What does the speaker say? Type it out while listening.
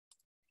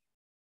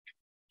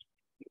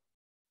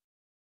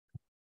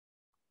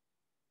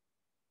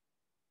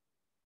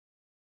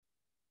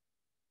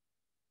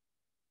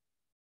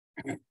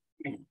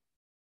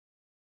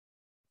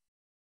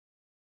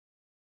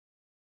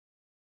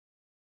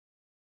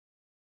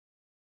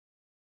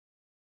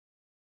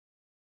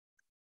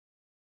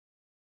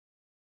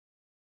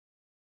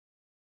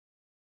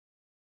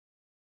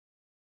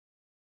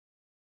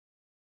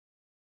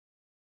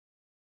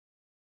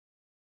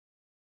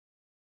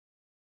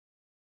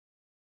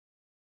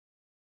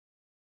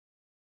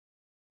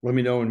Let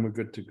me know when we're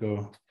good to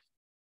go.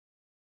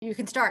 You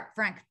can start,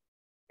 Frank.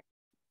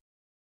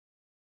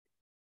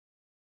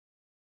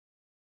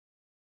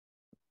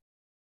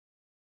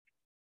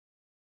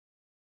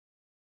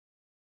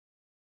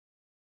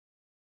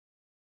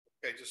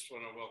 I just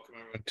want to welcome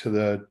everyone to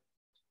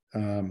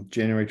the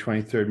January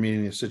 23rd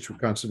meeting of the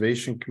Scituate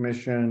Conservation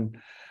Commission.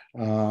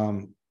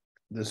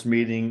 This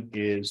meeting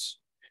is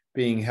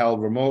being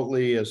held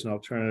remotely as an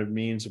alternative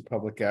means of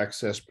public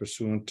access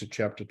pursuant to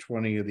Chapter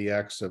 20 of the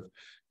Acts of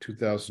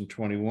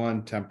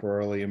 2021,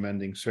 temporarily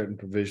amending certain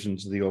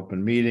provisions of the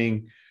open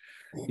meeting.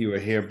 You are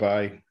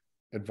hereby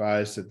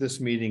advised that this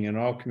meeting and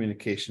all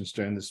communications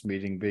during this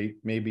meeting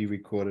may be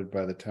recorded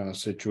by the town of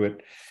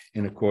Scituate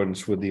in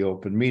accordance with the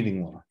open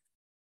meeting law.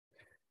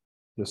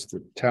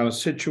 The town of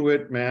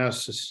Scituate,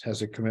 Mass.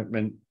 Has a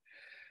commitment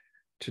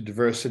to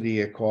diversity,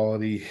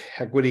 equality,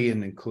 equity,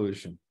 and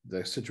inclusion.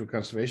 The Scituate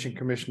Conservation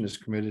Commission is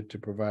committed to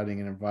providing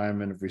an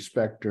environment of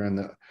respect during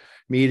the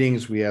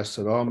meetings. We ask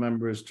that all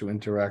members to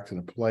interact in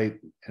a polite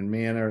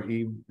manner,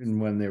 even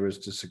when there is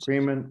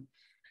disagreement.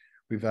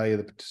 We value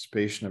the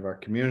participation of our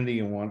community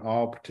and want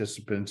all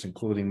participants,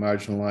 including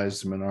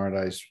marginalized and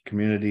minoritized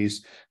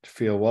communities, to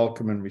feel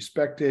welcome and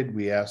respected.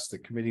 We ask the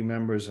committee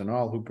members and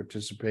all who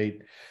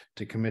participate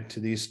to commit to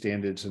these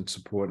standards and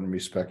support and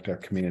respect our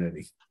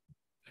community.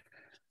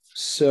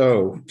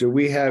 So, do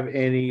we have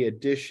any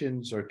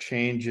additions or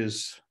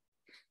changes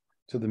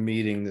to the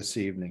meeting this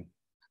evening?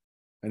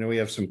 I know we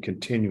have some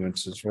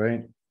continuances,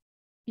 right?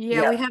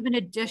 Yeah, we have an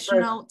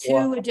additional,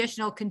 two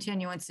additional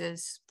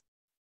continuances.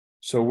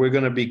 So we're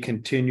going to be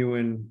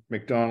continuing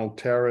McDonald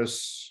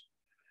Terrace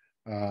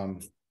to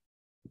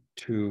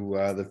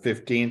the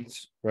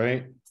 15th,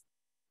 right?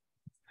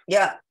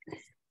 Yeah.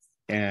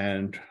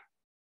 And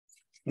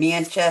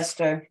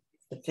Manchester,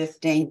 the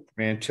 15th.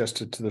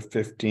 Manchester to the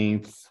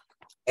 15th.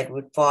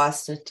 Edward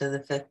Foster to the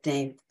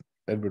 15th.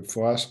 Edward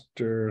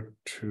Foster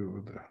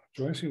to the,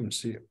 do I even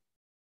see it?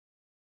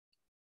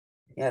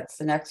 Yeah, it's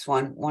the next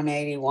one,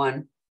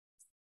 181.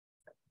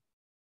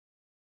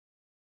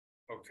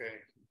 Okay.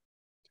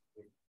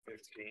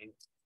 15.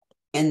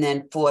 And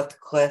then Fourth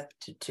Cliff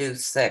to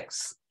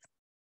 26.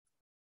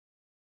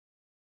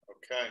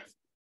 Okay.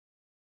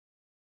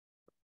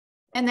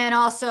 And then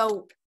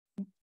also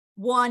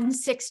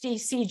 160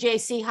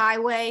 CJC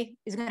Highway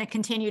is going to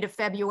continue to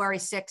February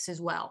 6th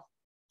as well.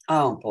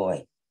 Oh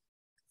boy.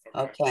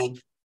 Okay.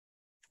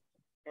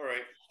 All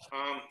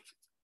right.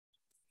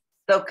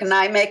 So can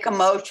I make a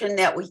motion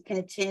that we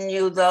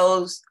continue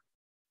those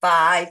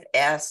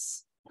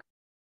 5S?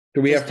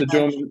 Do we have to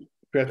do them?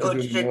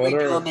 Or should we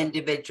do them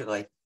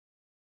individually?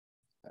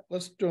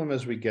 Let's do them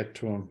as we get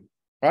to them.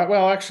 All right,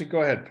 well, actually,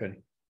 go ahead,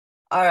 Penny.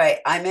 All right,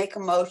 I make a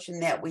motion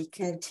that we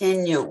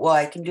continue. Well,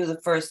 I can do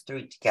the first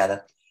three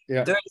together.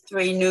 Yeah.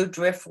 33 New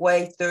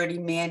Driftway, 30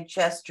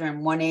 Manchester,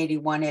 and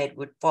 181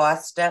 Edward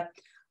Foster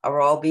are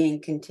all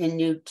being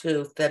continued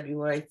to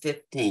February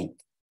 15th.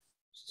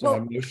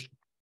 So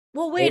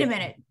well, wait a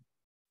minute.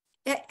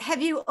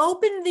 Have you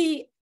opened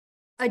the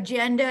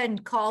agenda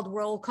and called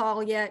roll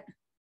call yet?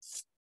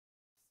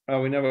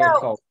 Oh, we never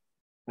called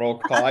roll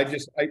call.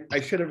 I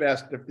should have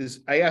asked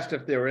I asked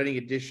if there were any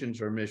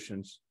additions or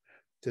omissions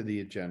to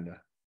the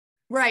agenda.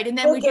 Right, and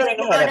then we just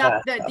brought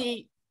up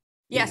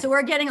so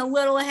we're getting a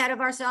little ahead of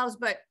ourselves,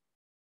 but.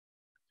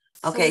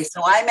 Okay,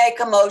 so I make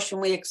a motion,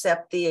 we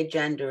accept the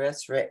agenda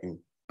as written.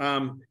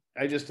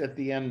 I just, at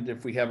the end,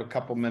 if we have a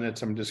couple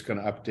minutes, I'm just going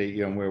to update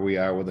you on where we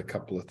are with a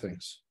couple of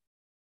things.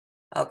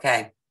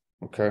 Okay.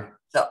 Okay.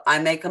 So I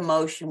make a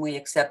motion, we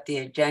accept the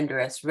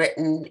agenda as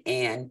written,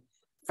 and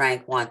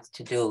Frank wants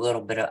to do a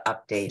little bit of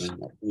updating.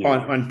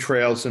 On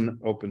trails and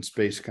open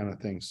space kind of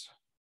things.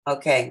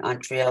 Okay, on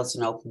trails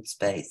and open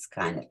space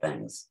kind of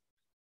things.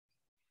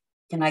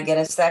 Can I get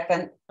a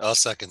second? I'll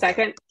second.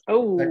 Second.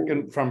 Oh,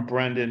 Second from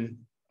Brendan.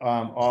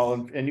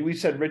 And we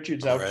said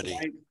Richard's out Already.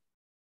 tonight.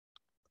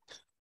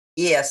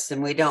 Yes,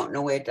 and we don't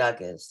know where Doug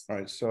is. All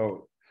right,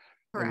 so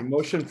a Correct.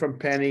 motion from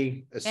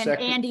Penny, a And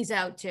second. Andy's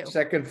out too.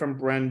 Second from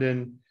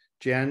Brendan.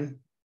 Jen?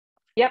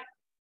 Yep.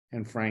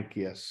 And Frank,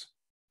 yes.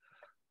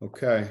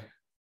 Okay.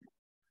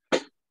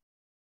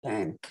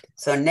 Okay.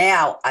 So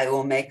now I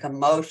will make a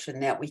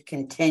motion that we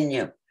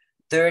continue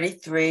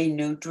 33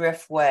 New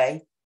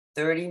Driftway,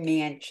 30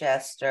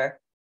 Manchester,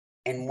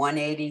 and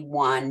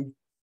 181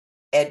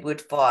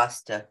 Edward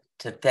Foster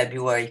to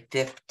February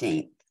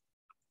 15th.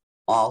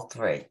 All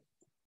three.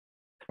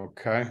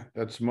 Okay,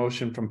 that's a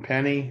motion from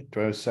Penny.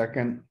 Do I have a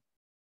second?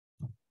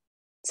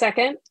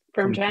 second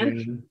from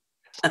Jen.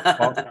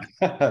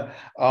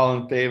 All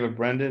in favor,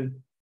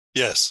 Brendan?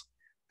 Yes.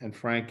 And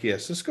Frank,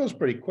 yes. This goes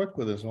pretty quick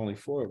with there's only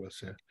 4 of us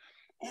here.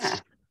 Yeah.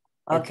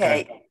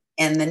 Okay.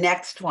 And the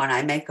next one,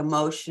 I make a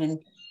motion,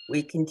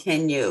 we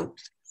continue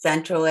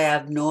Central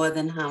Ave,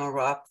 Northern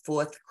Hammerock,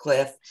 Fourth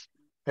Cliff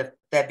to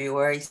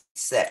February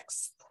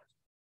 6th.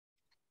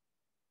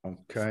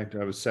 Okay, do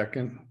I have a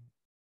second?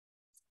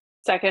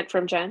 Second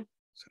from Jen.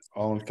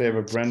 All in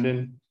favor,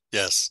 Brendan?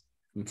 Yes.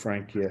 And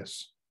Frank,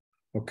 yes.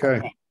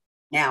 Okay.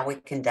 Now we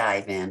can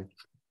dive in.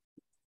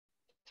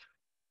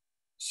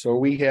 So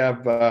we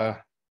have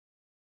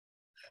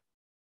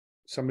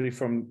somebody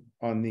from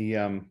on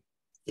the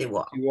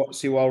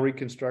seawall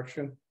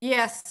reconstruction?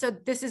 Yes, so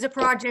this is a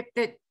project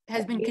that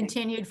has been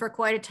continued for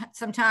quite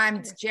some time.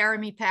 It's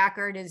Jeremy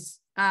Packard is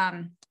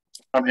I'm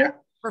here.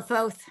 for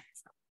both.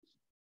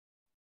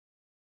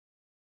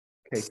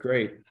 Okay,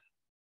 great.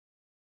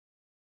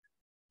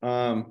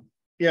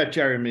 Yeah,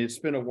 Jeremy, it's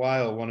been a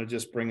while. Want to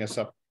just bring us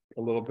up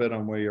a little bit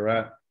on where you're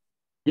at?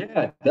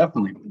 Yeah,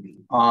 definitely.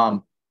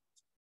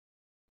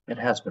 It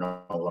has been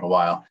a little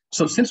while.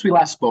 So since we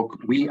last spoke,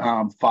 we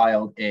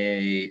filed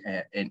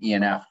an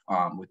ENF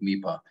with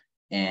MIPA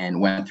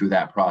and went through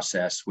that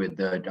process with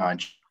the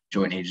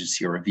joint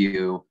agency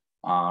review,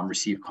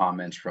 received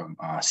comments from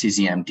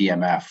CZM,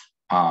 DMF,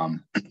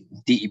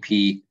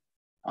 DEP,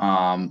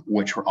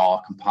 which were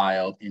all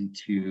compiled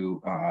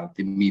into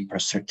the MIPA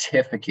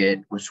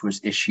certificate, which was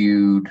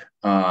issued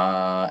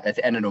at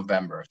the end of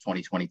November of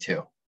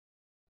 2022.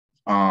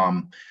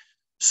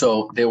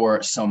 So there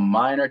were some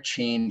minor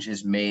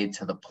changes made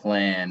to the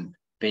plan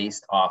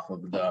based off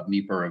of the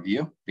MIPA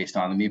review, based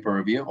on the MIPA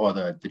review or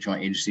the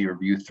joint agency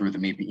review through the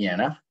MIPA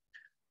ENF.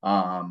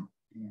 And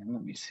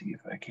let me see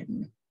if I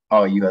can.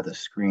 Oh, you have the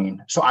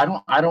screen. So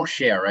I don't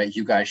share, right?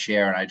 You guys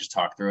share, and I just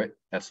talk through it.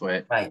 That's the way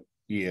it. Right.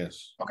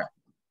 Yes. Okay.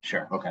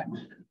 Sure. Okay.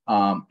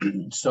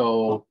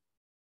 So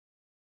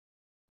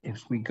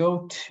if we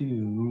go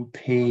to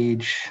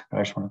page,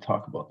 I just want to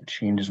talk about the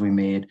changes we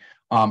made.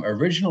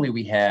 Originally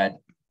we had.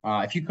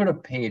 If you go to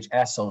page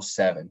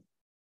S07,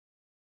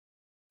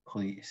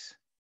 please.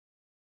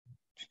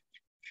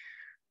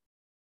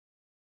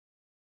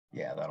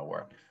 Yeah, that'll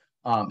work.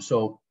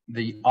 So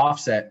the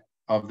offset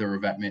of the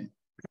revetment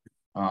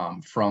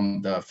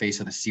from the face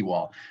of the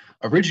seawall.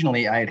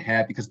 Originally, I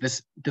had because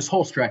this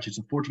whole stretch is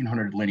a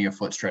 1,400 linear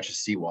foot stretch of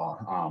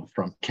seawall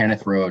from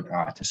Kenneth Road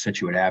to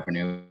Scituate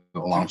Avenue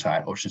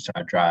alongside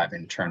Oceanside Drive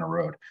and Turner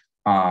Road.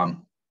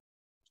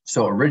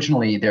 So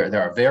originally,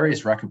 there are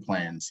various record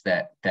plans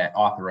that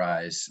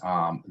authorize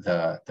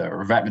the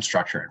revetment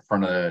structure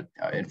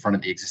in front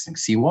of the existing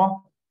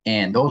seawall,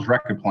 and those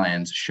record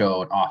plans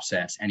showed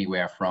offsets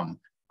anywhere from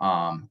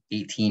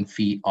 18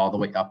 feet all the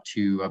way up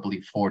to, I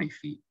believe, 40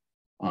 feet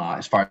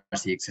as far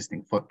as the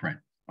existing footprint.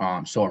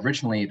 So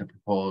originally, the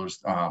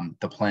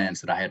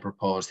plans that I had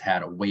proposed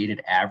had a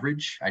weighted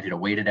average. I did a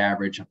weighted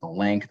average of the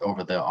length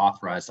over the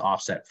authorized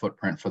offset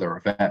footprint for the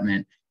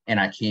revetment. And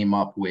I came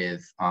up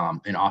with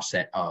an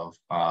offset of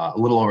a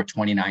little over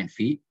 29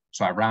 feet.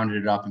 So I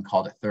rounded it up and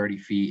called it 30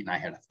 feet. And I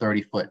had a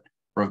 30-foot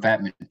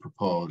revetment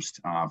proposed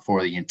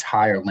for the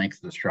entire length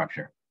of the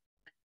structure.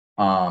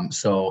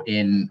 So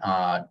in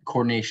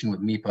coordination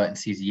with MIPA and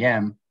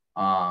CZM,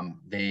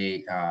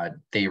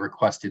 they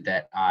requested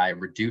that I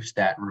reduce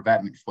that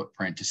revetment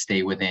footprint to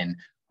stay within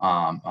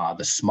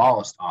the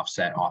smallest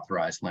offset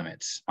authorized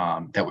limits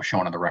that were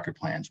shown on the record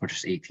plans, which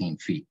is 18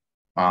 feet.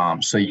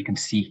 So you can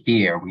see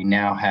here, we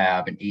now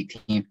have an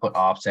 18-foot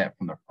offset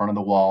from the front of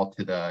the wall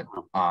to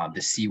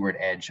the seaward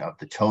edge of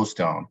the toe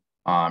stone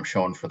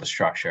shown for the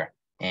structure.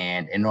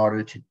 And in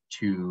order to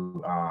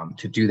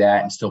do that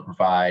and still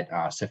provide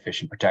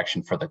sufficient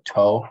protection for the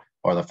toe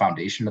or the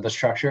foundation of the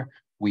structure,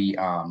 we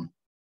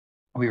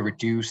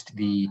reduced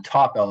the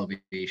top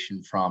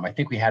elevation from, I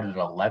think we had it at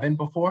 11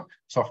 before,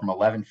 so from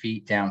 11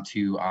 feet down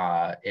to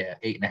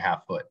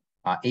 8.5 foot,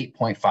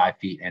 8.5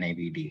 feet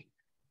NAVD.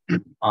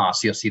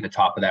 So you'll see the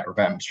top of that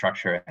revetment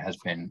structure has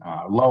been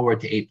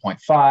lowered to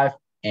 8.5,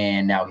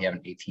 and now we have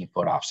an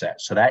 18-foot offset.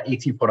 So that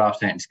 18-foot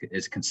offset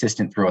is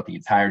consistent throughout the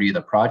entirety of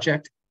the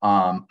project.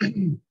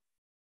 And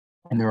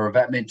the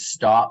revetment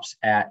stops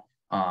at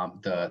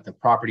the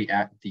property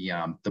act,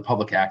 the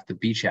public act, the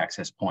beach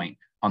access point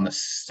on the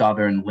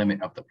southern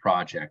limit of the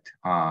project,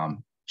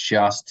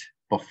 just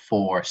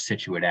before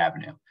Scituate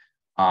Avenue.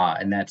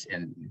 And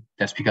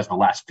that's because the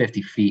last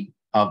 50 feet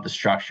of the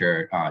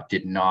structure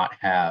did not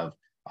have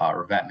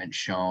revetment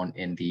shown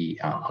in the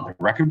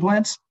record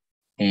plans,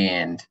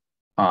 and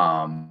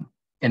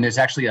there's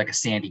actually like a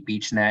sandy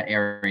beach in that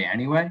area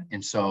anyway,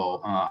 and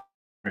so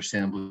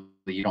understandably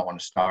you don't want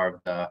to starve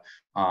the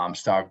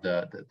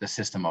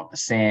system of the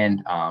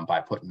sand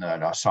by putting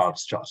the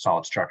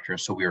solid structure.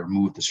 So we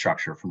removed the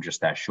structure from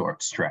just that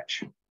short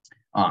stretch.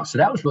 So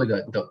that was really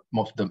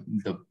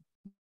the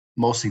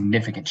most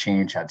significant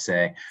change, I'd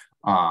say,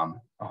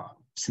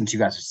 since you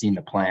guys have seen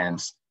the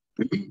plans.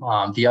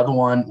 The other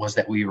one was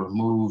that we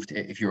removed,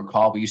 if you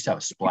recall, we used to have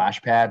a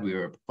splash pad. We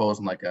were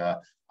proposing like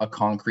a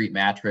concrete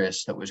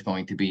mattress that was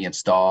going to be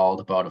installed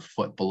about a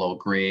foot below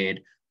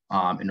grade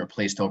and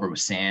replaced over with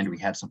sand. We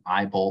had some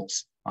eye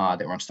bolts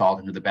that were installed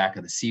into the back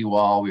of the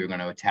seawall. We were going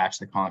to attach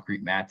the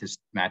concrete mattress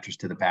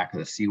to the back of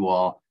the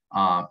seawall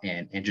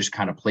and just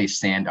kind of place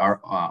sand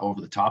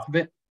over the top of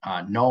it.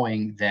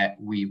 Knowing that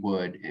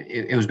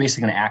it was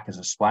basically going to act as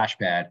a splash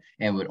pad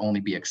and would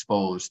only be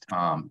exposed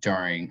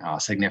during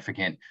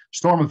significant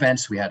storm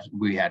events. We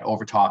had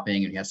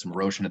overtopping and we had some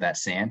erosion of that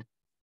sand.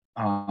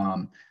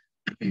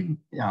 During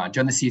the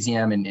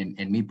CZM and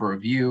MIPA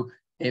review,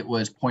 it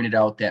was pointed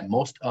out that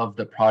most of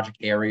the project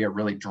area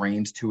really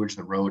drains towards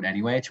the road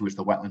anyway, towards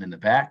the wetland in the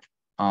back.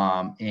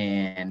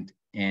 And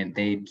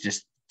they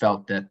just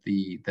felt that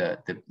the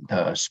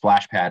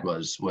splash pad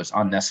was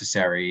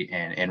unnecessary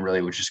and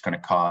really was just going to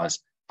cause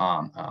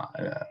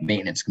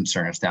maintenance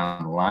concerns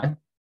down the line.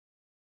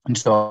 And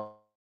so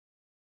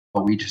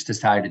we just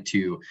decided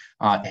to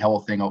hell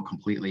the thing out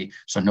completely.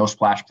 So no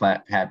splash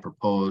pad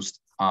proposed,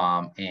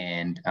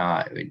 and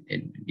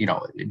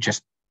it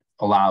just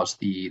allows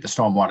the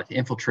stormwater to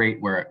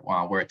infiltrate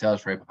where it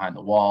does, right behind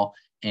the wall.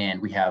 And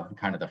we have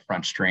kind of the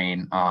front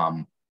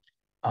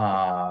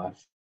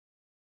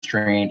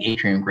drain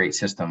atrium grate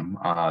system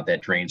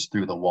that drains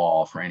through the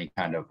wall for any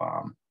kind of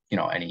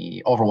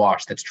any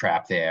overwash that's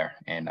trapped there,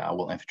 and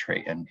will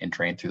infiltrate and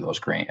drain through those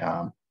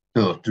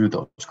through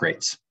those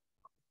grates.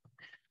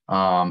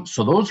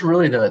 So those are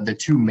really the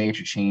two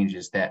major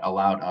changes that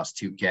allowed us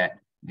to get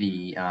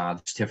the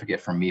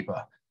certificate from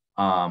MEPA.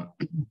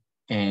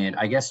 And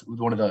I guess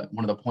one of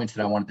the points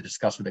that I wanted to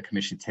discuss with the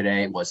commission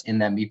today was in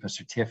that MEPA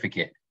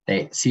certificate,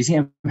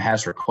 CCM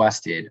has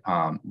requested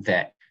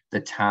that the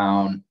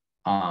town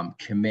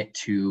commit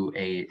to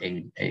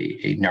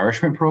a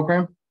nourishment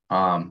program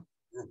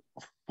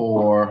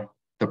for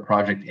the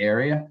project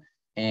area.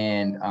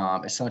 And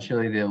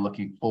essentially they're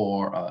looking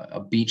for a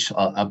beach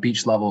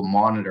level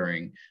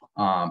monitoring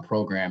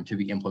program to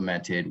be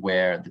implemented,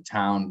 where the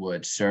town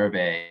would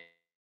survey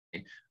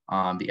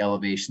the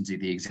elevations of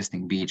the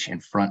existing beach in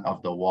front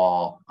of the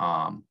wall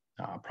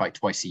probably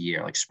twice a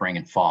year, like spring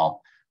and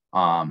fall.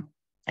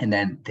 And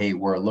then they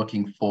were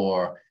looking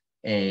for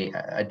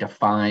a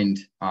defined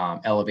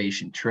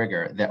elevation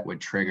trigger that would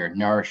trigger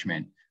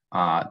nourishment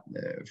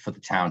for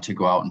the town to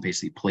go out and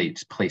basically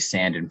place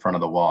sand in front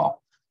of the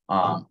wall.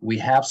 We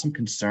have some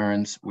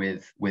concerns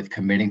with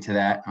committing to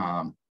that.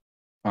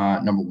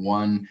 Number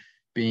one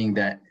being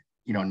that,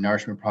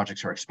 nourishment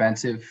projects are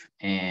expensive,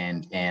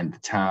 and the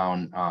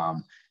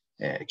town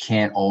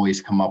can't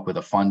always come up with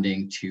the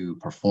funding to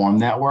perform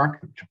that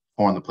work, to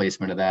perform the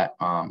placement of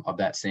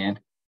that sand.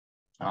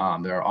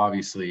 There are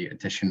obviously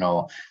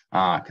additional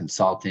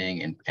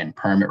consulting and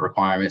permit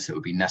requirements that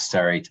would be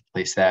necessary to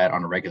place that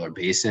on a regular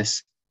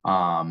basis.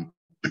 And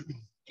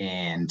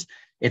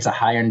it's a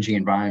high energy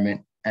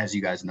environment, as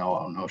you guys know,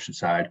 on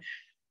Oceanside.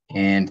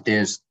 And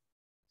there's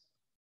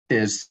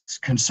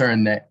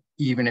concern that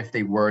even if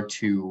they were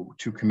to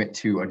commit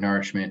to a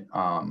nourishment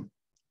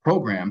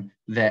program,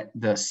 that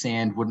the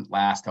sand wouldn't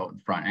last out in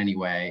front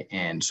anyway.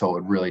 And so it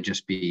would really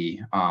just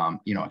be,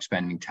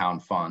 expending town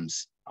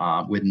funds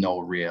with no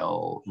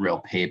real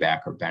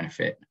payback or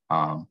benefit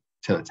to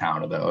the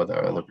town or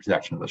the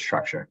protection of the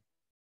structure.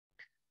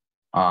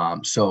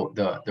 So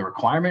the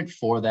requirement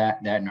for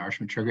that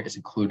nourishment trigger is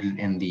included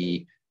in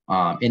the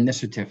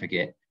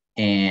certificate.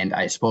 And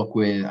I spoke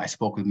with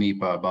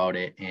MEPA about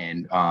it,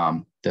 and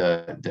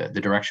the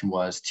direction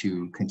was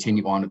to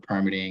continue on with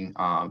permitting,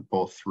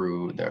 both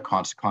through the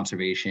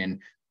conservation.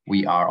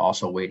 We are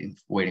also waiting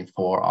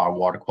for our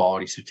water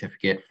quality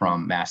certificate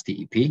from Mass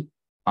DEP.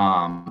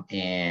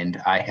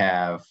 And I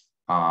have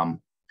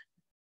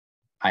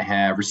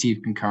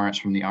received concurrence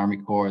from the Army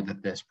Corps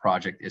that this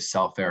project is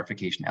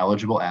self-verification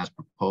eligible as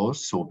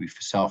proposed. So we'll be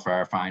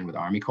self-verifying with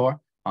Army Corps.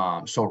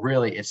 So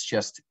really it's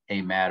just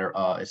a matter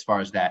of, as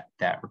far as that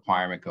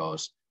requirement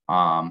goes,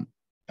 a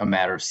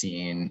matter of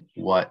seeing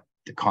what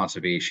the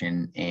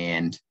conservation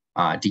and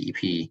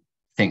DEP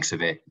thinks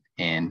of it.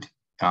 And,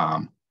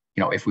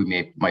 if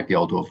we might be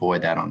able to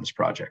avoid that on this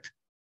project.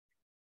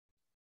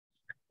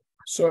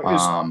 So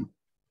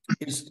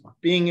is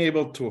being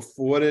able to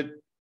afford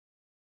it,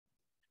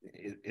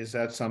 is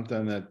that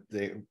something that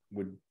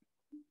would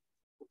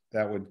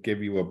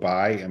give you a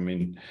buy? I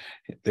mean,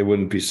 they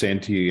wouldn't be saying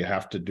to you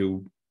have to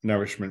do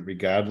nourishment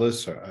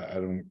regardless, or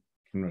I'm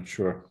not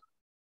sure.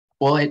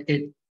 Well,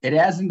 it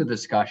adds into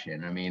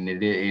discussion. I mean,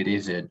 it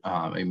is a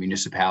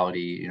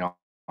municipality,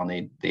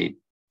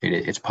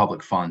 it's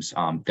public funds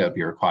that would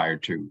be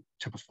required to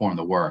perform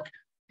the work.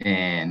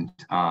 And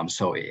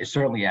so it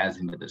certainly adds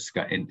into the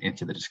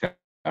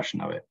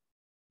discussion of it.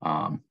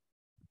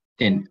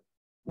 And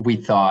we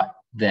thought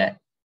that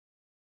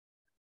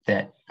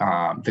the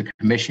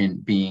commission,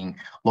 being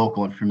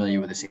local and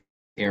familiar with this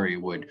area,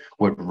 would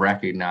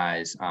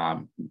recognize,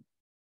 some,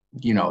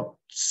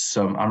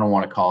 I don't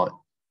want to call it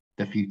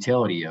the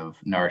futility of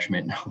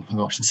nourishment on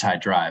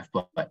Oceanside Drive,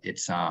 but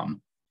it's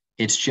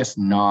just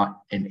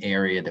not an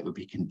area that would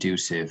be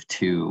conducive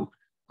to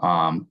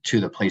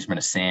the placement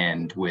of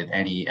sand with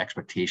any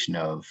expectation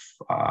of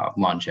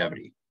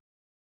longevity.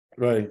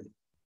 Right.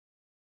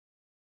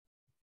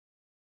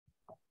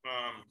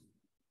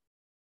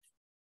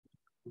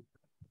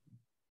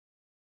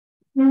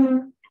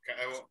 Okay,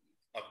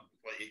 I'll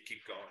let you keep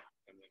going.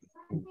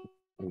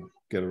 We'll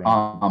get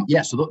around.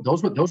 Yeah, so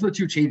those were the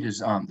two changes.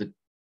 That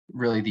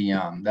really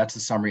that's the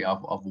summary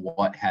of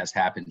what has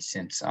happened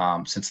since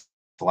the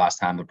last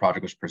time the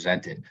project was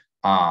presented.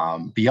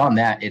 Beyond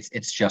that,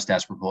 it's just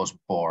as proposed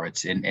before.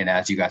 It's and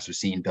as you guys have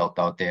seen built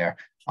out there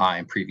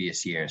in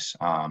previous years.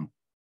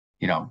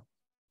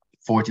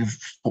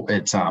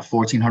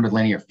 1,400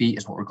 linear feet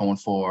is what we're going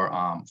for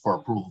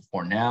approval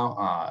for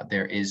now.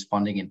 There is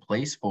funding in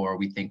place for,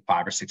 we think,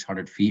 500 or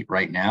 600 feet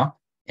right now.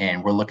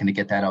 And we're looking to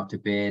get that out to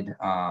bid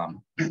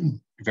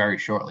very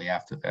shortly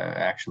after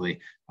actually.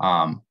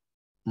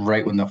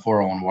 Right when the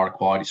 401 water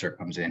quality cert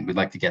comes in, we'd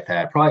like to get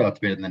that probably out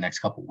to bid in the next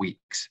couple of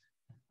weeks.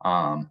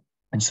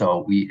 And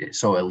so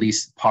at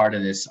least part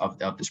of this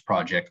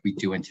project, we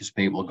do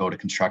anticipate will go to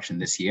construction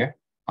this year.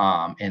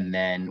 And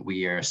then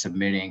we are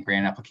submitting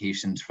grant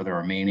applications for the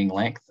remaining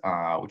length,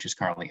 which is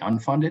currently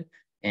unfunded,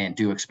 and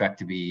do expect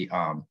to be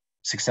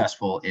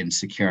successful in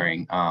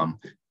securing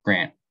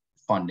grant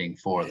funding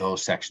for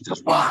those sections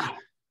as well.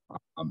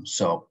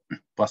 So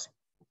bless you.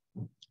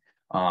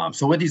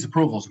 So with these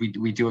approvals,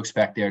 we do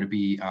expect there to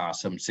be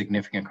some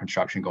significant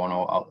construction going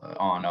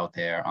on out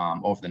there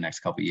over the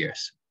next couple of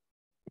years.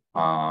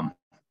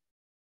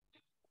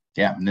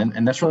 Yeah,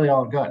 and that's really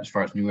all I've got as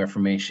far as new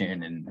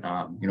information and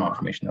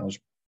information that was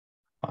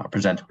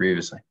presented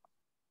previously.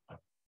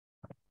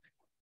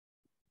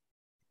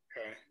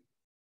 Okay.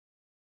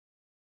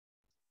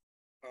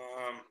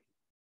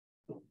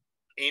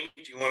 Amy,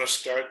 do you want to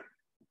start?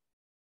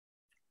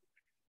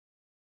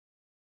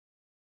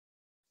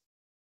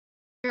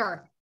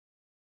 Sure.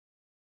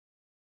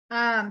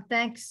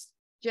 Thanks,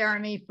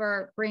 Jeremy,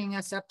 for bringing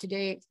us up to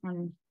date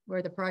on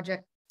where the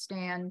project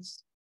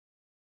stands.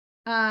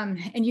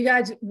 And you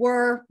guys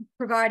were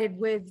provided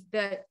with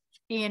the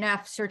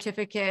E&F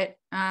certificate.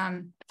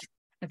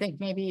 I think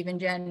maybe even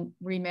Jen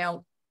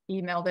emailed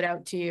it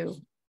out to you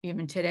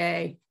even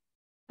today.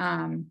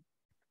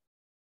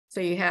 So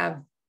you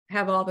have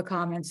all the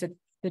comments that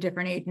the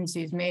different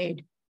agencies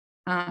made.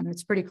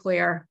 It's pretty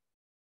clear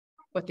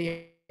what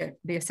the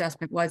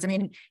assessment was. I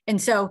mean,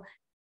 and so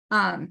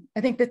I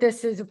think that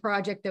this is a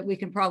project that we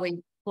can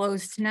probably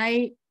close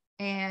tonight,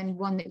 and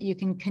one that you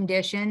can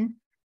condition.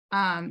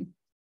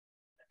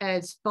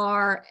 As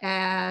far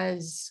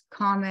as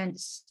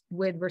comments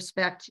with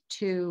respect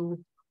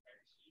to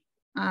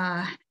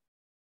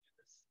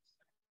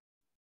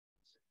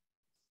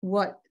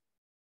what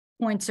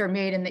points are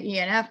made in the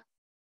E&F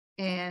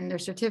and their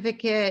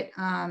certificate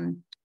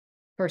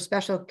for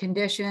special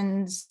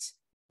conditions,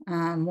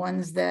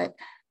 ones that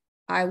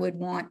I would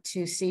want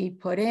to see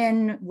put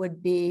in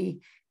would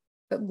be,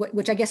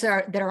 which I guess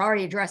that are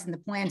already addressed in the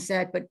plan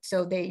set, but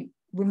so they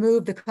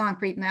remove the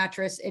concrete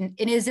mattress. And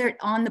is it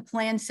on the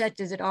plan set?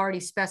 Does it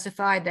already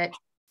specify that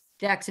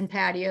decks and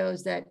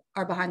patios that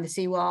are behind the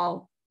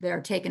seawall that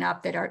are taken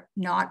up that are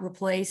not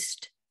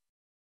replaced?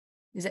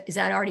 Is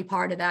that already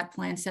part of that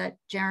plan set,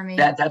 Jeremy?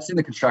 That's in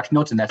the construction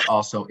notes, and that's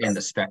also in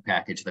the spec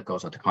package that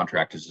goes out to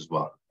contractors as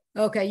well.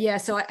 Okay, yeah,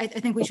 so I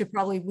think we should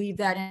probably weave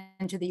that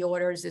into the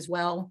orders as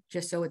well,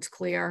 just so it's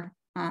clear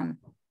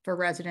for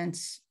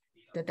residents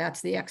that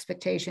that's the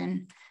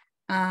expectation.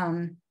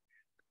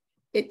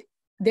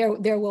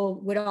 There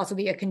would also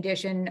be a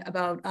condition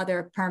about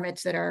other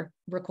permits that are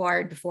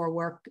required before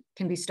work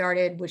can be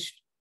started, which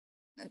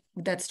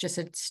that's just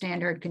a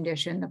standard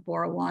condition, the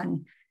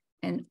 401,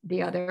 and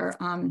the other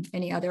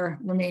any other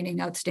remaining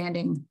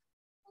outstanding,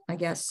 I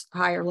guess,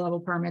 higher level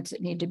permits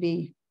that need to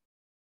be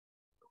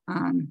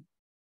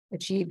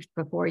achieved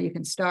before you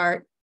can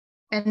start.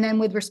 And then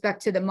with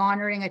respect to the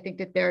monitoring, I think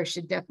that there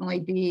should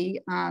definitely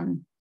be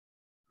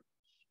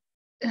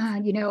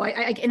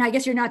and I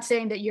guess you're not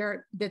saying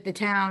that the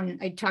town,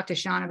 I talked to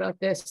Sean about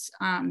this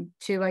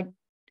too. I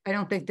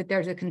don't think that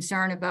there's a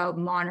concern about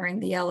monitoring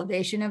the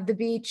elevation of the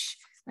beach.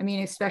 I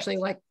mean, especially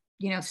like,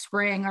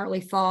 spring, early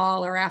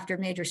fall, or after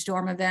major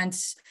storm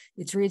events,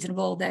 it's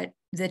reasonable that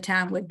the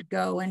town would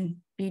go and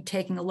be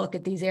taking a look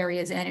at these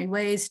areas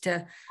anyways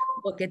to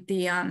look at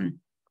the,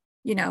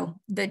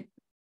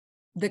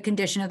 the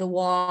condition of the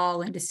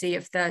wall, and to see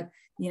if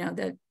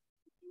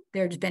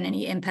there's been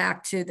any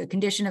impact to the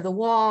condition of the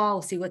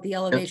wall, see what the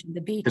elevation of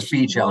the beach. The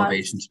beach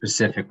elevation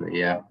specifically,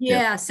 yeah.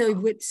 Yeah,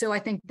 so I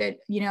think that,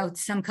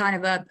 some kind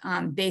of a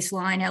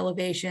baseline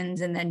elevations,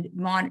 and then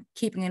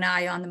keeping an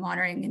eye on the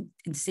monitoring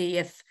and see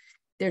if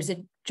there's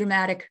a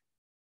dramatic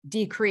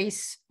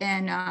decrease,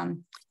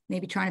 and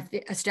maybe trying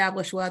to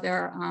establish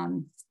whether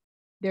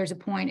there's a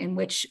point in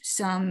which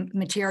some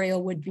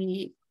material would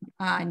be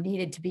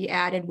needed to be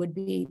added, would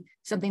be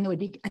something that would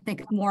be, I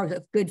think, more of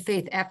a good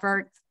faith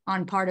effort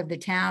on part of the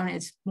town.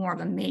 Is more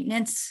of a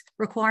maintenance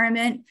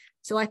requirement.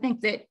 So I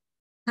think that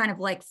kind of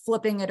like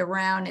flipping it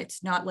around,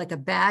 it's not like a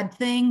bad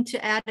thing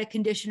to add a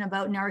condition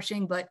about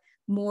nourishing, but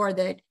more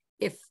that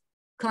if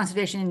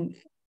conservation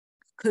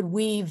could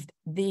weave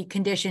the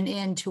condition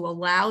in to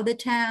allow the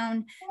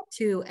town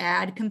to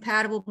add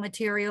compatible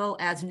material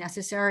as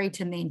necessary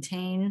to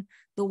maintain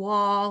the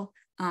wall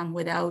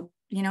without,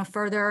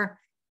 further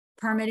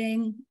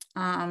permitting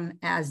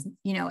as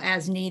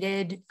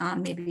needed.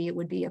 Maybe it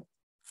would be a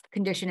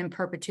condition in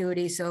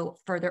perpetuity, so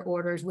further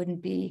orders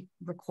wouldn't be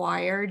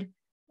required,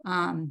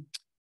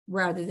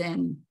 rather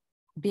than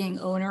being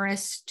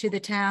onerous to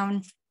the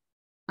town.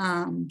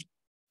 The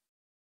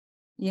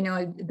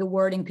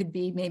wording could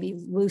be maybe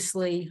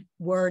loosely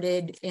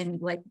worded, in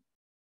like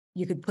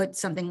you could put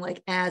something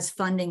like as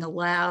funding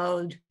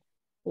allowed,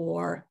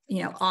 or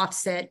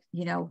offset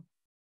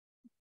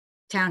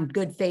town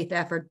good faith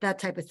effort, that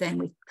type of thing.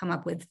 We've come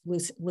up with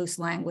loose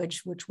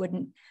language, which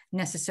wouldn't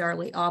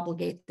necessarily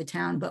obligate the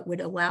town, but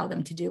would allow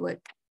them to do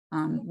it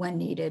when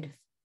needed.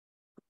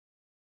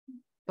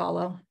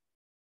 Follow?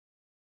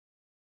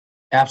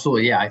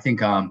 Absolutely, yeah. I think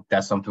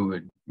that's something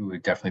we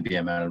would definitely be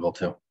amenable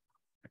to.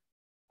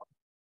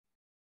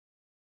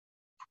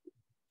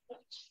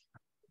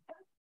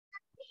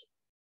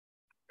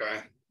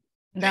 Okay.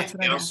 That's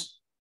what I Anything have. else?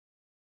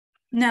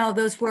 No,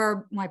 those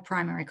were my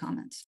primary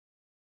comments.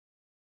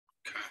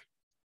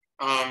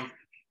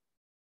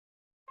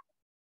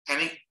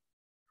 Penny?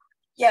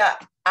 Yeah,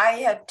 I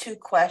have two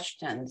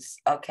questions,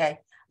 okay?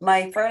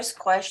 My first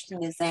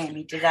question is,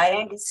 Amy, did I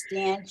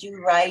understand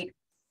you right?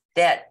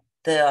 That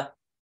the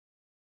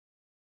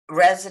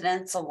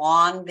residents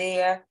along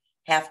there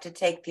have to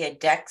take their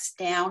decks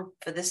down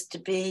for this to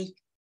be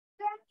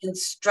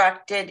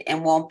constructed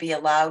and won't be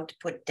allowed to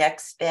put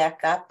decks back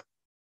up?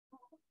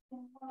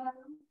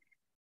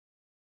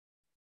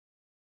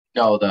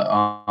 No,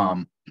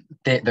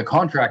 the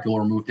contractor will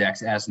remove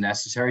decks as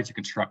necessary to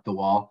construct the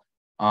wall,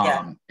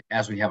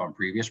 as we have on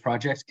previous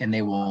projects, and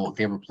they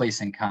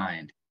replace in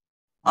kind.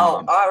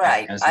 Oh, all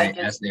right.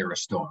 As they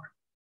restore.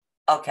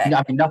 Okay. No,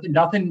 I mean,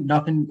 nothing.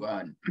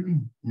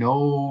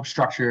 No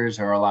structures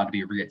are allowed to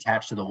be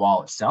reattached to the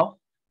wall itself.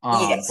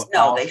 Yes, but no,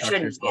 all they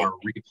structures shouldn't are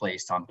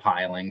replaced on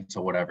pilings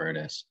or whatever it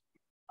is.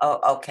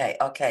 Oh,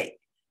 okay.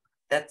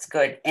 That's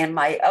good. And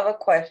my other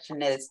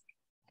question is,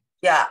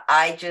 yeah,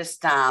 I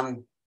just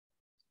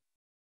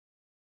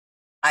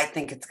I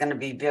think it's going to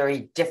be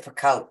very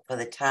difficult for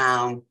the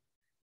town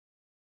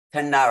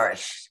to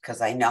nourish, because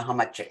I know how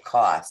much it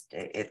costs.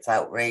 It's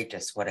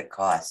outrageous what it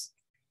costs.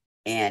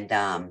 And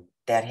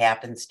that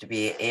happens to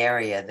be an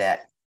area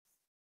that,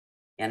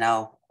 you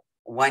know,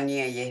 one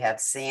year you have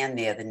sand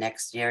there, the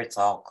next year it's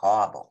all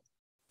cobble.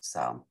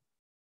 So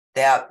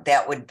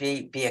that would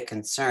be a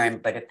concern.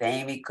 But if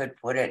Amy could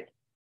put it,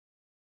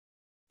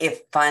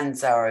 if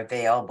funds are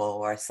available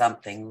or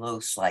something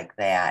loose like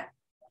that,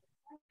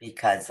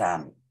 because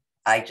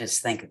I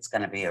just think it's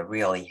going to be a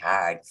really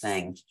hard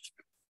thing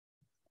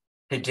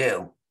to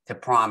do, to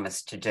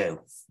promise to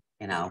do,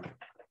 you know,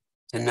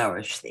 to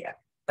nourish there.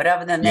 But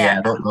other than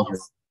that,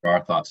 those are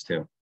our thoughts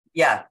too.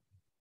 Yeah.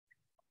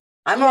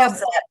 I'm all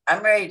set.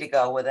 I'm ready to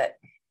go with it.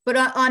 But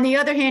on the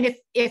other hand,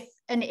 if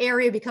an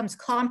area becomes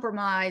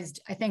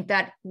compromised, I think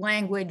that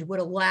language would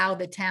allow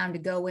the town to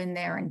go in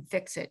there and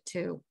fix it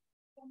too.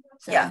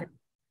 So, yeah.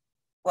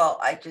 Well,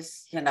 I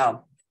just, you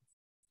know,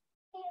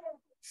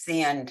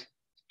 sand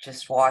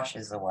just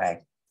washes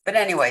away. But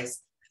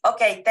anyways,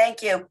 okay,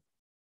 thank you.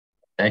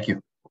 Thank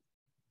you.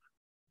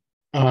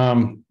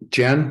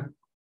 Jen?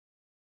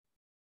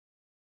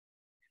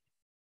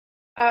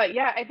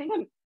 Yeah, I think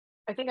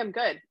I'm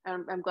good.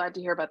 I'm glad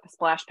to hear about the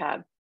splash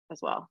pad as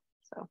well.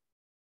 So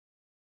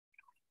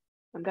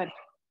I'm good.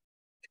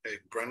 Okay,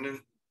 Brendan?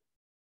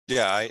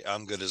 Yeah,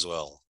 I'm good as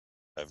well.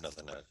 I have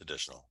nothing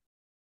additional.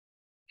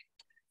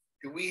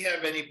 Do we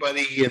have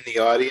anybody in the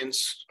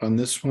audience on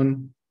this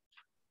one?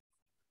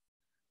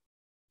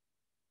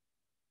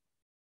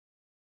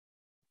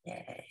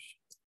 Yay.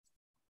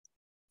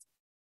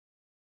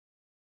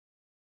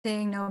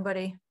 seeing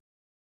nobody.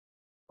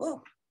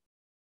 Ooh.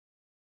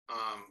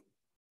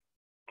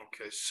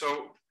 Okay,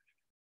 so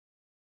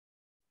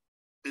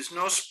there's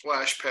no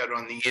splash pad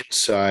on the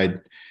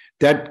inside.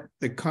 That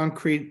the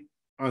concrete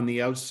on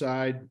the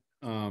outside,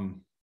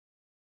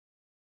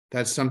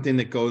 that's something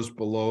that goes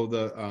below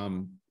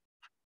the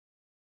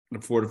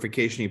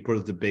fortification you put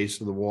at the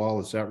base of the wall.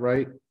 Is that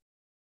right?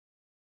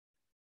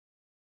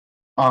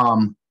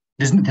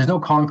 There's no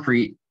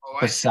concrete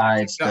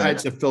besides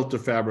it's a filter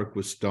fabric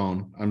with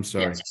stone. I'm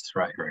sorry. Yes,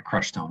 right,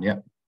 crushed stone.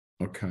 Yep.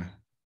 Okay.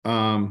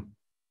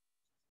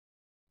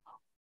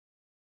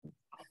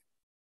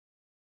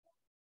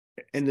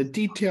 And the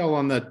detail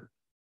on that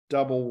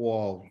double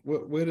wall,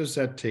 where does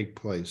that take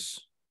place?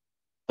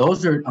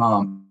 Those are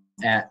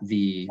at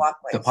the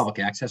Walkways. public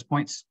access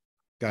points.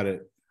 Got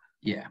it.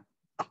 Yeah.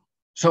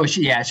 So it's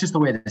just the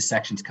way that the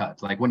section's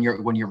cut. Like when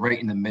you're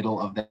right in the middle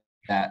of that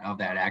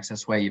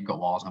access way, you've got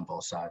walls on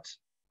both sides.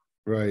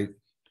 Right.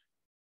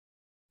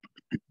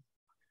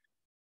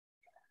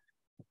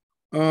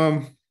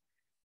 Looks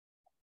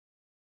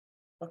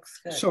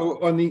good.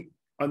 So on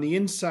the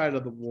inside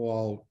of the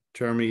wall,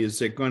 Termy, is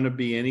there going to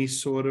be any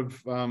sort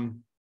of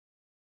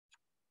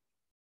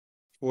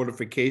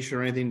fortification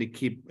or anything to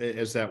keep,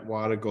 as that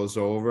water goes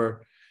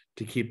over,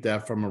 to keep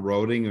that from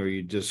eroding, or are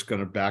you just going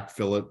to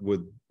backfill it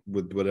with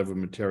whatever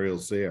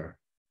materials there?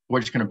 We're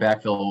just going to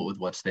backfill it with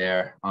what's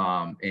there.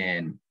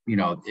 And you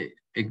know,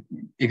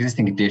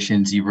 existing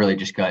conditions, you really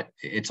just got,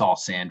 it's all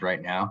sand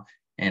right now.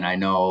 And I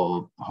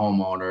know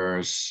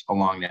homeowners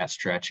along that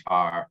stretch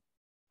are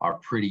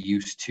pretty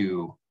used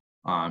to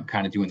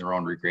kind of doing their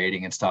own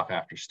regrading and stuff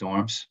after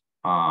storms.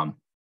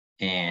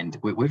 And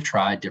we've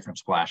tried different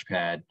splash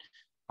pad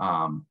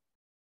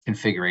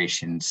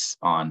configurations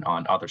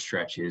on other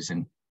stretches,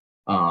 and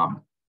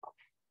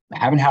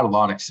haven't had a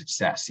lot of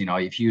success. You know,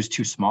 if you use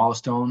too small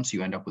stones,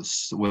 you end up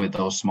with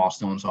those small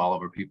stones all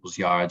over people's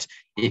yards.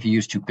 If you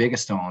use too big of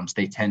stones,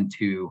 they tend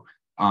to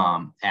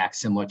act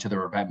similar to the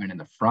revetment in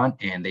the front,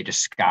 and they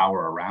just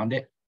scour around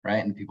it,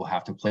 right? And people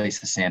have to place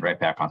the sand right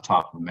back on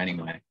top of them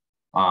anyway.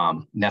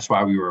 And that's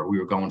why we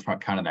were going for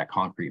kind of that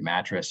concrete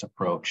mattress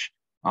approach,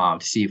 to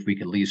see if we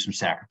could leave some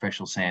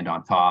sacrificial sand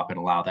on top and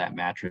allow that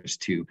mattress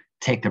to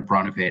take the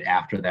brunt of it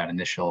after that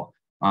initial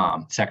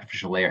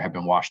sacrificial layer had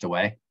been washed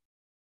away.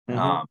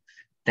 That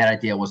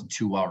idea wasn't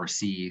too well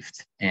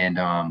received, and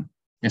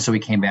so we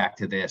came back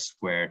to this,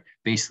 where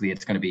basically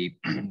it's going to be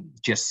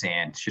just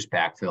sand, it's just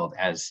backfilled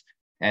as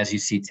you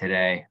see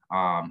today.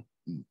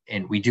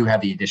 And we do have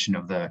the addition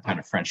of the kind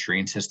of French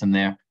drain system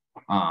there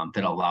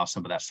that allows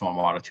some of that storm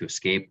water to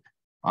escape.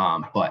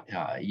 But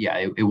yeah,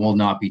 it will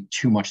not be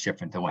too much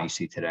different than what you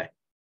see today.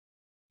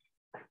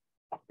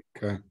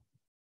 Okay.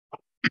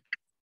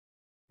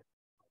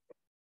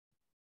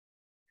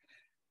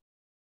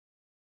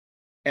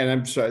 And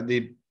I'm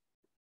sorry,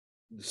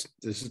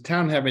 does the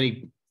town have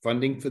any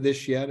funding for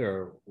this yet,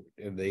 or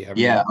have they have?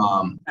 Yeah,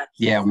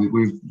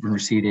 we've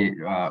received it.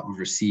 We've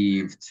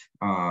received,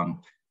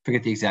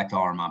 forget the exact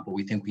dollar amount, but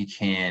we think we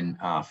can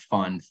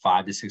fund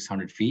 500 to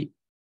 600 feet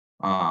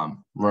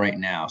right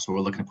now. So we're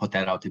looking to put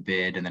that out to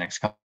bid in the next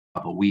couple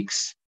of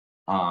weeks,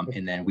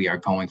 and then we are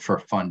going for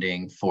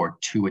funding for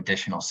 2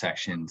 additional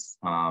sections.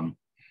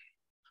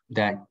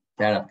 That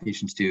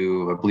application's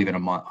due, I believe, in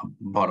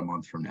about a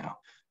month from now.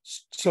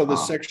 So the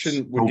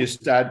section, would you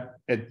start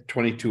at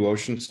 22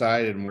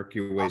 Oceanside and work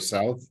your way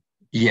south?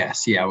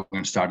 Yes, yeah, we're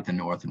going to start at the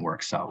north and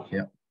work south.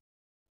 Yeah.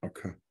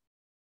 Okay.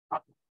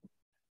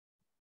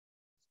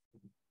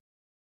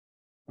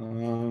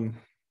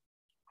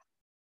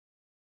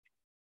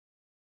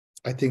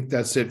 I think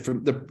that's it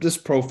from this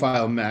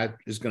profile. Matt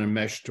is going to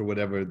mesh to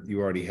whatever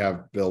you already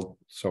have built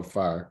so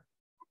far.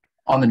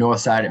 On the north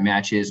side, it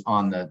matches.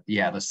 On the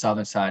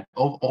southern side,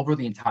 over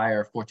the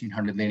entire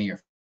 1,400 linear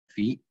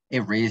feet.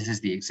 It raises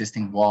the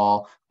existing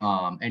wall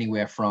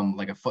anywhere from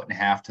like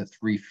 1.5 feet to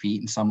 3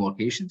 feet in some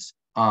locations.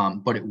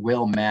 But it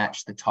will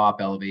match the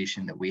top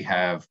elevation that we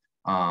have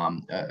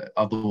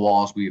of the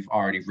walls we've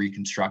already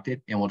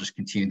reconstructed, and we'll just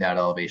continue that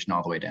elevation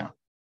all the way down.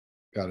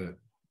 Got it.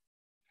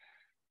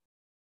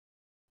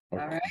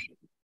 Okay. All right.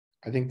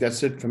 I think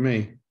that's it for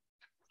me.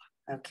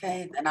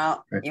 Okay, then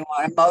you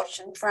want a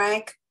motion,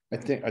 Frank? I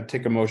think I'd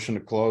take a motion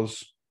to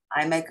close.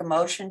 I make a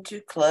motion to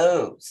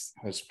close.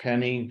 Has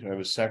Penny, do I have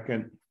a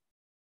second?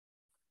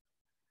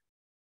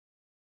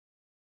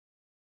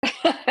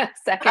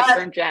 Second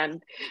from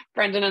Jen.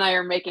 Brendan and I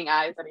are making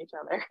eyes at each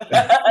other.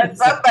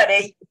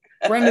 Somebody.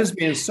 Brenda's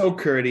being so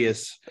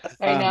courteous.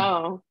 I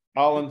know.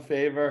 All in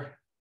favor?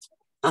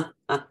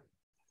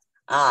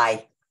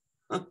 Aye.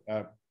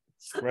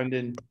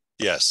 Brendan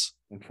Yes.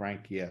 and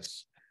Frank,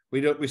 yes.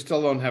 We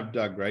still don't have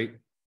Doug, right?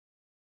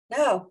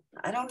 No,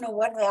 I don't know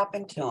what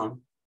happened to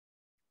him.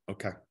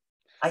 Okay.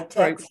 I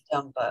texted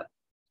him, but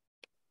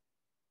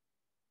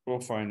We'll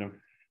find him.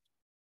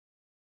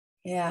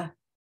 yeah.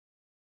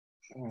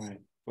 All right.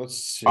 Let's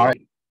see. All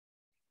right.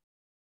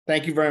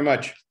 Thank you very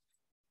much.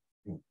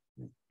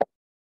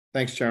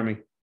 Thanks, Jeremy.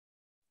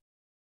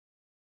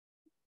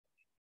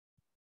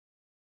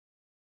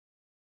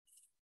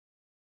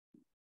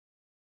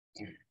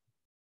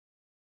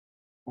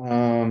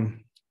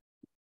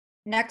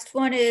 Next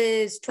one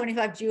is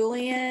 25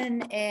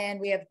 Julian, and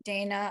we have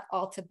Dana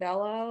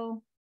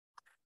Altabello.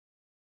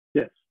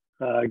 Yes.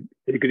 Good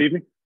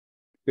evening.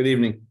 Good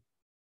evening.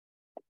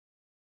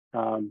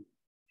 Should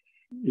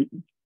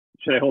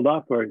I hold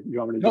off, or you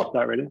want me to just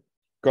start right in?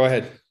 Go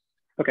ahead.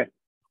 Okay.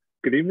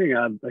 Good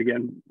evening.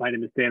 Again, my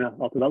name is Dana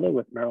Altabello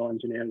with Merrill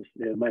Engineers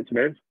and Land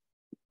Surveyors.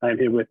 I'm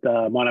here with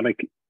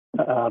Monica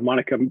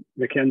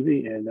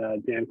McKenzie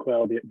and Dan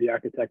Quayle, the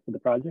architect for the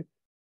project.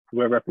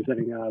 We're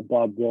representing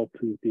Bob Wolf,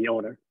 who's the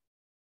owner.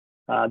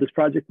 This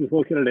project is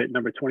located at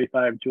number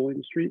 25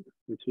 Julian Street,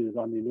 which is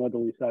on the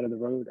northerly side of the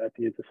road at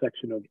the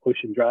intersection of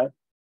Ocean Drive.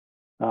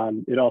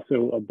 It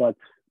also abuts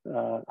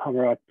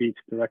Hummerock Beach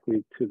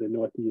directly to the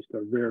northeast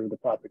or rear of the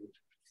property.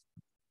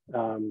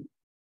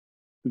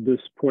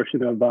 This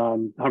portion of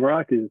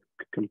Hummerock is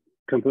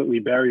completely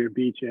barrier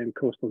beach and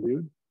coastal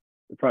dune.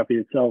 The property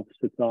itself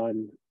sits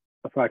on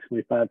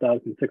approximately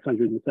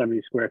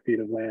 5,670 square feet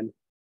of land.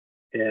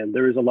 And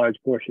there is a large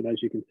portion,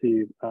 as you can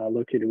see,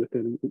 located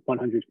within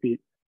 100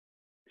 feet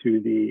to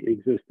the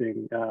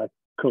existing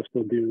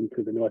coastal dune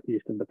to the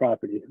northeast of the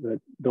property.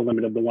 The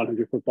limit of the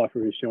 100-foot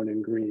buffer is shown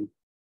in green.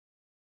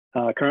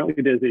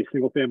 Currently, there's a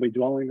single-family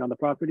dwelling on the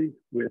property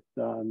with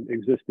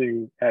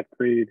existing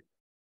at-grade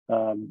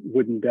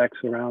wooden decks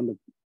around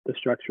the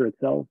structure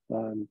itself.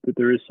 But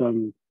there is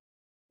some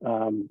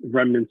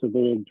remnants of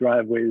old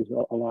driveways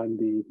along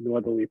the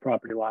northerly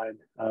property line,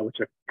 which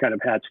are kind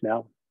of hatched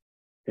now.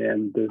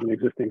 And there's an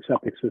existing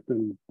septic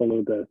system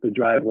below the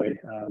driveway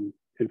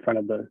in front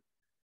of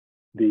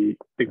the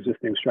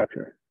existing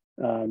structure.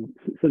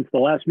 Since the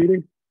last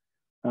meeting,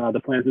 the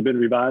plans have been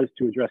revised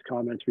to address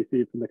comments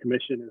received from the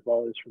commission as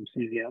well as from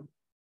CZM,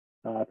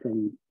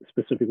 from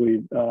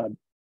specifically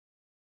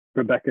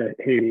Rebecca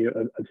Haney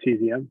of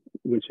CZM,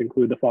 which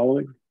include the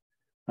following.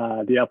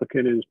 The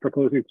applicant is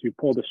proposing to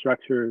pull the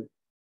structure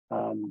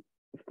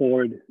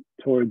forward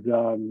towards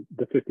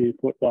the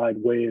 15-foot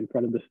wide way in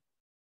front of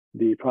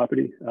the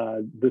property.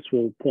 This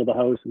will pull the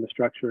house and the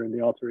structure and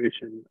the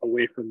alteration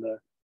away from the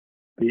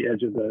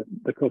edge of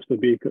the coastal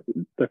beach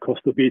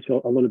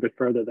a little bit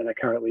further than it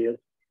currently is.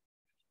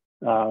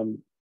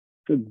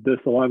 This,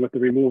 along with the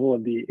removal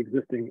of the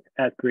existing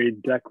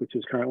at-grade deck, which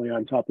is currently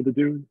on top of the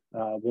dune,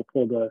 will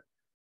pull the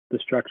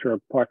structure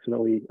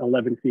approximately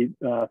 11 feet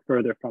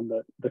further from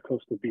the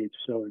coastal beach.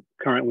 So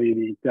currently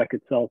the deck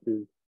itself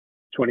is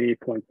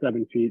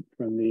 28.7 feet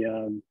from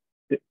the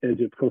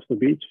edge of coastal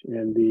beach,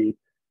 and the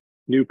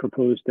new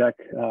proposed deck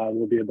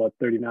will be about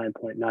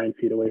 39.9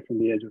 feet away from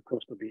the edge of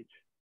coastal beach.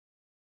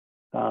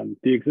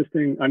 The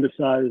existing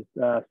undersized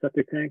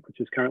septic tank, which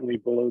is currently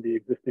below the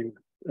existing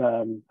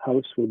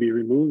house, will be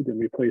removed and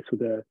replaced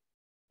with a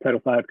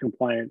Title V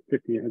compliant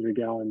 1,500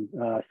 gallon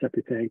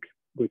septic tank,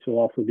 which will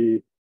also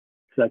be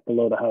set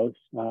below the house.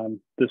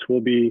 This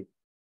will be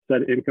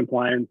set in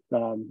compliance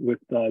with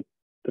the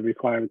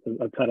requirements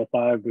of Title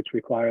V, which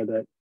require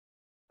that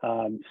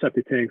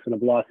septic tanks in a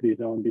velocity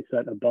zone be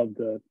set above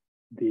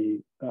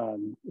the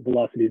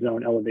velocity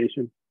zone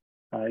elevation.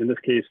 In this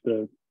case,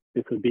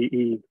 it's a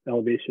BE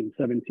elevation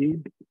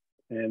 17,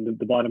 and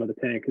the bottom of the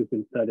tank has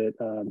been set at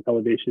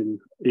elevation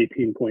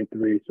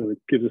 18.3, so it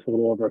gives us a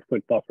little over a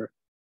foot buffer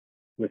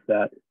with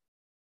that.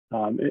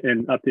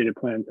 And updated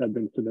plans have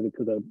been submitted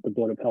to the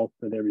Board of Health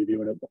for their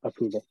review and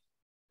approval.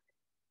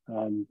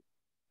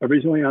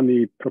 Originally on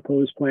the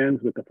proposed plans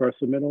with the first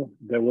submittal,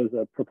 there was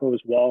a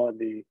proposed wall on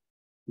the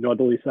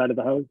northerly side of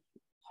the house.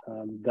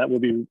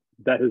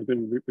 That has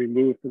been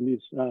removed from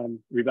these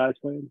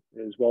revised plans,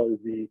 as well as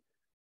the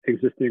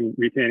existing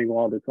retaining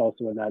wall that's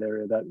also in that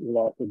area. That will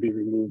also be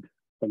removed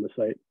from the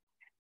site.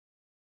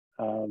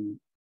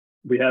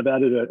 We have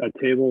added a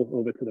table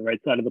over to the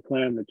right side of the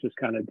plan that just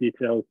kind of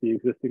details the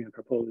existing and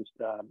proposed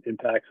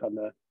impacts on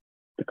the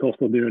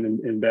coastal dune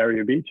and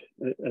barrier beach.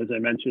 As I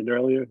mentioned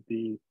earlier,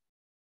 the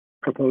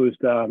proposed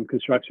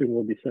construction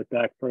will be set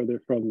back further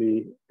from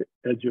the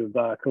edge of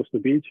coastal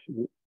beach,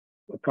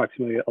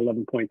 approximately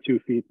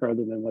 11.2 feet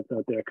further than what's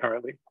out there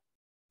currently.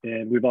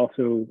 And we've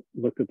also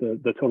looked at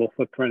the total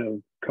footprint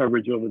of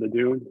coverage over the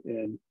dune,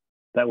 and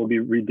that will be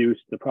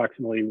reduced to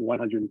approximately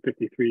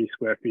 153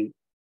 square feet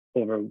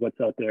over what's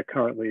out there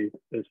currently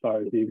as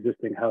far as the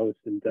existing house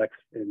and decks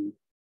and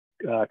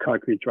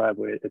concrete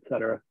driveway, et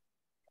cetera.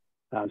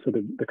 So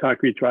the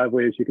concrete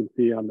driveway, as you can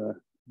see on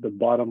the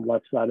bottom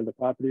left side of the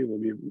property, will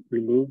be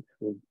removed.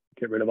 We'll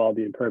get rid of all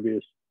the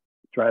impervious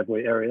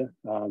driveway area.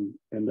 And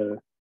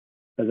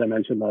as I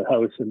mentioned, the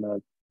house and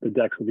the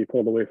decks will be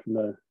pulled away from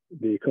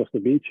the coastal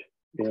beach,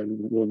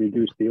 and will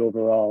reduce the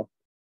overall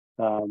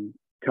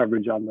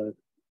coverage on the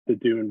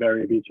dune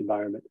barrier beach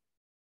environment.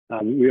 As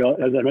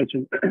I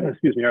mentioned,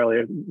 excuse me,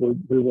 earlier,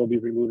 we will be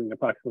removing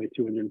approximately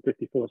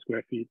 254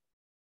 square feet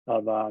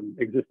of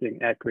existing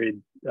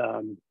at-grade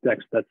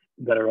decks that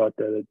are out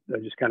there that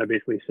are just kind of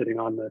basically sitting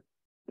on the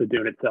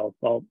dune itself.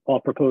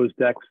 All proposed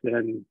decks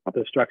and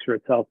the structure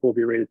itself will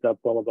be raised up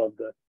well above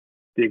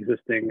the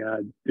existing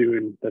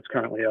dune that's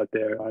currently out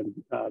there on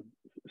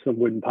some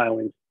wooden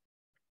pilings.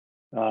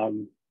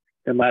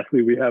 And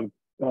lastly, we have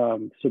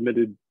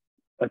submitted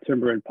a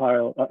timber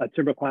pile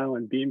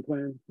and beam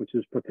plan, which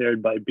is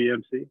prepared by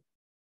BMC.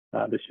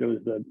 This shows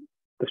the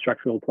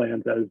structural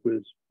plans as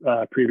was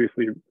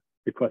previously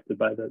requested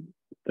by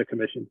the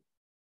commission.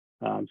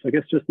 So I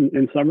guess just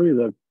in summary,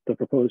 the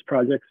proposed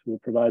projects will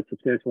provide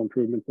substantial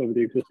improvements over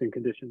the existing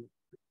conditions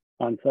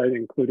on site,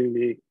 including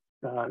the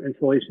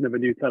installation of a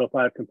new Title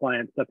V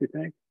compliant septic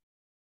tank,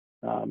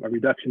 a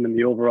reduction in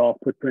the overall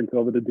footprint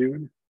over the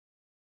dune,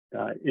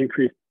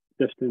 increased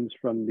distance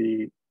from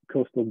the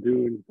coastal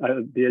dune,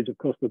 the edge of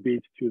coastal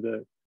beach to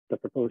the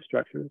proposed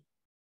structures,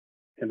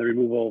 and the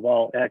removal of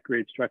all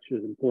at-grade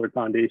structures and poured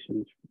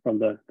foundations from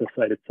the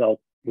site itself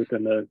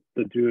within the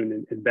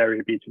dune and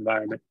barrier beach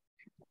environment.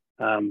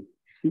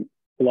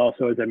 We'll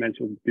also, as I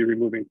mentioned, be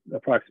removing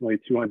approximately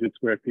 200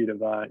 square feet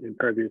of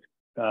impervious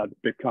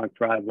big conch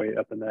driveway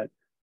up in that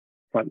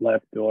front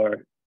left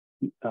or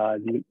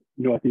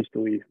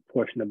northeasterly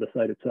portion of the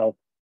site itself.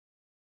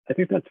 I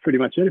think that's pretty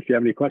much it. If you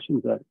have any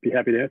questions, I'd be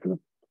happy to answer them.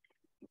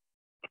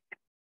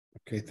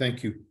 Okay,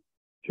 thank you.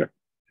 Sure.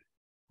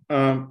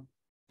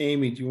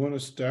 Amy, do you want to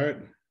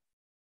start?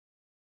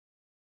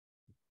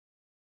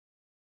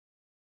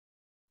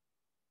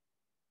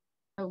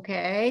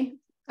 Okay.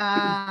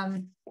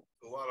 A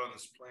lot on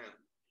this plan.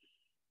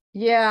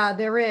 Yeah,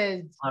 there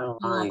is a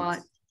lot.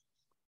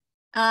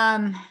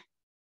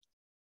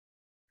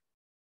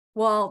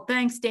 Well,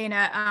 thanks,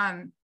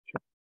 Dana.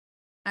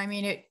 I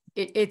mean,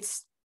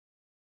 it's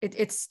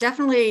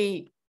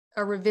definitely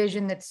a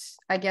revision that's,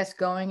 I guess,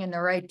 going in the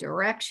right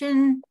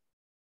direction.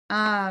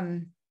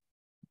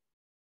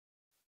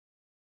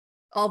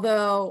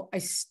 Although I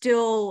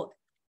still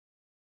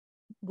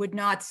would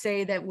not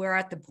say that we're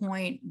at the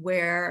point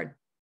where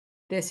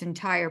this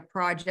entire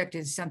project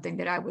is something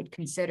that I would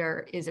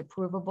consider is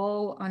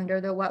approvable under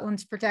the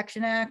Wetlands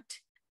Protection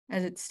Act.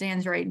 as it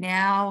stands right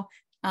now.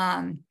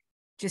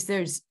 Just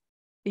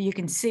you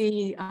can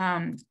see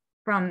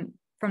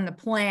from the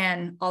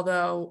plan,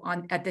 although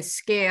at this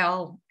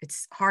scale,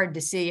 it's hard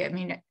to see. I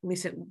mean, at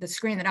least the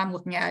screen that I'm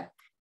looking at,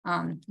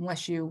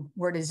 unless you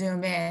were to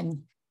zoom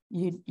in,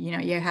 you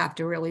have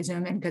to really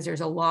zoom in because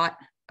there's a lot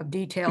of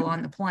detail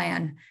on the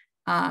plan.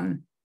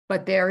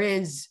 But there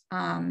is,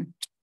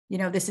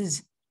 this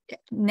is,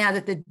 now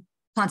that the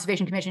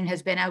Conservation Commission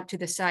has been out to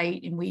the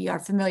site and we are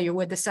familiar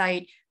with the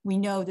site, we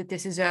know that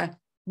this is a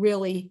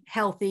really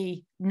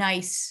healthy,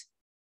 nice,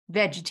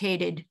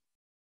 vegetated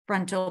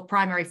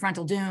primary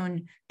frontal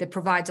dune that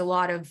provides a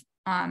lot of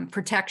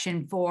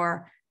protection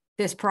for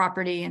this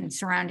property and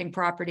surrounding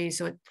properties.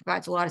 So it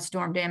provides a lot of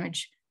storm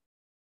damage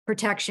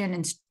protection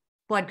and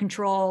flood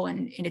control.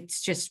 And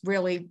it's just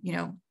really,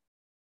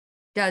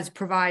 does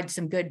provide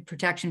some good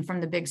protection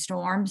from the big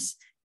storms.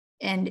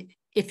 And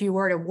if you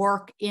were to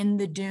work in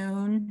the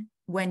dune,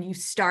 when you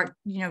start,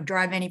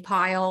 drive any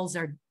piles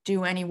or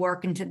do any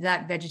work into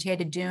that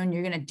vegetated dune,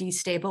 you're going to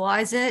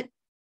destabilize it.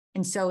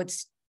 And so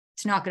it's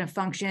not going to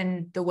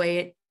function the way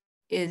it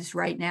is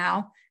right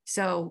now.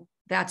 So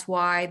that's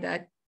why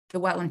the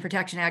Wetland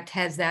Protection Act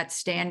has that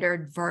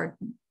standard for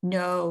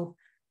no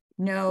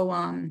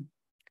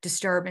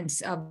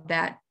disturbance of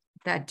that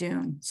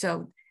dune.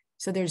 So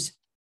there's,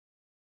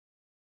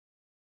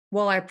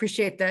 well, I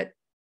appreciate that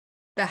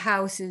the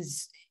house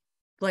is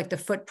like the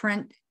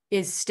footprint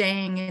is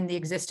staying in the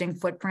existing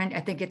footprint. I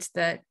think it's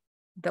the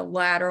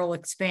lateral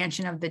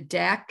expansion of the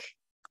deck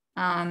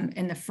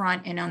in the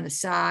front and on the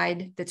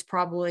side. That's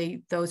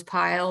probably those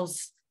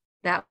piles.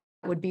 That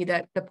would be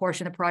the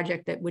portion of the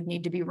project that would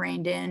need to be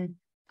reined in.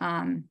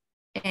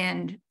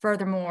 And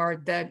furthermore,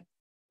 the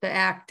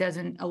act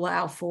doesn't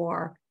allow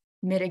for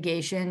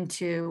mitigation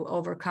to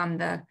overcome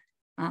the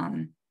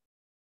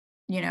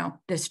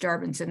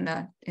disturbance in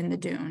the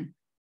dune.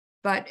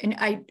 But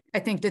I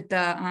think that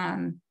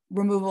the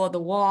removal of the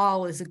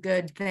wall is a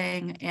good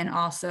thing, and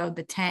also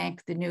the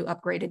tank, the new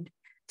upgraded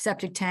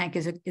septic tank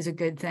is a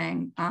good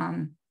thing.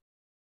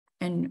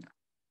 And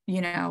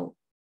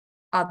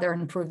other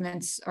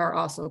improvements are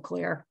also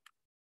clear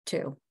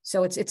too.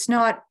 So it's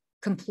not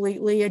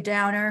completely a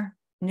downer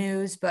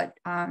news, but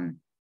I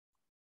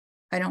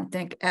don't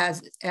think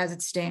as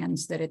it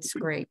stands that it's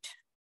great.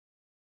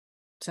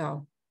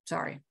 So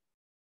sorry.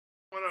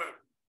 Do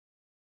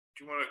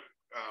you want to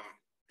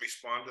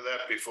respond to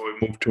that before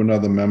we move to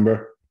another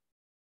member?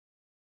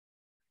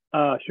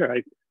 Sure.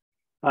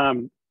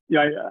 I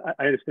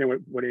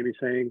understand what Amy's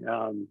saying.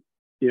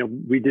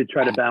 We did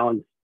try to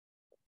balance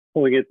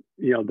pulling it,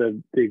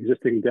 the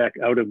existing deck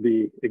out of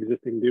the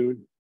existing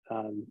dune,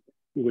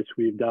 which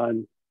we've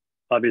done.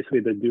 Obviously,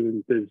 the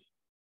dune is,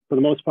 for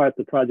the most part,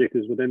 the project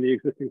is within the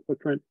existing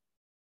footprint.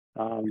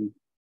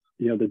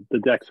 The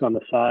decks on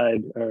the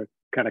side are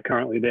kind of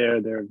currently there.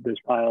 There's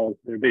piles.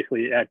 They're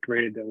basically at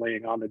grade. They're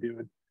laying on the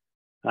dune.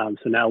 So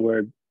now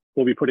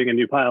we'll be putting in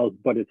new piles,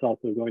 but it's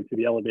also going to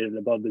be elevated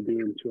above the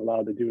dune to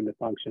allow the dune to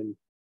function,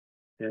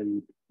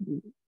 and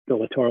the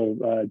littoral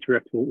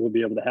drift will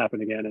be able to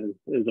happen again,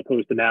 as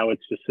opposed to now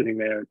it's just sitting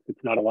there.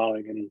 It's not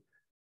allowing any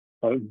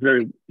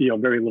very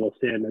little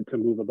sand to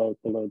move about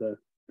below the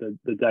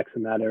decks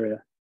in that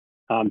area.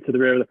 To the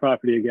rear of the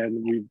property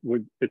again,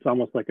 it's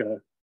almost like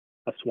a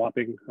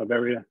swapping of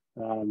area.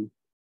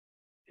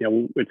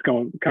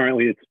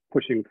 Currently it's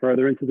pushing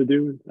further into the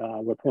dune.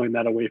 We're pulling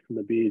that away from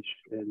the beach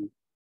and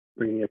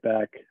bringing it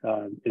back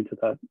into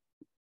the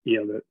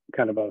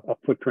kind of a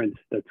footprint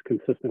that's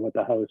consistent with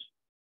the house,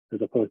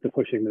 as opposed to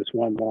pushing this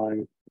one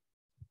long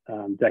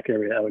deck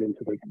area out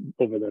into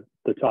over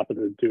the top of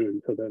the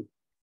dune. So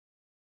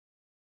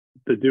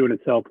the dune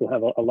itself will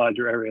have a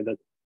larger area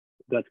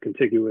that's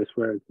contiguous,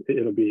 where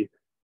it'll be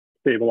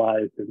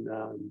stabilized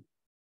and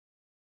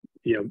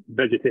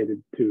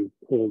vegetated to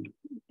hold,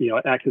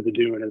 act as a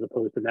dune, as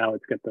opposed to now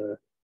it's got the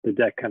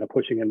deck kind of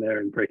pushing in there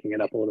and breaking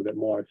it up a little bit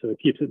more. So it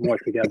keeps it more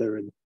together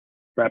and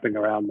wrapping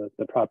around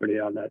the property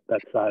on that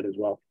side as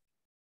well.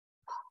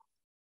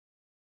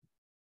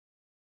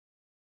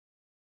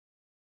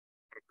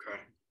 Okay.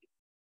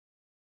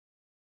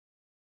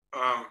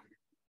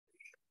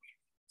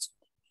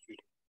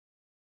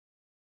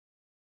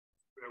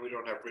 We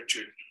don't have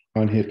Richard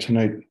on here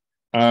tonight.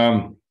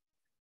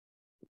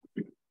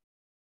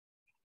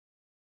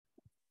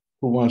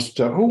 Who wants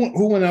to?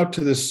 Who went out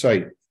to this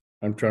site?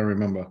 I'm trying to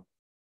remember.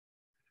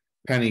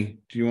 Penny,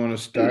 do you want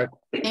to start?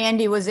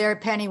 Andy was there.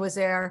 Penny was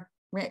there.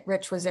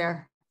 Rich was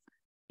there.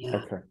 Yeah.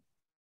 Okay.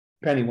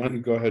 Penny, why don't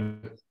you go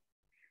ahead?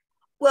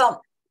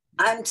 Well,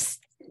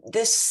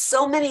 there's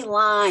so many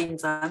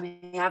lines. I'm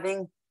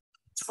having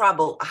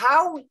trouble.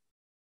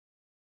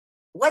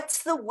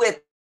 What's the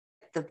width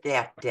of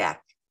that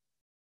deck?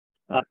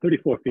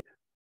 34 feet.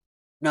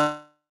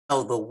 No,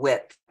 the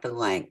width, the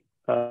length.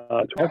 12.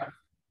 I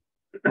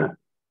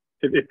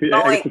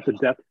guess it's the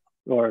depth,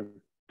 or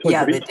 20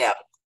 yeah, feet? The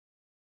depth.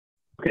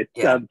 Okay,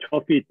 yeah.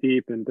 12 feet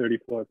deep and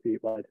 34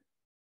 feet wide.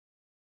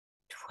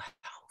 12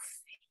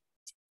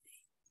 feet.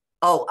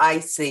 Oh, I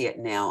see it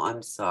now.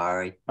 I'm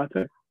sorry.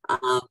 Okay.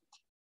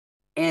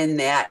 And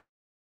that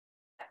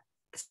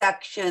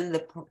section, the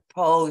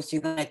proposed,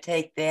 you're gonna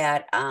take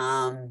that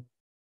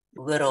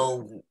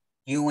little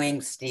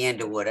Ewing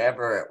stand or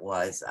whatever it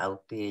was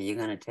out there, you're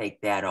gonna take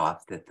that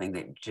off, the thing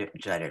that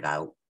jutted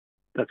out,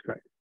 That's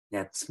correct.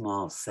 that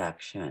small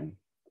section.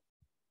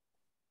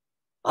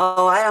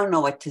 Oh, I don't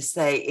know what to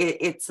say.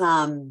 It's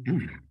I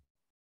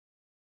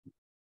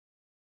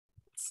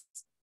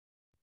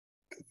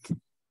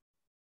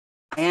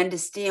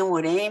understand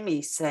what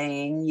Amy's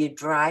saying. You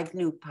drive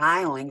new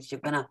pilings,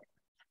 you're gonna,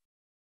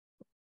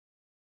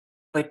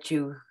 but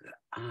you,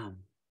 I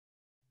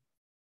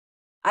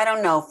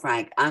don't know,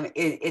 Frank.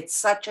 It's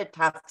such a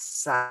tough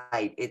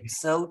site. It's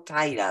so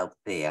tight out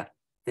there.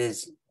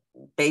 There's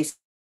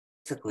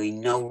basically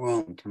no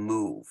room to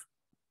move.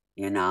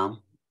 You know,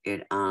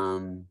 it.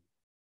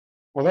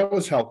 Well, that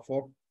was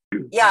helpful.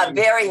 Yeah,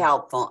 very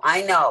helpful.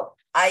 I know.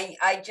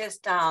 I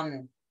just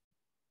Well,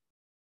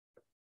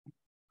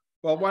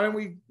 why don't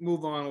we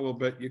move on a little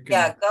bit? You can.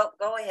 Yeah,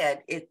 go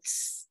ahead.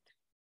 It's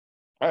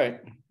All right.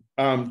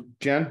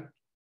 Jen?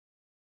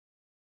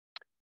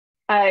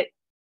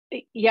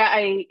 Yeah,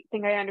 I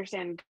think I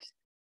understand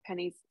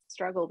Penny's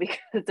struggle because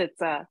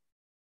it's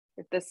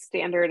if the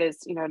standard is,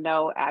 you know,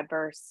 no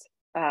adverse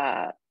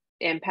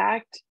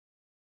impact,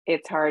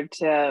 it's hard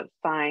to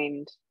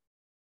find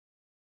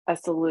a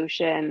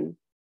solution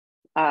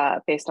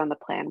based on the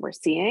plan we're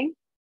seeing.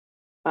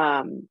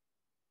 So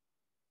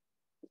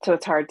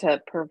it's hard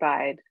to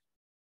provide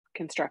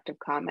constructive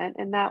comment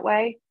in that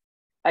way.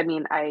 I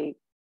mean, I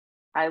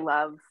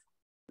love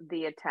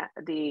the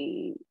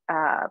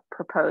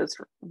proposed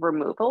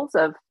removals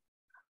of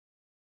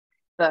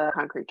the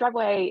concrete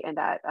driveway and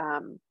that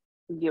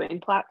viewing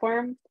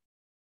platform.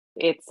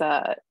 It's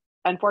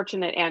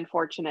unfortunate and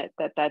fortunate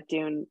that that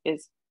dune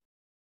is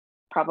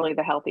probably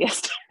the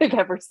healthiest I've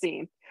ever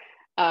seen.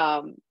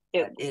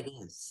 it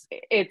is.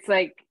 It's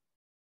like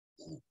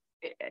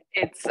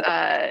it's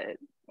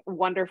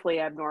wonderfully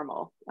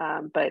abnormal,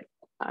 but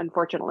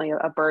unfortunately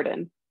a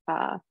burden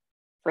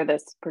for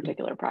this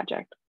particular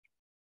project.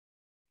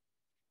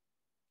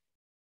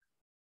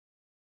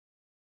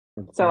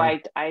 So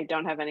I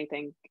don't have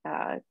anything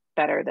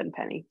better than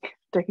Penny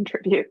to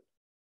contribute.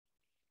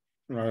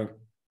 Right.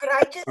 Could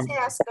I just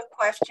ask a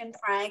question,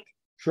 Frank?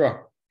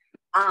 Sure.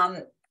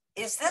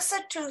 Is this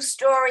a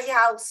 2-story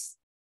house,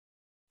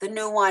 the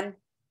new one?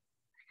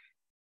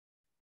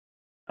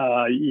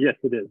 Yes,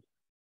 it is.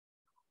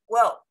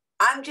 Well,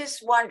 I'm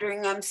just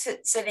wondering, I'm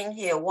sitting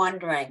here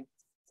wondering,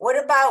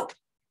 what about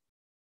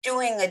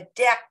doing a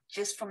deck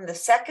just from the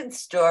 2nd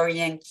story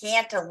and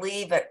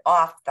cantilever it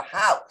off the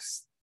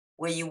house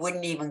where you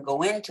wouldn't even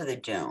go into the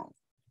dune?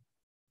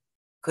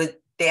 Could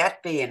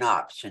that be an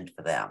option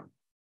for them?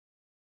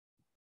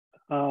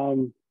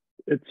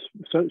 It's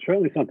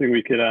certainly something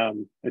we could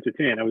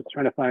entertain. I was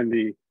trying to find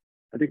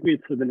I think we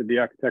had submitted the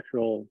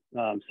architectural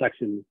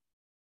section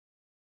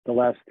the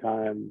last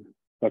time,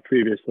 but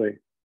previously.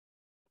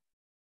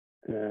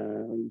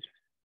 And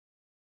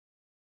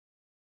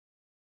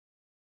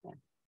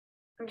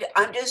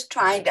I'm just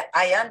trying to,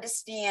 I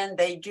understand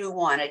they do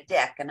want a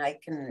deck and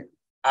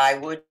I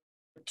would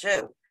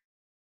too.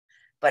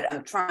 But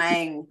I'm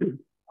trying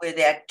with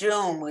that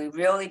dune, we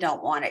really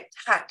don't want it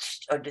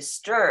touched or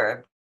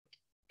disturbed,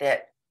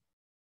 that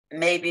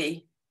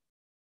maybe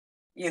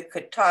you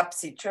could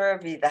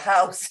topsy-turvy the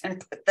house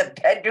and put the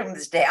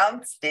bedrooms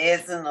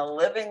downstairs and the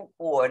living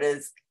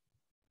quarters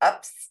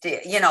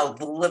upstairs, you know,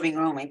 the living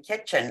room and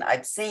kitchen.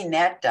 I've seen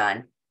that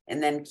done.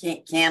 And then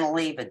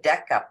cantilever a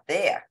deck up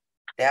there.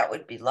 That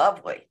would be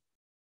lovely.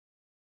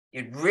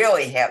 You'd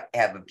really have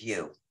a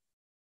view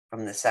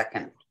from the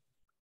 2nd.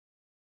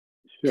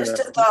 sure. Just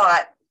a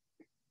thought.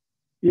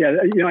 Yeah,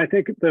 you know, I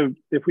think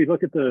if we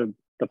look at the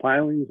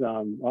pilings,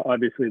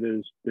 obviously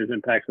there's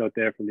impacts out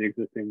there from the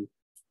existing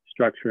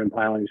structure and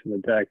pilings from the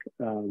deck.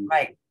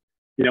 Right.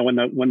 You know,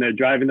 when they're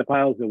driving the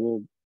piles, there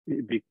will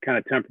be kind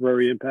of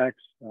temporary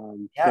impacts.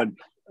 But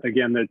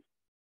again, that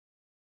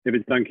if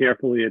it's done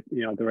carefully at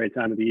the right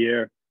time of the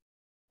year,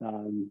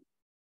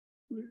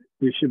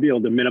 we should be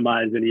able to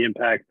minimize any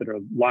impacts that are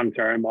long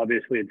term.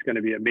 Obviously, it's going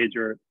to be a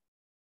major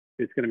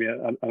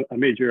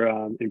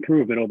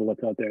improvement over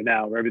what's out there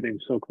now, where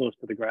everything's so close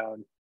to the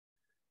ground.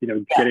 You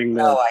know, getting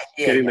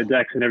the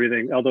decks and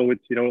everything. Although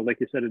it's, like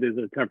you said, it is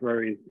a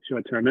temporary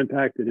short-term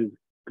impact. It is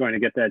going to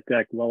get that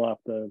deck well off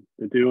the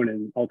dune,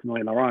 and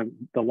ultimately in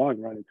the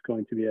long run, it's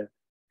going to be an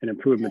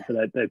improvement for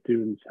that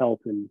dune's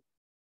health, and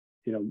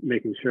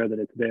making sure that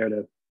it's there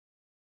to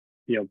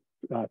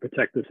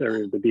protect this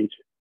area of the beach.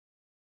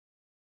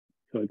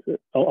 So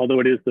it's, although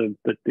it is the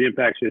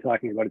impacts you're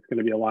talking about, it's going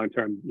to be a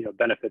long-term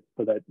benefit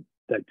for that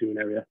dune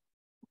area.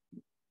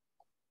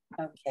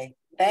 Okay,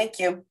 thank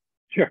you.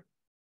 Sure.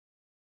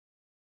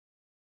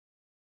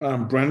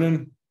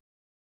 Brendan?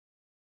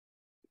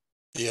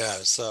 Yeah,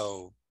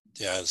 so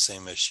the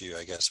same issue,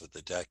 I guess, with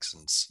the deck,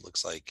 since it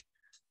looks like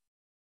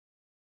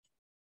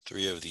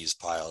 3 of these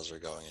piles are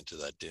going into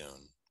that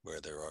dune where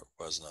there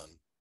was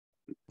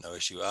no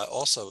issue.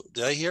 Also,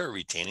 did I hear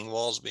retaining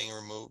walls being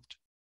removed?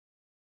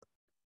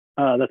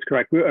 That's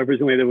correct.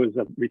 Originally, there was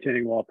a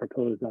retaining wall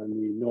proposed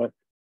on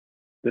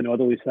the the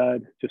northerly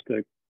side, just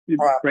to,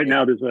 right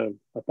now there's a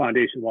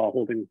foundation wall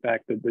holding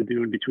back the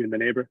dune between the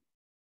neighbor.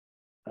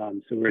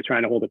 So we're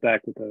trying to hold it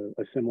back with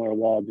a similar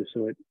wall just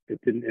so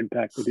it didn't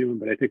impact the dune,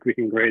 but I think we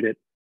can grade it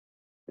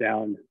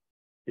down,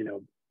 you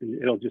know,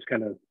 it'll just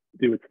kind of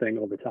do its thing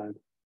over time.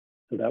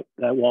 So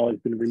that wall has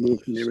been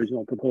removed from the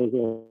original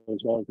proposal, as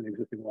well as an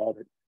existing wall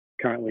that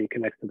currently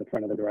connects to the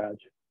front of the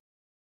garage.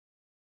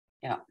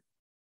 Yeah.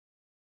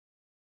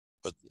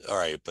 But all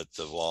right, but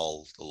the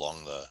wall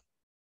along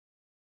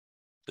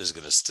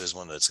there's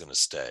one that's gonna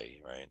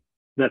stay, right?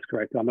 That's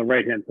correct. On the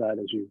right-hand side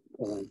as you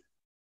pull in.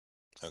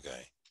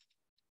 Okay.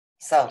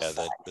 So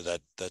Yeah,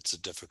 that's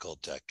a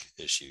difficult deck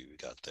issue you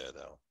got there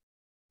though.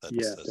 That's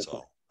definitely.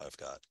 all I've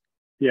got.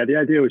 Yeah, the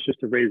idea was just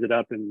to raise it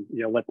up and,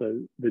 you know, let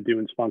the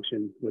dunes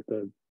function with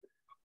the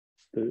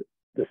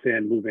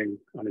sand moving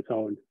on its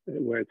own,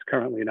 where it's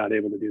currently not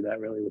able to do that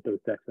really with those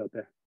decks out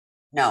there.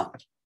 no.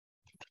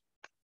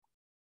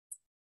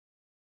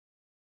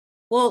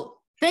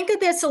 Well, think of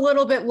this a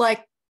little bit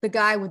like the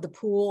guy with the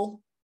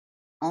pool.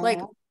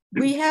 Like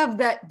we have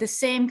the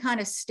same kind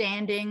of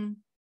standing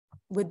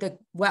with the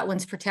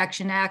Wetlands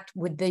Protection Act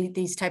with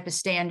these type of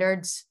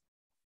standards,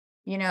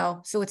 you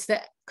know, so it's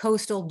the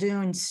coastal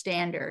dune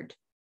standard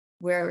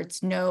where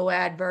it's no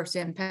adverse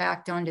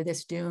impact onto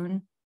this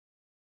dune.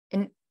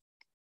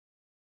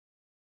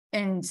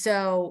 And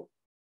so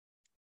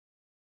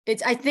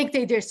I think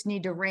they just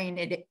need to rein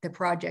the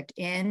project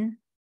in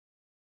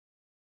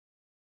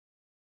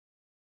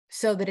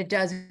so that it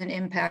doesn't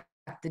impact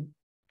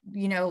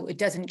you know, it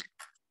doesn't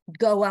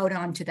go out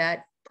onto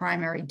that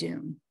primary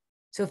dune.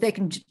 So if they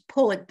can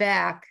pull it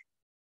back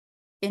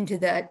into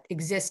that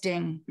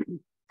existing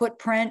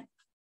footprint,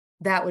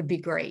 that would be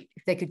great.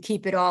 If they could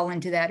keep it all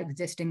into that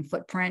existing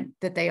footprint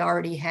that they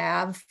already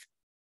have,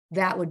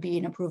 that would be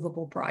an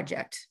approvable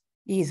project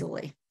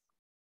easily.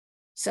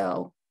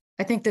 So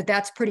I think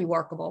that's pretty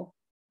workable,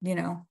 you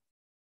know.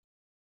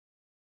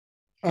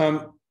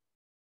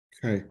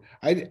 Okay,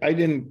 I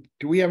didn't,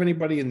 do we have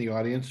anybody in the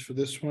audience for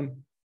this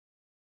one?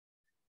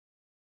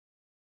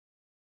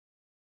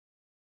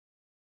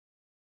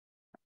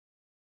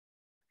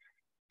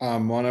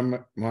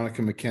 Monica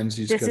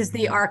McKenzie's. This is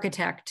the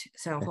architect,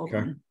 so hold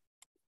on.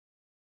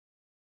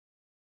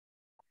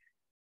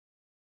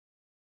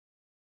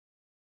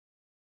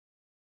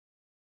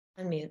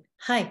 Unmute.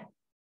 Hi.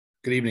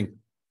 Good evening.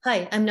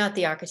 Hi, I'm not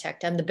the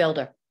architect. I'm the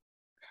builder.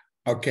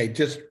 Okay,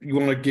 just, you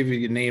want to give you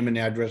your name and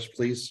address,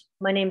 please?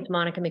 My name's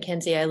Monica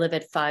McKenzie. I live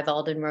at 5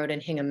 Alden Road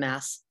in Hingham,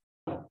 Mass.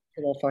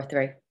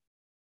 2043.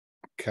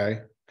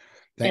 Okay.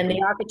 And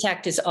the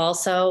architect is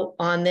also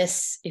on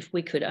this, if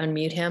we could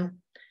unmute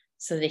him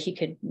so that he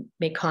could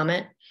make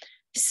comment.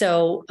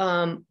 So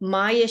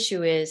my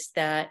issue is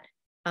that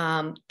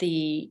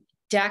the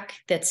deck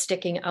that's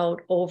sticking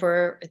out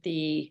over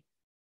the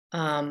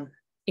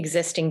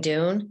existing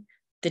dune,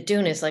 the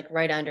dune is like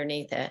right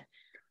underneath it.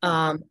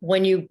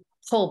 When you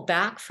pull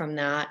back from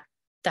that,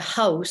 the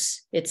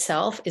house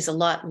itself is a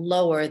lot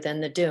lower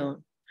than the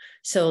dune.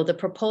 So the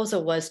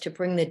proposal was to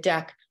bring the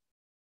deck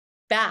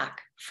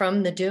back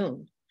from the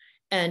dune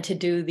and to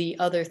do the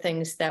other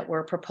things that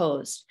were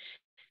proposed.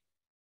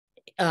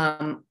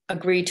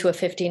 Agree to a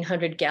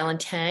 1,500 gallon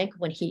tank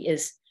when he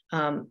has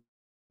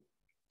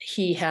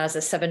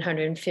a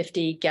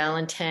 750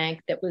 gallon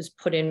tank that was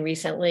put in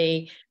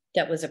recently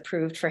that was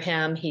approved for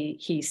him.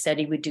 He said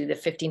he would do the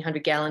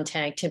 1,500 gallon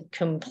tank to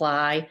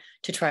comply,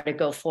 to try to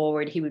go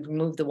forward. He would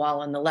remove the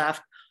wall on the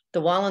left. The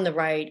wall on the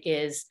right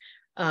is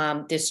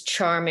this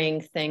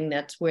charming thing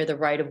that's where the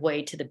right of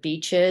way to the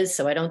beach is.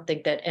 So I don't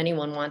think that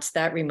anyone wants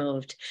that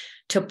removed.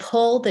 To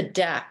pull the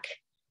deck,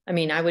 I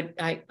mean,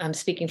 I'm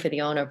speaking for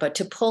the owner, but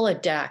to pull a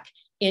deck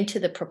into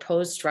the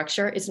proposed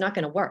structure is not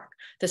going to work.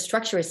 The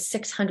structure is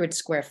 600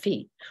 square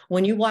feet.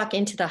 When you walk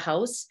into the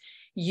house,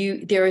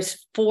 there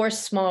is 4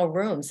 small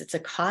rooms. It's a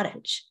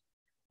cottage.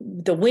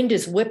 The wind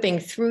is whipping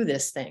through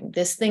this thing.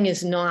 This thing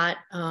is not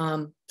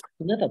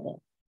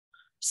livable.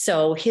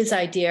 So his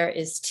idea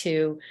is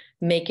to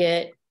make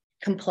it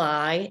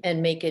comply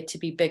and make it to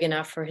be big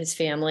enough for his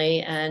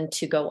family and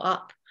to go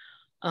up.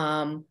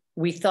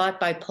 We thought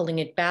by pulling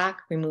it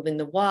back, removing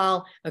the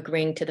wall,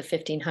 agreeing to the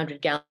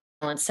 1,500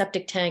 gallon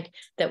septic tank,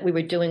 that we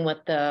were doing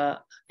what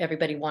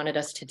everybody wanted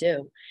us to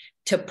do.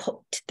 To put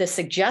the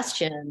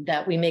suggestion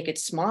that we make it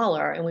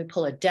smaller and we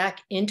pull a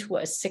deck into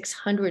a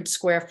 600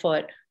 square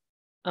foot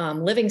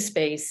living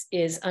space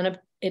is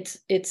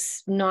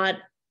it's not,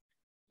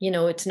 you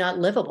know, it's not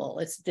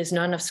livable. There's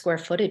not enough square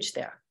footage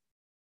there.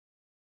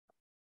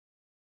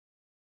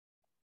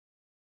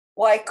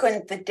 Why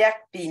couldn't the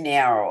deck be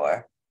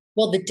narrower?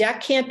 Well, the deck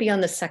can't be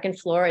on the second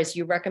floor as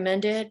you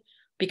recommended,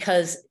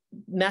 because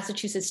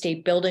Massachusetts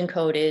State Building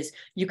Code is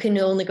you can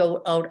only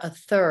go out a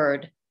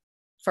third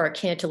for a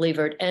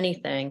cantilevered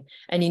anything,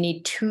 and you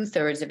need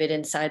 2/3 of it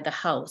inside the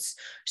house.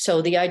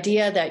 So the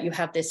idea that you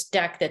have this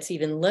deck that's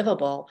even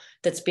livable,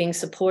 that's being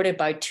supported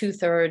by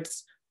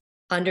 2/3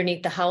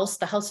 underneath the house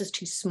is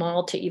too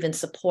small to even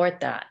support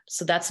that.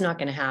 So that's not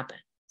going to happen.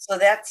 So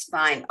that's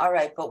fine. All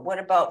right, but what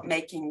about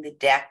making the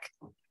deck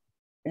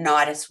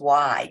not as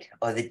wide,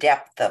 or the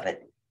depth of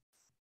it?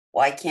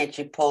 Why can't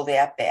you pull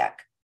that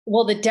back?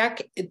 Well, the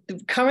deck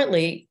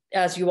currently,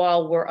 as you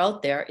all were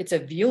out there, it's a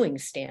viewing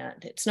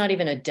stand. It's not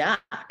even a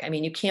deck. I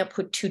mean, you can't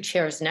put two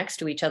chairs next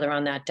to each other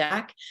on that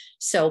deck.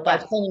 So by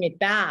pulling it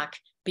back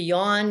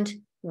beyond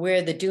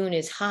where the dune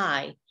is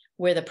high,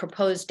 where the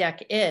proposed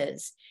deck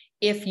is,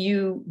 if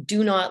you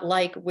do not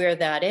like where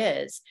that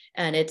is,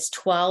 and it's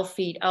 12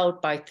 feet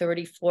out by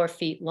 34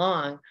 feet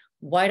long,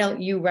 why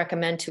don't you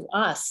recommend to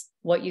us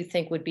what you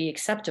think would be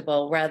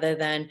acceptable rather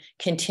than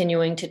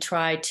continuing to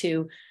try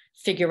to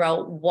figure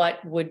out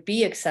what would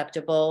be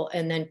acceptable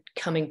and then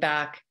coming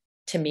back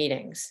to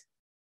meetings?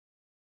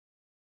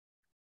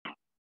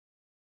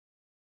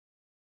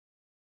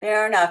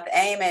 Fair enough.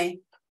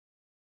 Amy,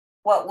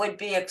 what would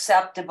be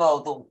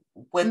acceptable?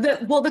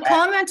 The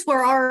comments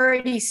were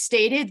already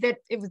stated that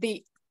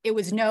it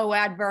was no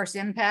adverse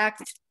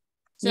impact.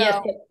 So,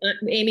 yes,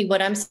 Amy,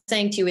 what I'm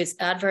saying to you is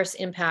adverse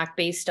impact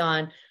based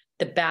on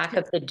the back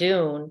of the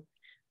dune.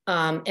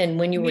 And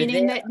when you were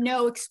meaning there, that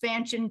no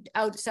expansion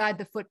outside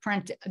the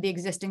footprint, the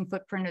existing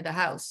footprint of the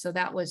house. So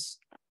that was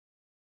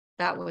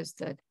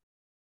the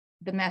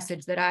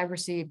message that I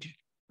received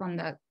from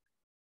the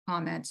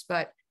comments.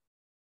 But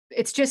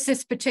it's just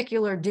this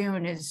particular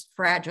dune is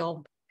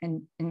fragile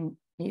and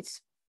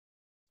needs.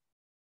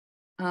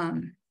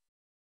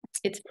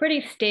 It's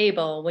pretty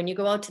stable. When you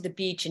go out to the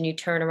beach and you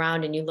turn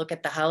around and you look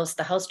at the house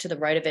to the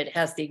right of it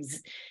has the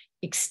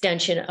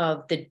extension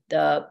of the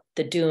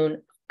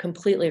dune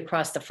completely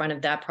across the front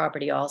of that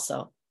property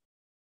also.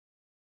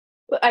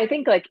 I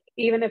think like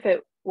even if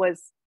it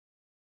was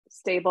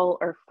stable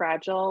or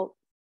fragile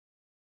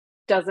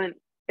isn't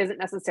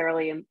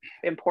necessarily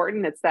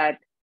important. It's that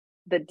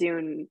the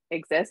dune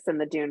exists and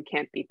the dune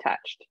can't be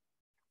touched.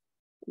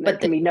 There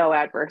can be no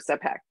adverse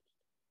impact.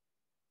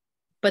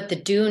 But the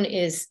dune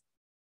is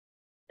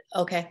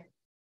okay.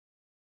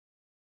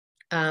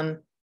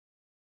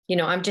 You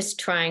know, I'm just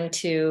trying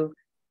to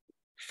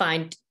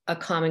find a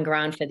common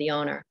ground for the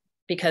owner,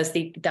 because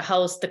the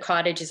house, the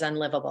cottage is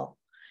unlivable.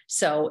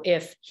 So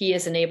if he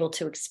isn't able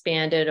to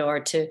expand it or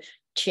to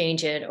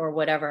change it or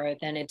whatever,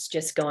 then it's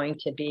just going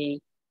to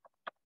be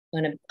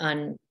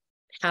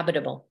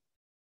uninhabitable.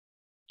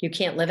 You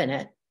can't live in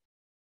it.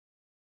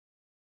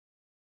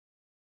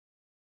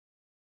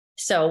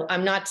 So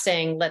I'm not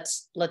saying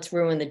let's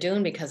ruin the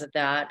dune because of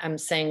that. I'm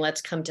saying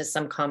let's come to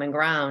some common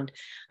ground.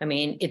 I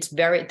mean,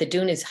 the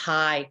dune is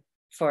high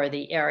for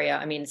the area.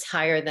 I mean,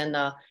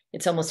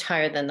 it's almost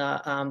higher than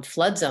the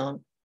flood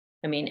zone.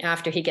 I mean,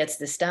 after he gets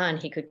this done,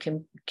 he could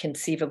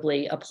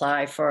conceivably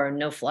apply for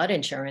no flood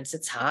insurance.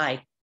 It's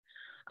high.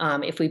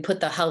 If we put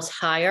the house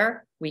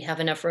higher, we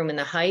have enough room in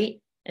the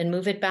height and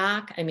move it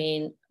back. I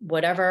mean,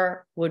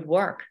 whatever would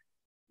work.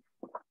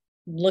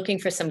 Looking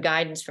for some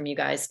guidance from you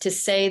guys to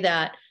say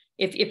that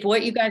if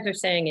what you guys are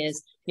saying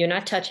is you're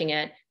not touching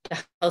it, the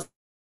house,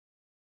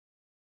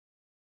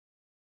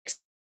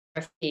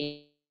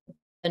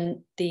 and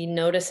the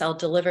notice I'll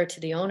deliver to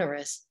the owner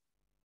is.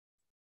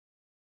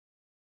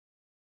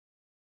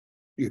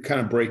 You're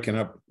kind of breaking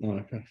up,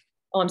 Monica.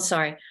 Oh, I'm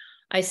sorry.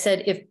 I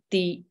said if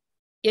the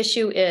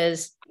issue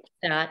is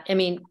that, I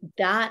mean,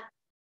 that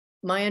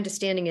my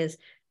understanding is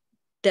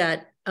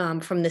that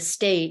from the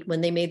state,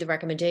 when they made the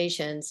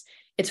recommendations,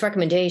 it's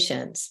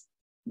recommendations.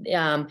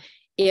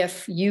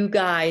 If you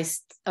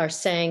guys are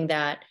saying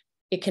that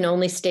it can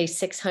only stay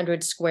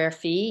 600 square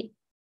feet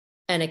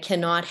and it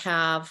cannot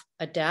have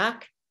a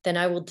deck, then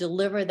I will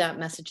deliver that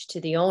message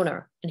to the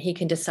owner and he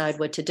can decide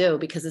what to do,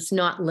 because it's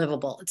not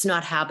livable. It's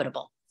not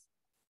habitable.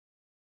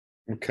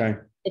 Okay.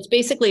 It's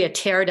basically a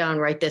tear down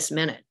right this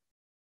minute.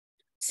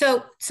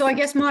 So I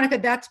guess, Monica,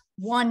 that's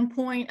one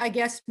point, I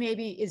guess,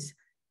 maybe, is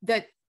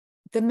that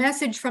the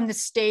message from the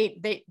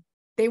state,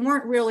 they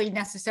weren't really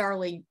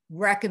necessarily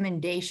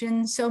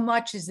recommendations so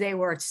much as they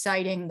were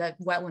citing the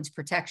Wetlands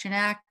Protection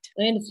Act.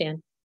 I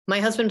understand. My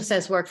husband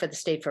says work for the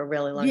state for a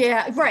really long time.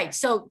 Yeah, right.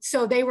 So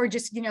they were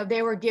just,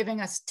 they were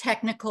giving us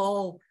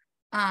technical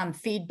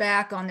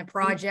feedback on the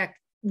project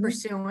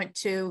pursuant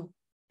to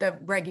the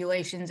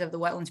regulations of the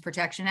Wetlands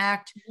Protection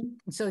Act.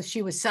 And so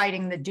she was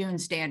citing the dune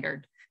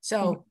standard.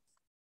 So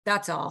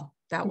that's all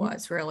that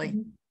was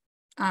really.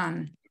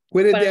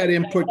 Where did that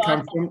input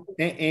come from?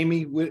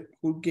 Amy,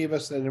 who gave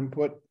us that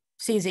input?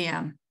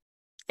 CZM.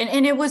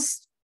 And it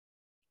was,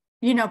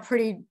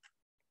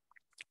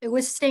 it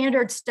was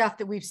standard stuff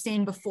that we've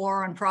seen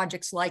before on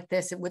projects like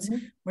this. It was,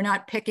 we're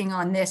not picking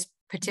on this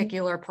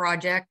particular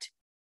project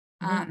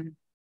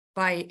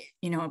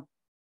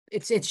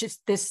it's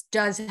just, this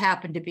does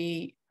happen to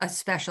be a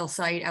special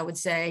site, I would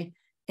say,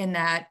 in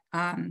that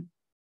I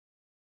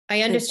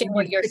understand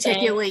what you're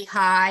particularly saying.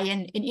 High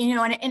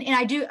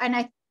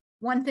and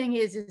one thing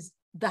is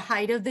the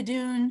height of the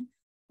dune,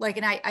 like,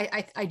 and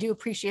I do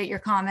appreciate your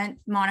comment,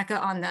 Monica,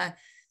 on the,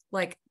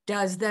 like,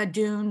 does the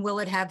dune, will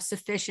it have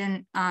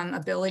sufficient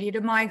ability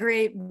to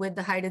migrate with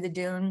the height of the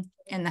dune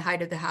and the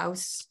height of the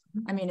house?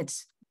 I mean,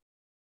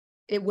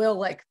 it will,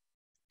 like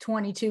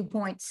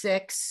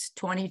 22.6,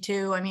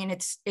 22. I mean,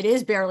 it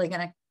is barely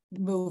going to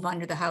move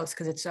under the house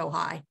because it's so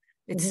high.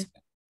 It's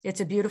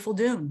it's a beautiful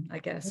dune, I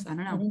guess. I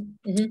don't know.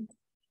 Mhm.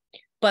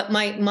 But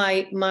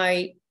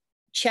my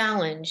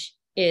challenge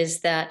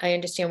is that I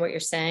understand what you're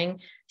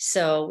saying.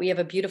 So we have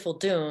a beautiful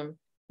dune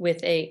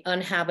with a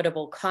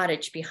uninhabitable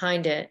cottage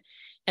behind it,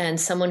 and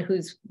someone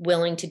who's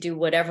willing to do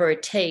whatever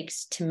it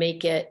takes to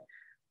make it,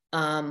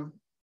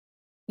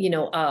 you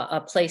know,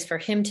 a place for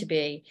him to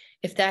be.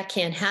 If that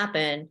can't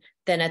happen,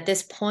 then at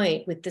this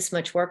point, with this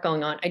much work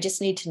going on, I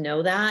just need to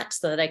know that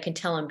so that I can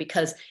tell him,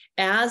 because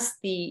as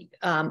the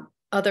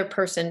other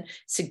person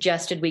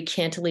suggested, we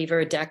cantilever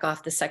a deck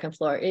off the second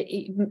floor.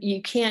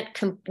 You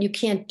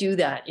can't do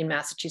that in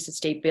Massachusetts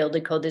State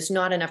Building Code. There's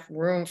not enough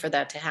room for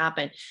that to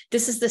happen.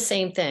 This is the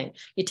same thing.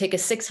 You take a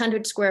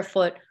 600 square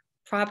foot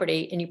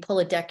property and you pull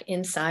a deck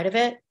inside of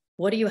it.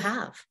 What do you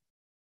have?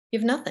 You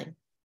have nothing.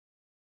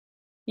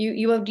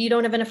 You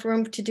don't have enough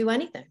room to do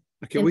anything.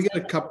 Okay, we got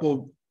a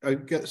couple. I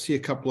see a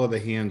couple other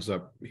hands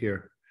up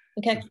here.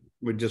 Okay.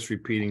 We're just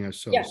repeating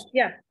ourselves.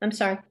 Yeah. I'm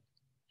sorry.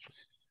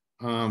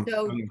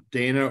 So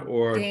Dana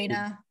or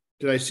Dana.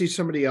 Did I see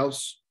somebody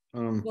else?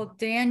 Well,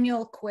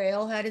 Daniel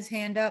Quayle had his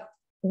hand up,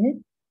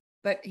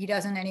 but he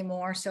doesn't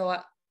anymore. So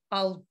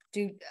I'll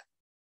do.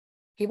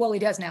 He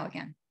does now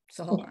again.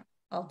 So hold on,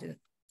 I'll do it.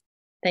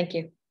 Thank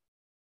you.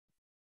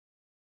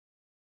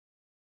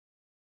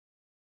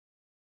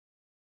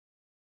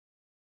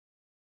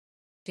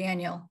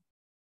 Daniel,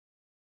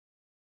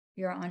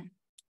 you're on.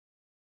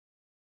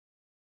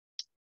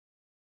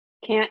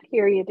 Can't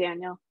hear you,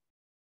 Daniel.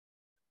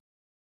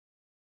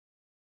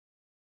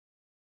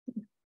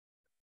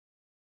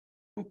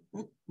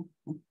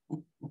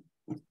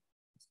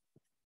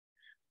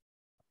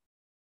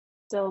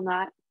 Still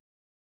not.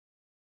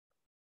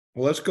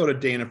 Well, let's go to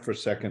Dana for a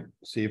second,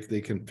 see if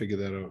they can figure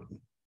that out.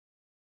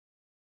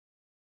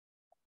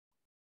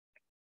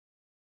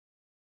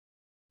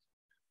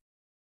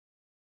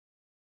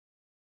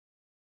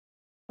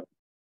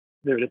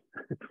 There it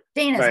is.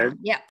 Dana's Right. on.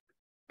 Yeah.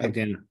 Hi,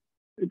 Dana.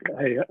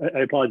 I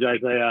apologize.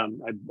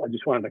 I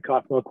just wanted to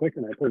cough real quick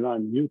and I put it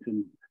on mute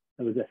and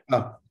that was it.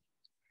 Oh,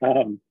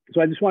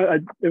 So I just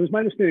it was my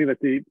understanding that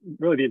the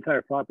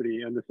entire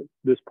property and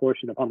this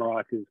portion of Hummer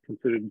Rock is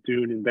considered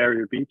dune and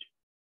barrier beach.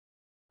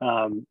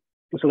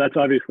 So that's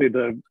obviously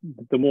the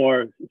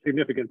more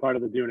significant part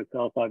of the dune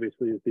itself,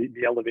 obviously, is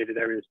the elevated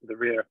areas to the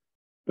rear.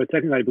 But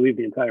technically, I believe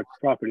the entire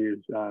property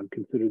is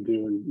considered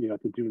dune,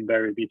 it's a dune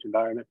barrier beach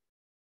environment.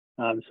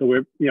 So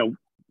we're,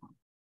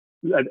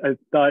 I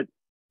thought,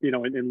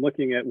 in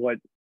looking at what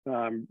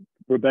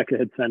Rebecca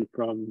had sent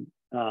from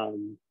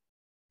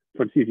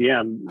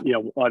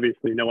CZM,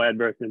 obviously no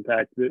adverse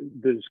impact.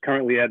 There's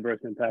currently adverse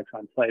impacts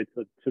on site.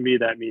 So to me,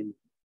 that means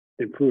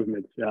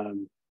improvements.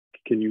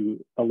 Can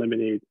you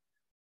eliminate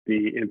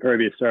the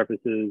impervious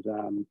surfaces,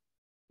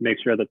 make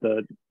sure that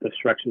the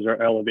structures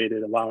are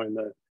elevated, allowing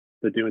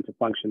the dune to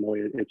function the way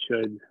it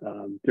should,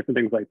 different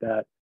things like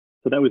that.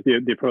 So that was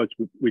the approach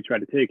we tried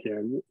to take here.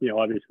 And,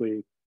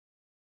 obviously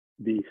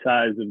the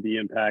size of the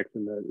impacts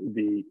and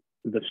the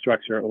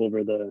structure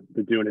over the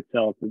dune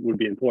itself would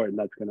be important.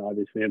 That's going to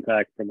obviously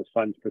impact from a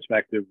sun's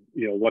perspective,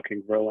 what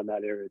can grow in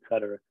that area, et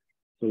cetera.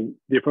 So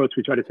the approach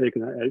we try to take,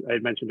 and I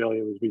mentioned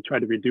earlier, was we try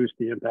to reduce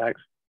the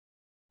impacts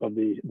of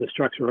the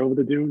structure over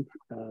the dune.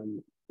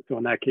 So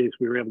in that case,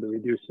 we were able to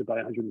reduce it by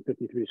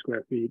 153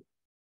 square feet,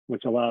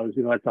 which allows,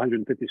 that's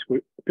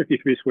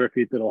 153 square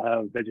feet that'll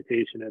have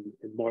vegetation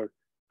and more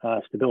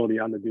stability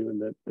on the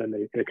dune than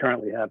they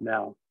currently have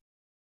now.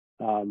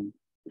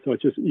 So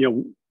it's just,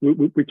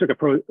 we took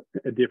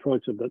the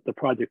approach of the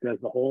project as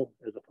a whole,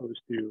 as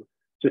opposed to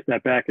just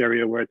that back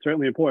area where it's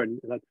certainly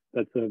important.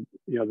 That's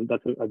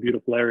a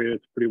beautiful area.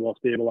 It's pretty well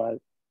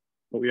stabilized,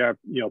 but we are,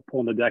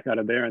 pulling the deck out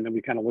of there. And then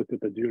we kind of looked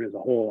at the dune as a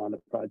whole on the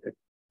project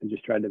and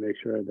just tried to make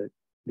sure that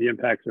the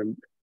impacts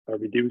are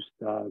reduced.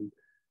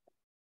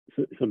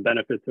 Some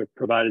benefits are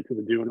provided to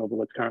the dune over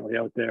what's currently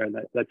out there. And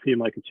that seemed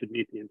like it should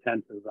meet the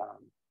intent of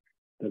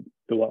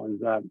the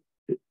Wetlands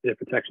Air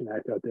Protection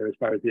Act out there as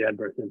far as the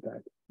adverse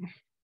impact.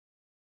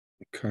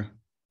 Okay.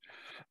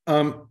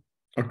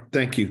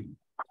 Thank you.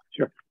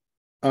 Sure.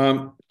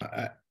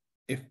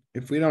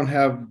 If we don't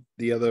have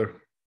the other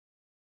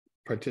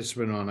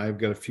participant on, I've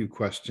got a few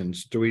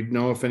questions. Do we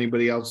know if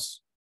anybody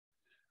else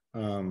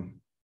is on?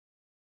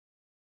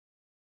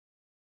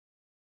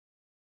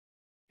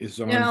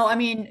 No, I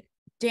mean,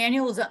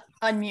 Daniel's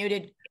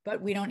unmuted,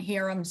 but we don't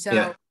hear him. So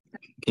yeah.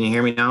 Can you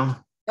hear me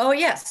now? Oh,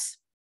 yes.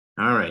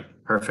 All right,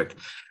 perfect.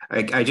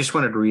 I just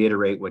wanted to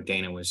reiterate what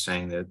Dana was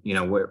saying, that,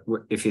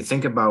 if you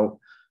think about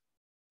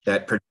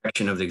that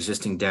projection of the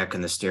existing deck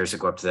and the stairs that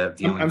go up to that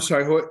view. I'm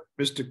sorry, who,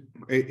 Mr.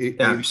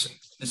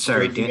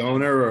 Sorry, the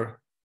owner or?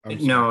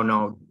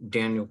 No,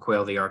 Daniel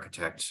Quayle, the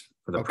architect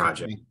for the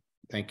project.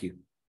 Thank you.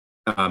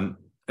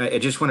 I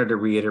just wanted to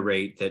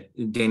reiterate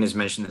that Dana's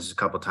mentioned this a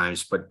couple of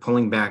times, but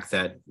pulling back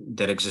that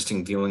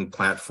existing viewing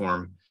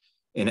platform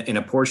in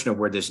a portion of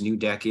where this new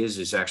deck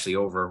is actually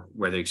over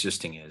where the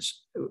existing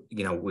is.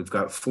 We've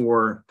got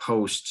 4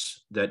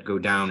 posts that go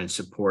down and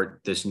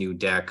support this new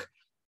deck.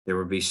 There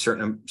will be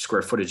certain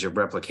square footage of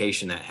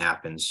replication that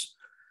happens.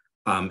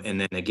 And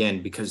then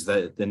again, because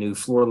the new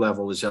floor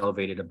level is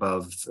elevated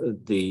above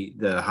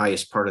the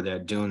highest part of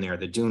that dune there,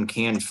 the dune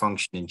can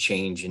function and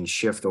change and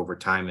shift over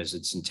time as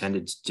it's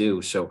intended to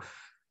do. So,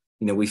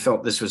 you know, we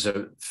felt this was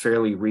a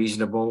fairly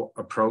reasonable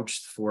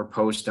approach for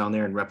posts down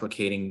there and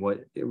replicating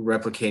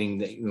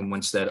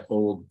once that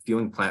old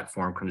viewing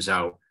platform comes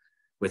out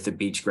with the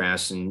beach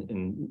grass and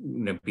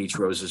you know, beach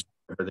roses,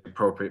 or the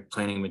appropriate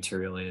planting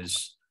material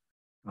is.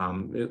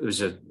 It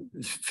was a,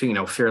 you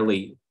know,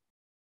 fairly,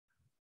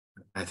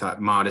 I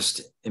thought,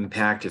 modest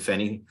impact, if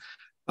any.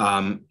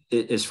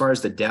 As far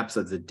as the depth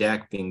of the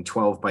deck being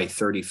 12 by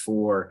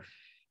 34,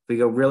 if we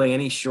go really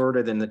any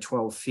shorter than the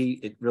 12 feet,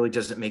 it really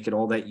doesn't make it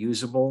all that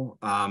usable.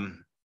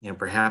 You know,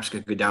 perhaps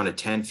could go down to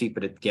 10 feet,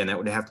 but again, that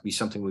would have to be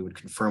something we would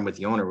confirm with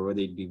the owner, whether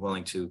they'd be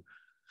willing to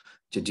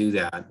do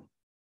that.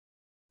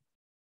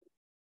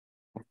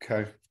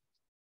 Okay.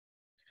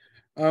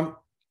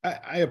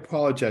 I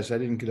apologize. I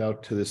didn't get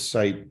out to this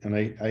site, and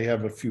I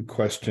have a few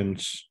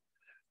questions.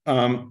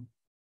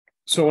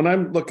 So when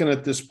I'm looking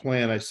at this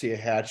plan, I see a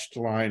hatched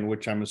line,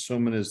 which I'm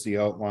assuming is the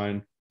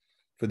outline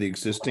for the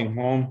existing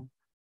home.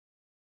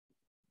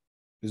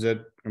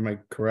 Am I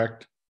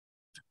correct?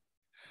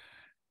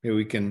 Maybe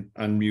we can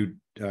unmute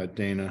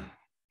Dana.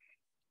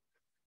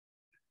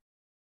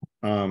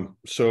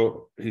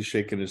 So he's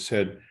shaking his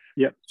head.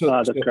 Yep,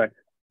 that's correct.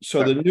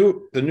 So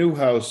the new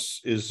house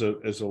is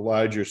a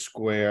larger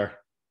square.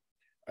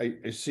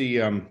 I see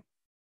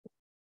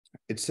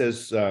it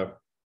says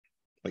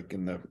like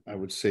in I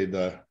would say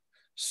the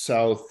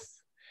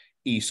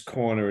southeast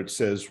corner, it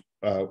says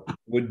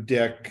wood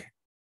deck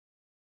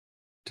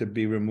to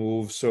be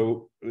removed.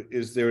 So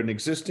is there an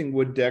existing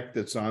wood deck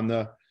that's on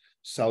the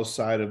south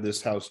side of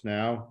this house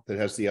now that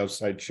has the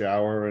outside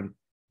shower and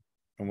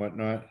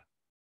whatnot?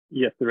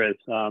 Yes, there is.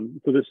 So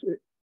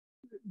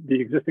the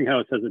existing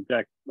house has a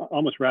deck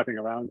almost wrapping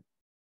around.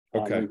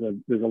 Okay.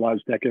 There's a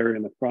large deck area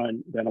in the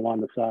front, then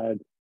along the side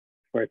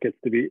where it gets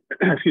to be,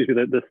 excuse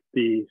me,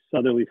 the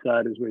southerly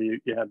side is where you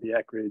have the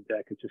at-grade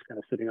deck. It's just kind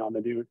of sitting on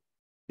the dune.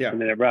 Yeah.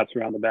 And then it wraps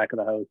around the back of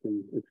the house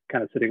and it's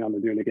kind of sitting on the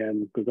dune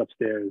again, goes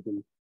upstairs.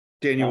 And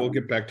Daniel, we'll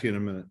get back to you in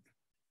a minute.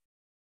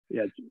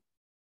 Yeah.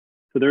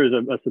 So there is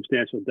a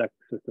substantial deck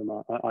system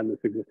on this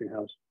existing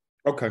house.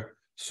 Okay.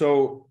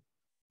 So,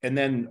 and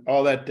then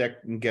all that deck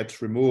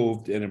gets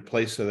removed, and in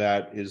place of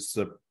that is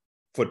the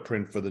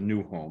footprint for the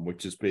new home,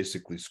 which is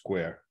basically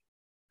square.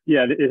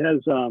 Yeah, it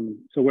has.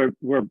 So we're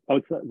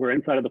outside, we're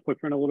inside of the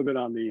footprint a little bit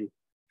on the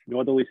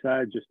northerly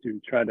side, just to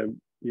try to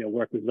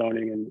work with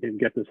zoning and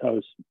get this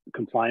house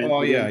compliant.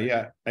 Oh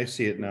yeah, I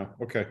see it now.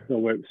 Okay. So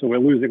we're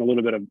losing a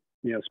little bit of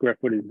square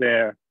footage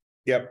there.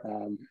 Yep.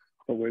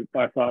 But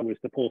our thought was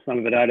to pull some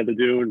of it out of the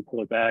dune,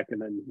 pull it back, and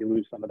then you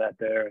lose some of that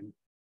there, and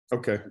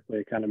okay,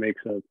 it kind of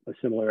makes a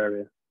similar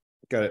area.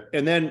 Got it.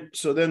 And then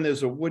then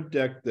there's a wood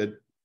deck that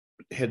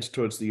heads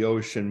towards the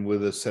ocean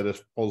with a set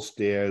of full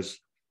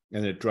stairs,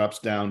 and it drops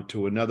down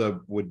to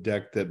another wood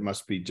deck that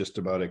must be just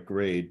about at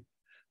grade,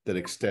 that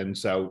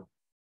extends out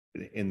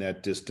in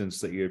that distance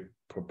that you're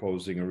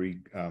proposing a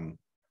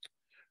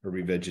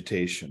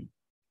revegetation.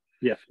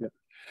 Yes. Yeah.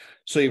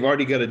 So you've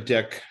already got a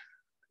deck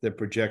that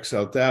projects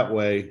out that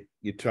way.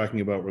 You're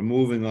talking about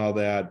removing all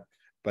that,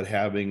 but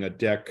having a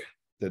deck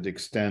that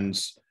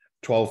extends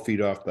 12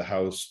 feet off the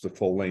house, the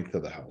full length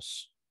of the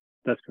house.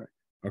 That's correct.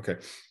 Okay.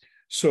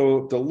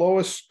 So the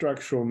lowest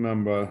structural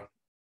member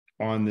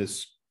on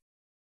this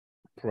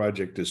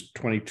project is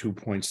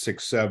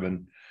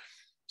 22.67.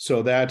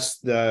 So that's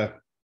the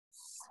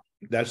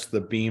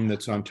beam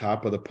that's on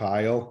top of the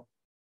pile.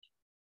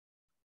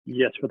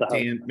 Yes, for the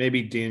house.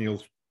 Maybe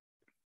Daniel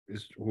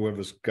is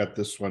whoever's got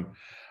this one.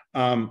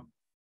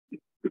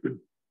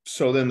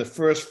 So then the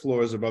first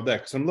floor is above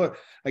that. Because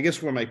I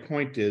guess where my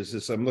point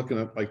is I'm looking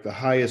at like the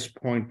highest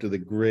point of the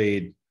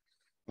grade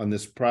on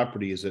this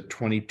property is at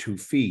 22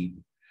 feet.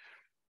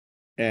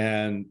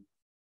 And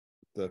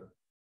the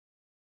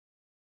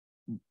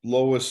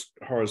lowest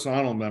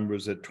horizontal member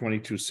is at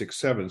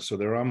 22.67. So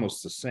they're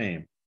almost the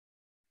same.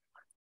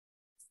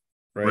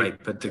 Right.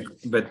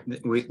 But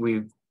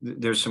we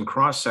there's some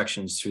cross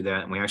sections through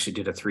that, and we actually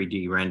did a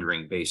 3D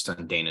rendering based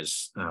on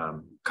Dana's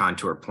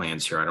contour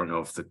plans here. I don't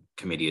know if the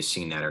committee has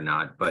seen that or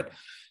not, but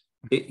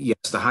yes,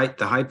 the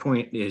high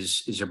point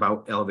is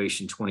about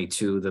elevation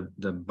 22.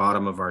 The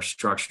bottom of our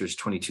structure is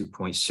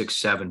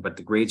 22.67, but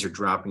the grades are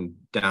dropping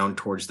down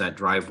towards that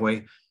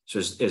driveway. So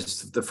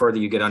as the further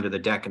you get under the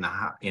deck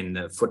in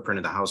the footprint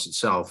of the house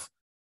itself,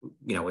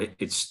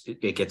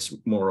 it gets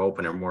more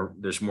open, or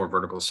there's more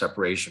vertical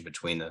separation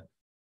between the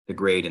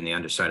grade and the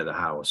underside of the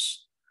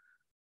house.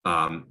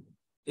 One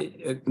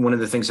of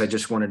the things I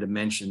just wanted to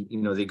mention,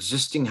 the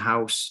existing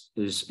house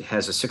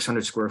has a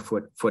 600 square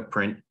foot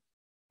footprint,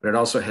 but it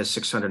also has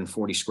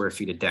 640 square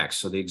feet of deck.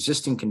 So the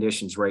existing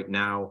conditions right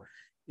now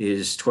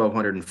is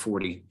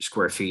 1,240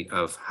 square feet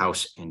of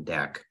house and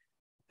deck.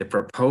 The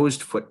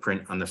proposed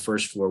footprint on the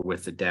first floor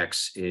with the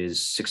decks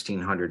is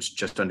 1,600,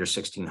 just under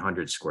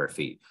 1,600 square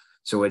feet.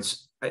 So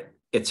it's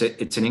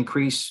an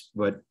increase,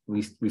 but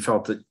we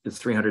felt that the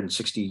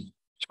 360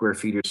 square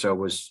feet or so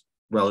was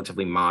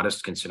relatively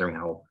modest, considering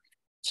how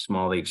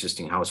small the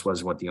existing house was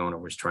and what the owner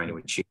was trying to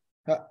achieve.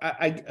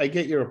 I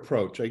get your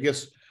approach. I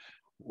guess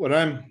what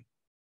I'm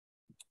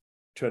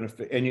trying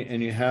to,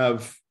 and you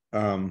have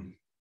an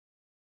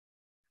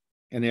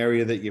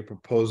area that you're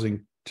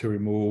proposing to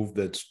remove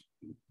that's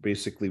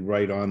basically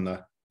right on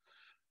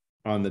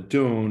the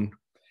dune.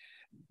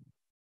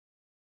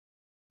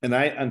 And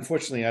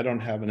unfortunately I don't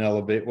have an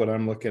elevate. What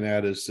I'm looking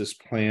at is this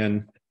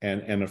plan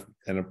and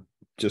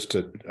just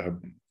a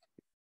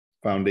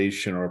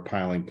foundation or a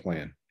piling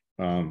plan.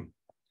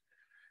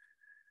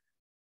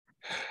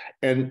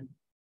 And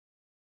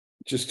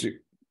just to,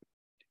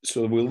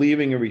 so we're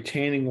leaving a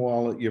retaining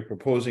wall. You're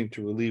proposing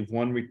to leave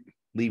one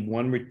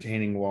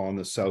retaining wall on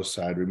the south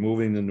side,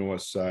 removing the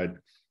north side,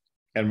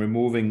 and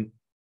removing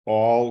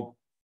all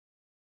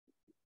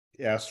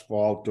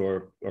asphalt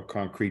or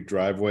concrete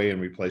driveway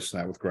and replacing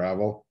that with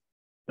gravel.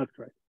 That's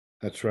right.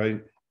 That's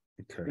right.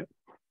 Okay.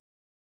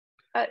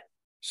 Yep.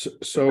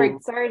 So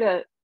Greg, sorry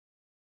to.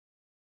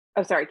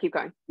 Oh, sorry. Keep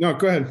going. No,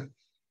 go ahead.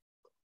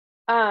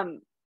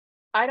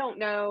 I don't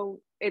know.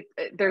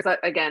 There's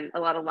again a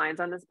lot of lines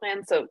on this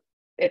plan, so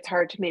it's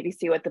hard to maybe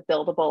see what the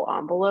buildable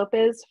envelope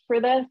is for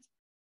this.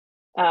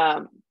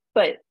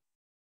 But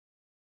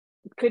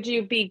could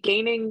you be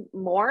gaining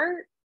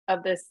more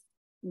of this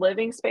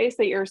living space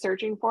that you're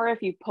searching for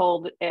if you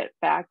pulled it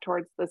back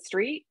towards the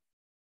street?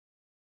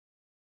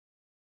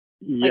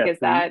 Yes. Like, is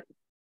that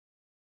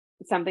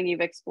something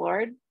you've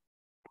explored?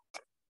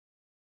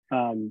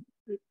 I'm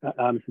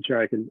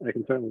sure I can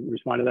certainly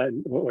respond to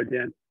that, or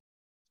Dan.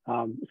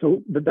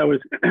 So that was,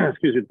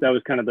 excuse me, that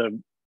was kind of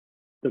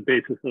the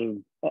basis of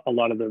a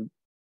lot of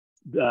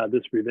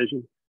this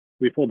revision.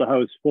 We pulled the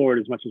house forward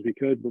as much as we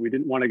could, but we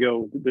didn't want to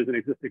go, there's an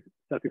existing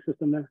septic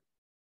system there.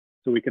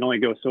 So we can only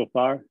go so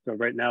far. So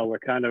right now we're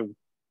kind of,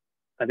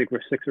 I think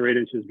we're 6 or 8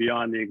 inches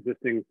beyond the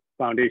existing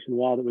foundation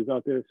wall that was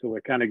out there. So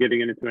we're kind of getting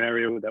into an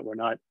area that we're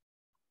not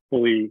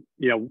fully,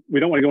 we don't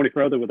want to go any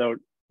further without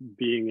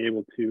being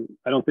able to,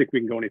 I don't think we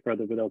can go any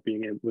further without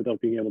being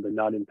able to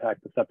not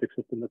impact the septic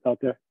system that's out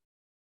there.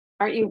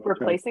 Aren't you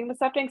replacing the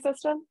septic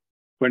system?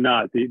 We're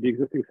not. The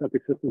existing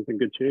septic system is in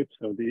good shape.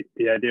 So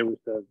the idea was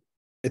to,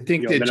 I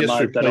think they're just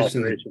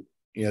replacing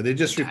they're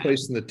just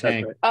replacing the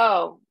tank. Right.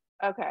 Oh,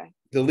 okay.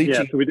 The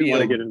leaching so we didn't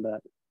want to field, get into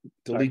that.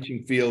 the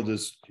leaching field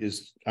is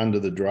under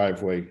the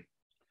driveway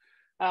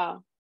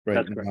Oh, right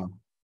That's now. correct.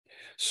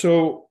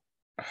 So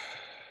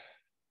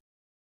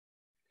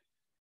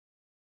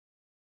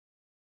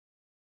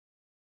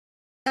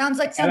Sounds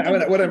like And something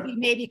that what could I'm- be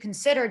maybe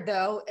considered,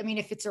 though. I mean,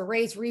 if it's a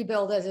raised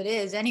rebuild as it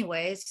is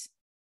anyways,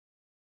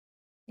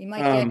 you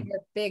might get your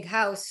big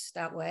house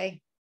that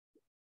way.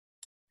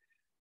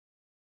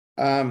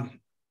 all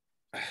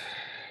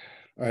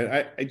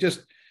right, I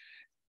just,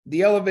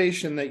 the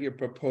elevation that you're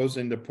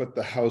proposing to put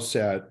the house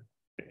at,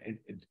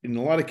 in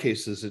a lot of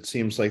cases, it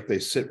seems like they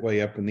sit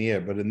way up in the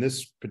air, but in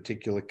this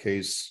particular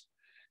case,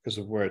 because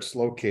of where it's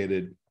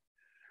located,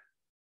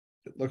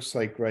 it looks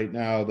like right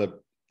now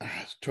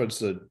towards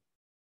the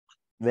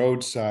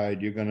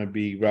roadside, you're going to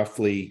be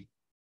roughly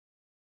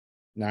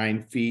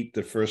 9 feet.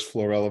 The first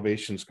floor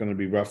elevation is going to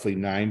be roughly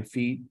 9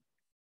 feet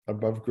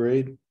above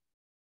grade.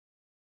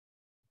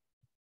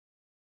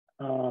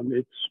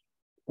 It's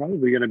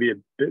probably going to be a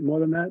bit more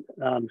than that.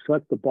 So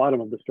that's the bottom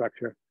of the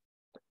structure.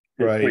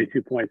 It's Right.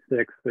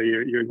 22.6. So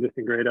your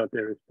existing grade out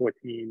there is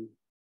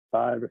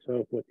 14.5 or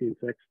so,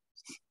 14.6.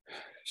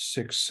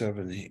 6,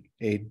 7,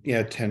 8,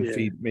 yeah, 10 Yeah.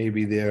 feet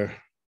maybe there.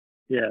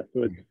 Yeah.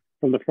 So it's,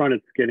 from the front,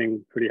 it's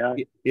getting pretty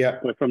high. Yeah.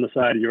 But from the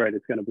side, you're right,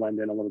 it's going to blend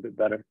in a little bit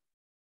better.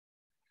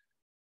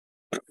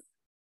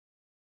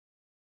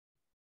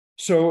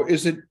 So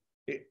is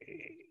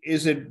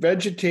it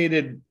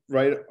vegetated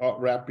right,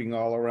 wrapping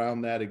all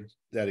around that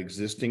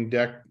existing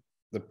deck?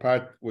 The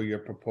part where you're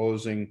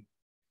proposing,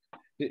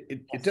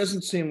 it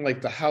doesn't seem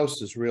like the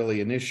house is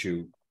really an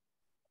issue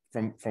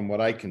from what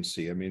I can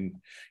see. I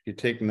mean, you're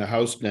taking the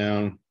house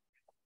down,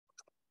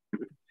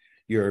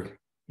 you're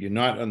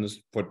not on the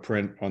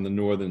footprint on the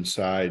northern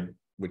side,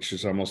 which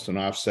is almost an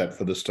offset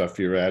for the stuff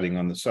you're adding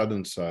on the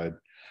southern side.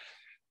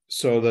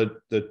 So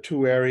the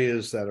 2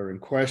 areas that are in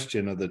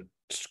question are the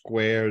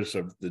squares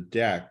of the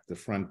deck, the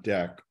front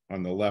deck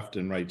on the left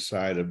and right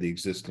side of the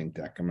existing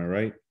deck. Am I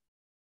right?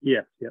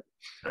 Yeah. Yep.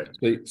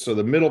 So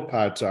the middle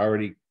part's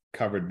already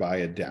covered by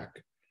a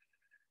deck.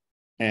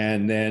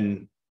 And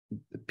then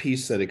the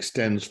piece that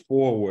extends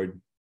forward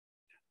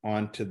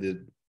onto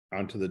the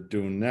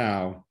dune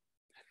now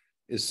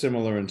is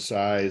similar in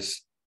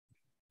size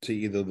to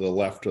either the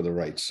left or the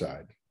right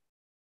side.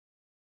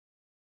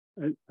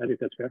 I think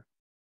that's fair.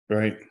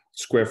 Right?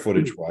 Square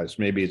footage wise,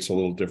 maybe it's a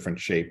little different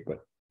shape,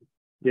 but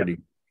Yeah.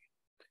 pretty.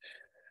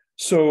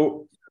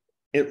 So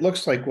it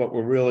looks like what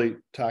we're really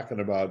talking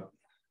about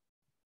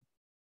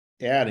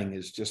adding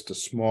is just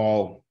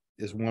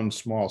one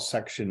small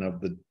section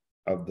of the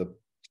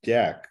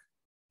deck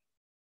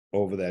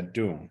over that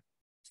dune.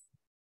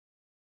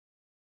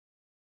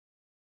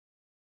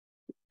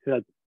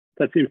 That's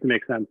that seems to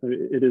make sense.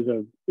 It is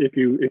if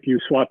you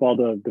swap all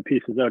the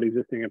pieces out,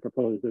 existing and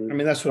proposed. I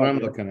mean, that's what I'm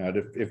looking at.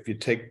 If you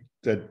take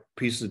that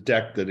piece of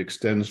deck that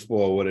extends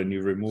forward and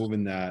you're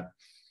removing that,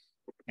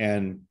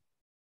 and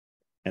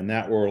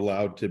that were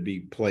allowed to be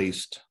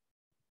placed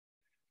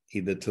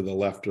either to the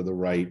left or the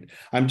right.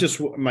 At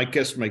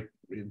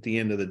the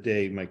end of the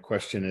day, my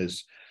question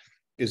is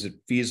it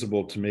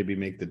feasible to maybe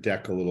make the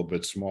deck a little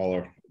bit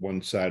smaller,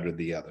 one side or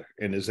the other?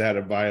 And is that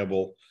a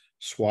viable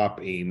swap,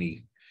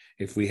 Amy?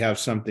 If we have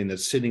something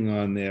that's sitting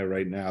on there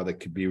right now that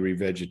could be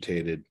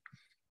revegetated,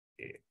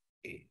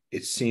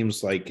 it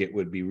seems like it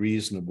would be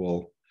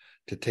reasonable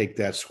to take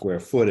that square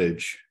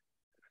footage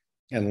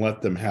and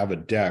let them have a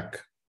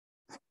deck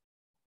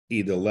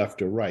either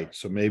left or right.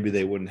 So maybe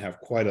they wouldn't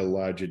have quite a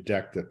larger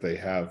deck that they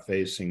have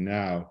facing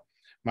now.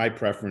 My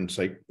preference,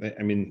 I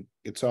mean,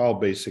 it's all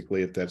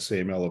basically at that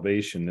same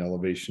elevation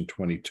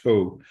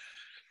 22.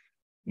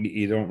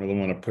 You don't really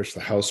want to push the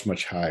house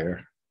much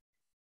higher.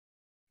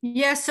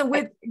 Yeah, so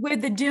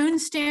with the dune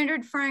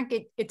standard, Frank,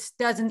 it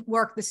doesn't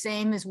work the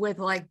same as with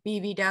like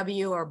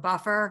BVW or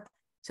buffer.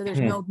 So there's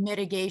no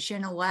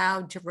mitigation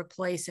allowed to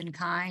replace in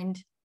kind.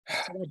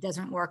 So it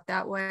doesn't work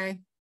that way.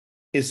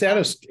 Is that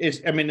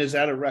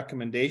a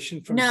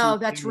recommendation from? No, CPA?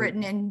 that's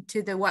written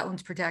into the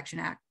Wetlands Protection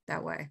Act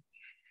that way.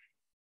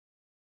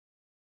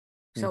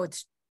 So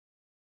it's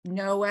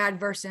no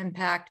adverse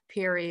impact,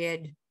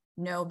 period,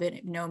 no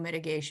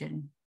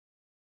mitigation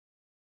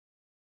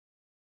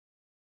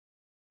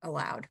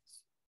allowed.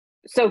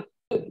 So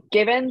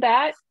given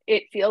that,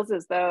 it feels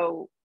as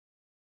though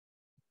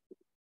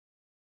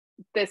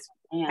this,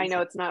 I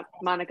know it's not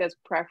Monica's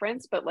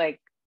preference, but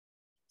like,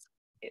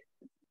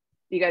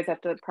 you guys have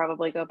to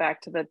probably go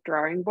back to the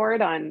drawing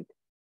board on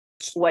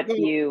what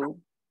you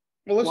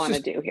want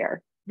to do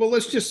here. Well,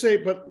 let's just say,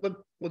 but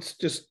let's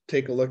just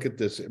take a look at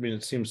this. I mean,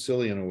 it seems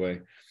silly in a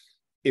way.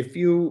 If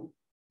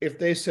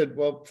they said,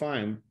 well,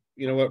 fine,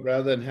 you know what,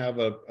 rather than have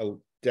a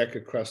deck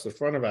across the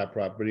front of our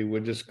property, we're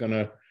just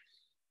gonna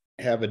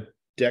have a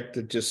deck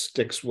that just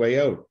sticks way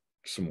out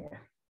some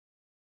more.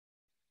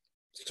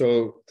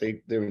 So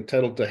they're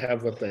entitled to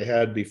have what they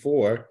had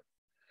before.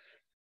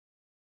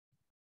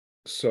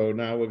 So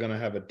now we're going to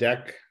have a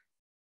deck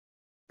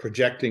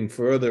projecting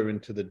further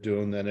into the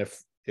dune than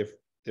if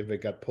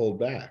it got pulled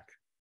back.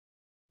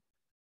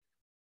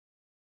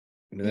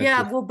 I mean,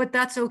 yeah, well, but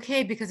that's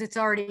okay because it's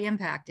already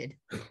impacted.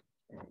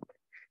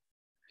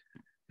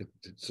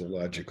 It's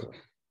illogical.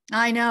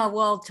 I know.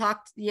 Well,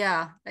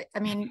 yeah. I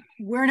mean,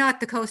 we're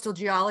not the coastal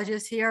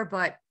geologists here,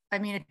 but I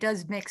mean, it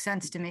does make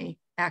sense to me,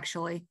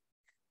 actually.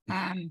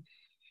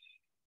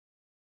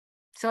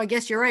 So I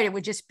guess you're right. It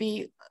would just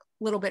be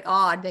a little bit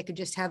odd. They could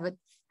just have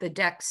the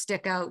deck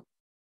stick out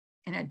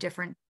in a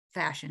different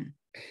fashion.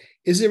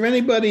 Is there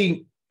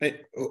anybody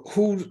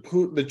who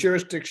the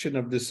jurisdiction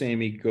of this,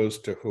 Amy, goes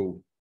to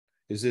who?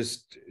 Is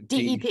this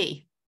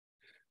DEP?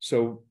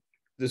 So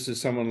this is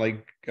someone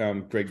like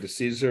Greg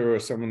DeCesar or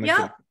someone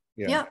that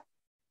yeah.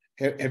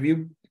 Have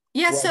you?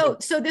 Yeah, so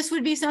this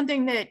would be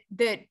something that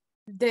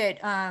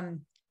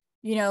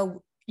you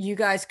know, you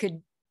guys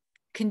could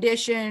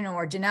condition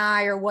or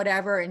deny or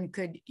whatever, and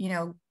could, you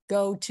know,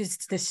 go to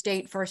the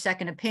state for a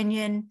second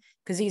opinion,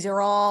 because these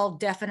are all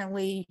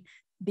definitely,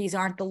 these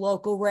aren't the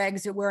local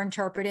regs that we're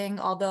interpreting,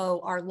 although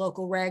our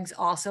local regs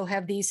also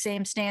have these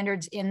same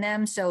standards in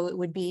them. So it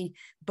would be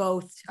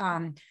both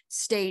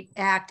state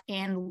act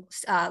and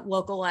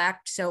local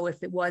act. So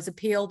if it was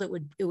appealed, it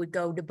would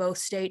go to both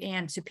state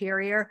and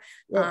superior.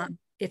 Well,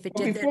 if it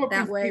did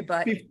that way,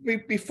 but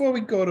before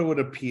we go to an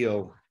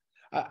appeal,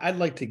 I'd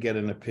like to get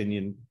an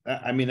opinion.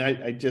 I mean,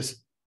 I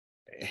just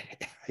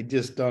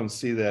don't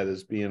see that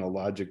as being a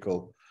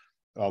logical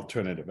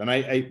alternative. And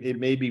it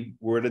may be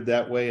worded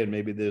that way, and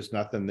maybe there's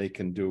nothing they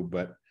can do,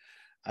 but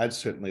I'd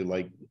certainly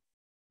like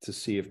to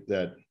see if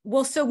that.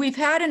 Well, so we've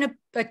had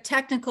a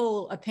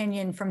technical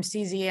opinion from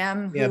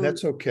CZM. Yeah,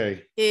 that's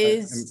okay.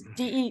 Is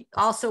DE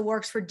also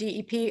works for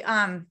DEP.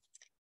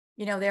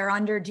 You know, they're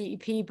under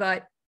DEP,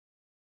 but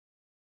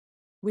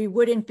we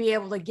wouldn't be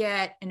able to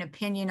get an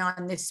opinion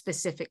on this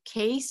specific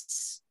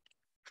case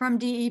from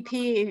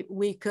DEP.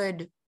 We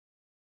could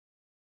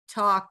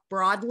talk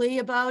broadly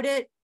about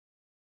it.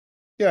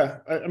 Yeah,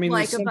 I mean,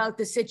 like about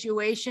the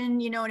situation,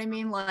 you know what I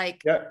mean?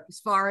 Like, yeah,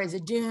 as far as a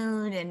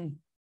dune and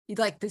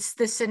like this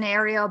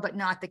scenario, but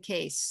not the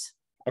case.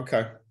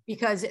 Okay.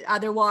 Because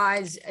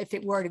otherwise, if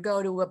it were to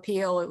go to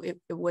appeal, it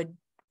would,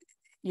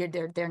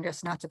 they're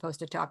just not supposed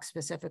to talk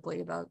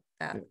specifically about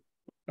that. Yeah.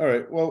 All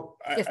right. Well,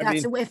 if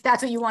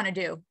that's what you want to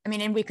do, I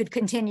mean, and we could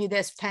continue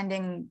this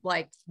pending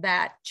like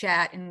that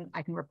chat, and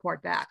I can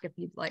report back if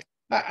you'd like.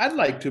 I'd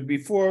like to,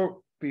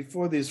 before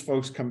these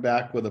folks come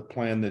back with a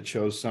plan that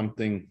shows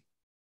something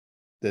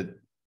that,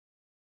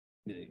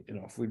 you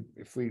know,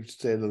 if we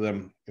say to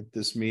them at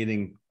this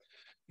meeting,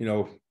 you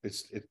know,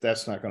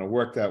 that's not going to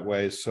work that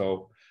way.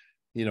 So,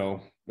 you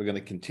know, we're going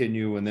to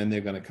continue, and then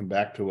they're going to come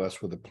back to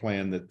us with a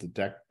plan that the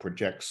deck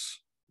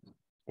projects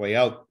way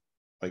out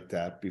like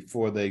that.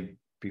 Before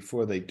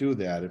they do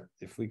that,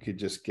 if we could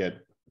just get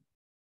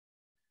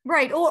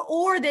Right,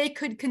 or they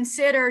could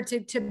consider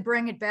to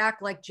bring it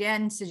back, like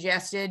Jen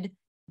suggested,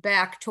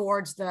 back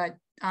towards the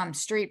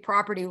street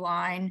property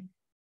line.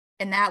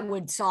 And that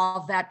would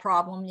solve that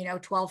problem,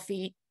 12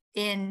 feet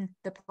in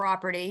the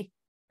property.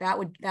 That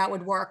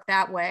would work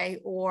that way,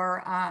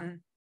 or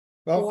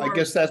Well, I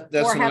guess that's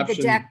or an have the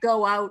option. deck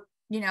go out,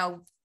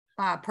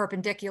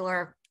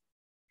 perpendicular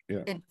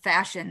Yeah. in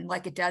fashion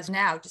like it does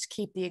now. Just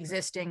keep the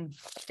existing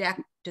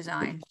deck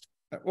design.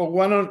 Well,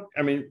 why don't,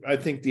 I mean, I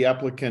think the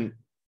applicant,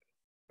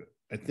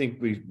 I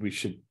think we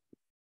should,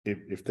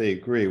 if they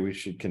agree, we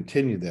should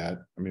continue that.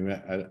 I mean,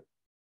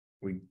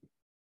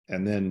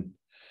 and then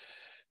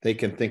they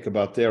can think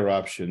about their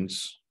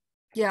options.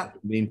 Yeah. In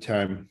the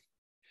meantime,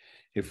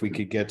 if we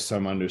could get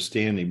some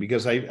understanding,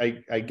 because I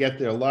get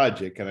their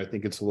logic, and I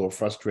think it's a little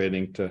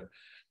frustrating to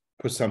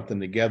put something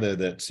together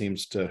that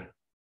seems to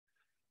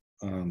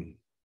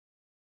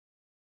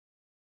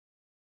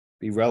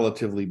be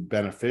relatively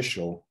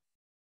beneficial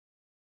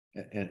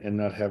and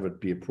not have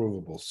it be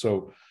approvable.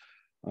 So,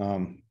 I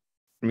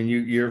mean,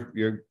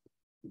 you're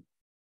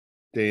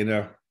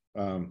Dana,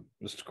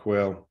 Mr.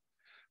 Quayle,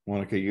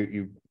 Monica,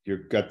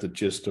 you've got the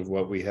gist of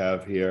what we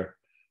have here.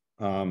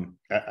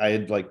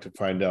 I'd like to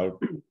find out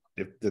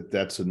if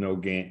that's a no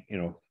gain,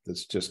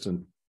 that's just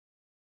an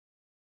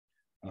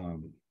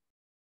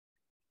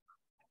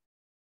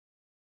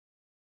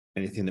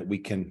anything that we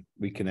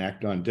can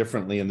act on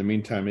differently. In the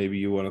meantime, maybe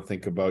you want to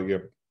think about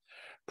your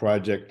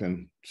project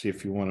and see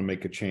if you want to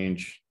make a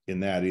change in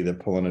that, either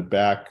pulling it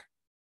back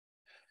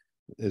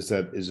is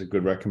a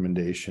good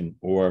recommendation,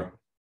 or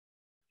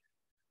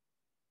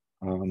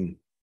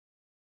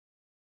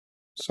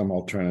some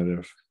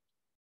alternative.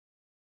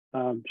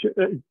 Sure.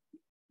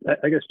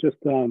 I guess just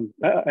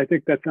I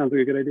think that sounds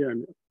like a good idea.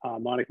 And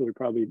Monica would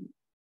probably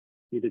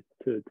need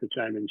to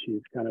chime in.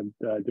 She's kind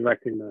of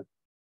directing the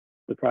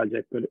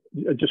project. But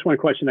just one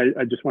question.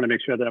 I just want to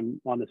make sure that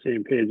I'm on the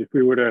same page. If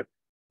we were to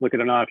look at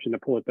an option to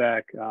pull it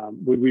back,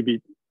 would we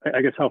be?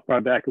 I guess how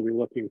far back are we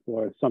looking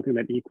for? Something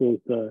that equals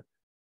the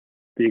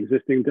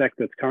existing deck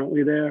that's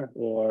currently there,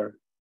 or?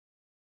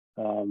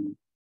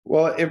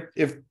 Well,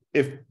 if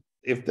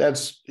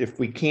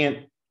we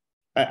can't.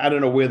 I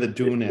don't know where the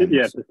dune ends.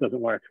 Yeah, this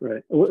doesn't work,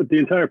 right? Well, the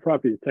entire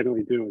property is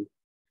technically dune.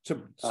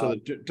 So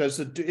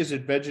is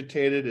it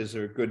vegetated? Is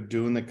there a good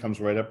dune that comes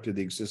right up to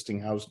the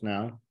existing house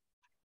now?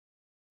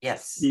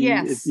 Yes.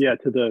 Yes.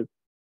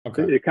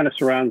 Okay. It kind of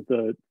surrounds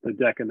the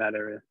deck in that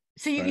area.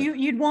 So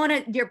you'd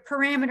want to, your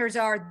parameters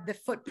are the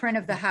footprint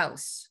of the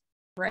house,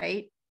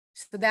 right?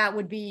 So that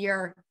would be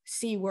your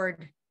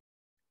seaward.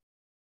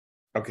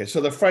 Okay,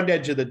 so the front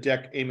edge of the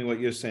deck, Amy,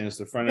 what you're saying is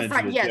the front edge of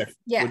the deck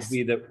would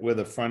be where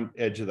the front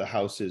edge of the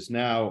house is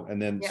now,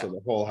 and then so the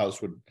whole house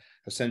would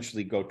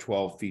essentially go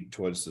 12 feet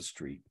towards the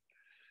street.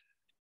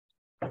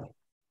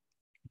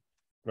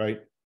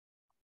 Right?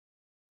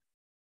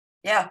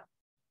 Yeah.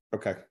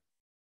 Okay.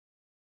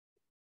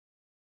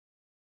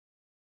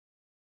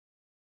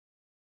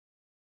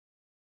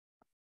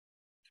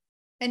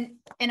 And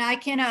I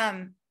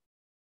can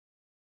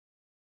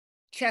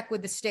check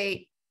with the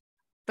state.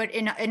 But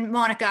in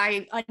Monica,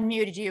 I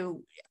unmuted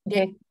you.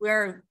 Okay.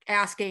 We're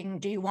asking,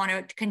 do you want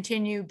to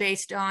continue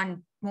based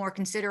on more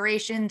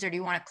considerations, or do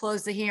you want to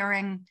close the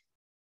hearing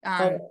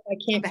I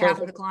can't on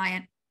behalf of the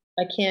client?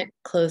 I can't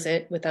close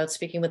it without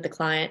speaking with the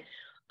client.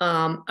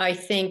 I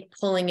think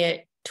pulling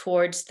it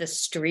towards the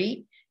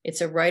street,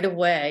 it's a right of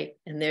way,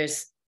 and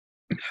there's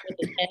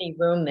hardly any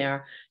room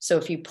there. So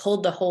if you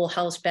pulled the whole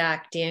house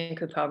back, Dan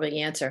could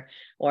probably answer,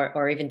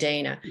 or even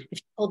Dana. If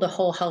you pulled the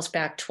whole house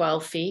back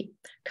 12 feet,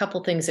 a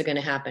couple things are going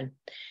to happen.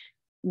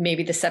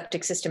 Maybe the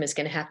septic system is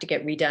going to have to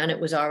get redone. It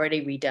was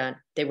already redone.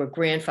 They were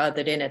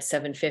grandfathered in at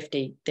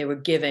 750. They were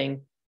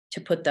giving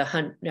to put the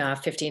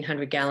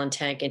 1,500 gallon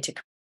tank into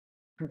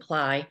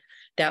comply.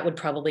 That would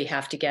probably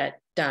have to get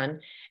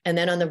done. And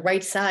then on the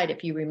right side,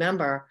 if you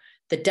remember,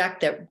 the deck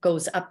that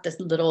goes up the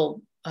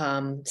little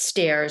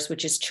stairs,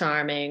 which is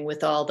charming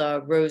with all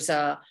the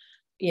rosa,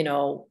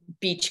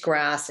 beach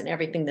grass and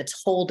everything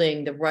that's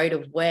holding the right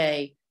of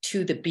way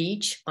to the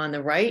beach on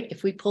the right.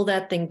 If we pull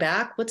that thing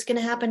back, what's going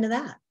to happen to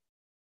that?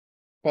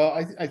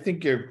 Well, I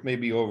think you're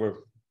maybe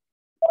overstating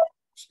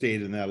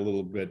that a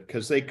little bit,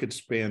 because they could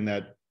span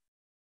that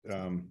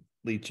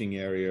leaching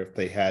area if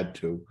they had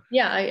to.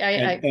 Yeah,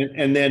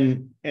 and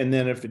then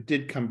if it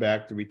did come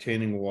back, the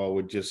retaining wall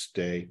would just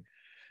stay,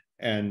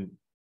 and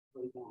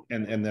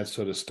that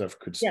sort of stuff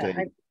could stay.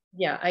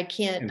 I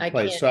can't.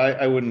 So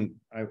I wouldn't.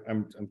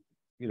 I'm.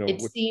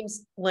 It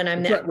seems when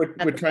I'm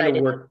we're trying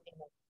to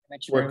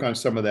work on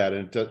some of that,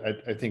 and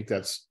I think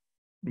that's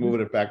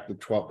moving it back to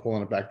 12,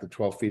 pulling it back to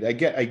 12 feet. I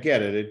get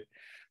it.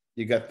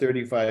 You got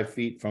 35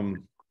 feet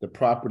from the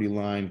property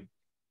line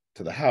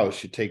to the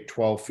house. You take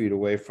 12 feet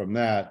away from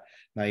that.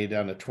 Now you're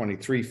down to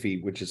 23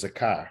 feet, which is a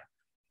car.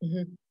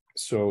 Mm-hmm.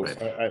 So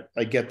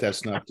I get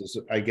that's not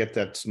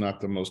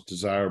the most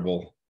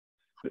desirable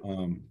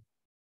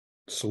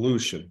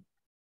solution.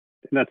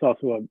 And that's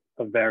also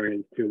a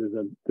variance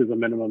too. There's a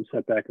minimum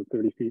setback of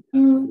 30 feet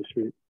from the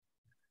street.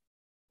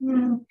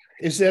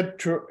 Is that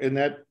true in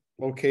that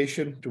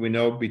location? Do we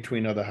know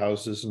between other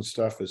houses and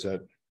stuff? Is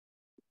that?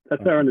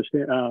 That's our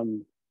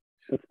understanding.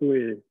 That's the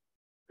way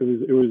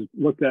it was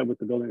looked at with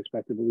the building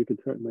inspector, but we could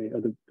certainly,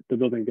 the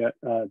building get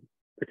the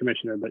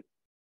commissioner, but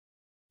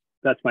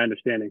that's my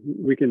understanding.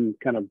 We can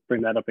kind of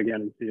bring that up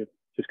again and see if,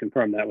 just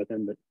confirm that with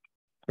him, but.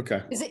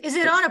 Okay. Is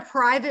it on a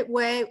private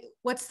way?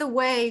 What's the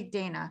way,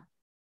 Dana?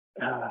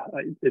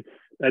 I think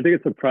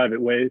it's a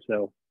private way,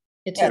 so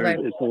It's Yeah, a right.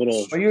 it's a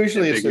little. Well,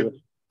 usually it's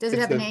ambiguous. Does it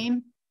It's have a a-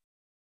 name?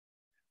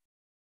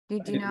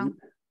 Do you know?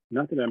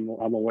 Not that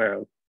I'm aware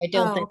of. I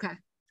don't Oh, think, okay.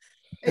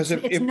 because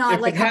It's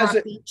not like it has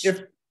Hemlock Beach.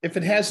 if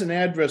it has an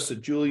address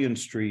at Julian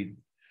Street,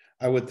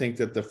 I would think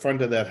that the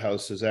front of that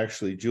house is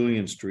actually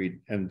Julian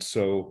Street, and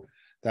so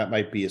that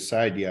might be a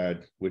side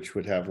yard, which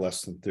would have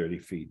less than 30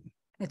 feet.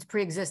 It's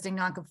pre-existing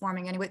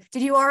non-conforming anyway.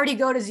 Did you already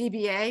go to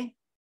ZBA?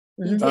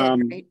 You Mhm.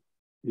 did, right?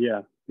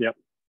 Yeah, yep.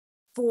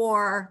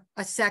 For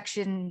a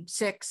section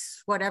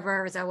 6,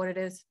 whatever, is that what it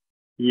is?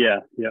 Yeah,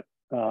 yep.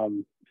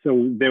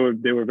 So they were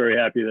very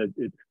happy that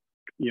it's,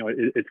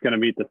 it's going to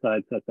meet the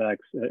side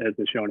setbacks as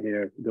is shown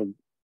here.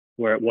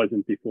 Where it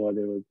wasn't before,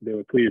 they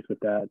were pleased with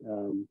that.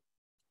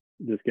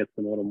 This gets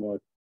them a little more,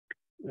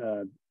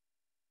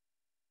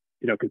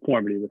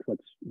 conformity with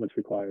what's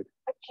required.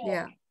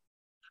 Yeah.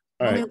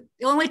 All right.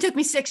 It only took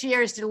me 6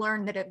 years to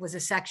learn that it was a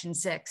section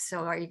 6. So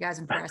are you guys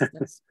impressed?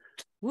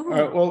 All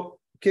right, well,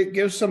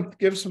 give some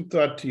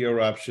thought to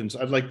your options.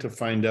 I'd like to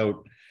find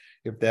out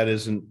if that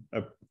isn't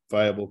a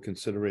viable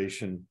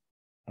consideration.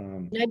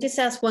 can I just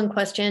ask one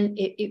question?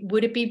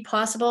 Would it be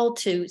possible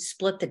to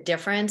split the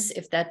difference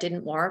if that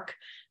didn't work?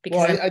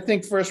 Because Well, I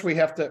think first we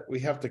have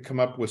to come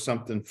up with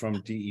something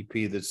from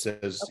DEP that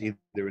says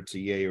either it's a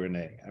yay or an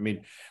nay. I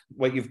mean,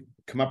 what you've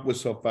come up with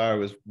so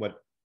far is what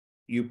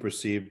you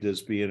perceived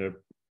as being a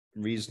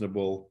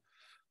reasonable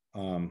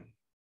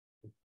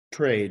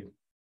trade.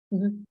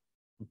 Mhm.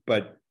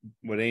 But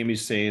what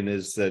Amy's saying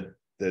is that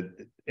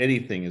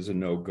anything is a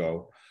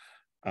no-go.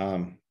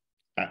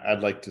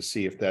 I'd like to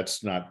see if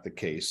that's not the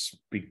case,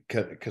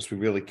 because we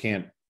really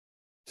can't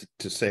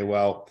to say,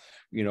 well,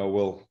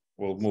 we'll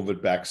move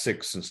it back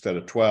 6 instead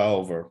of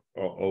 12 or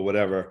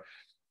whatever.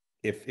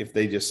 If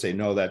they just say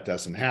no, that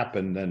doesn't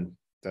happen, then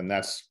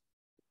that's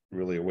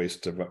really a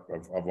waste of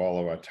all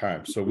of our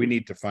time. So we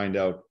need to find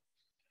out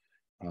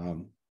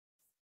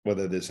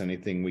whether there's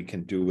anything we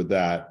can do with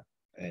that.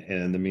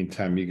 And in the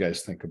meantime, you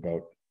guys think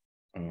about.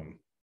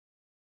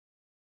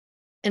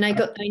 And I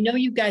know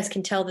you guys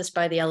can tell this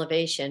by the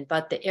elevation,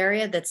 but the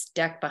area that's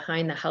decked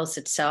behind the house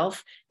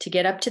itself, to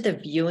get up to the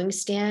viewing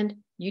stand,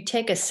 you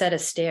take a set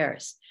of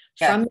stairs.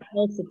 Yeah. From the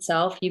house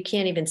itself, you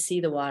can't even see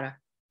the water.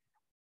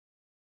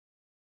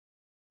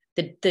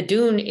 The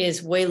dune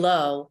is way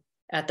low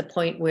at the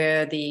point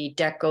where the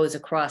deck goes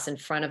across in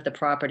front of the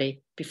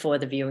property before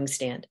the viewing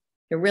stand.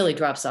 It really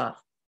drops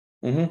off.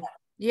 Mhm.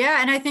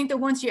 Yeah, and I think that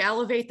once you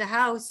elevate the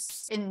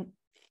house and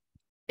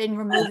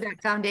remove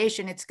that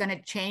foundation, it's going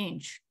to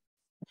change,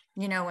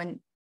 and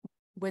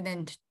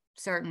within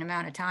certain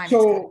amount of time.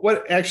 So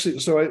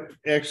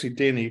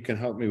Dana, you can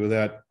help me with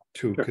that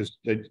too, because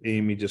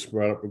Amy just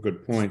brought up a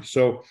good point.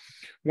 So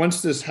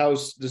once this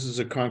is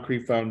a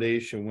concrete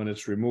foundation, when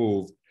it's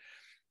removed,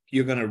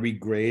 you're going to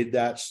regrade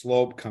that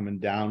slope coming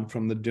down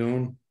from the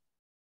dune?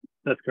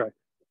 That's correct.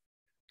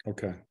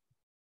 Okay.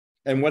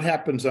 And what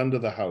happens under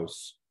the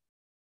house?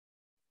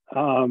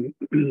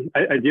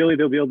 Ideally,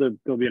 there'll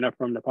be enough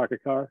room to park a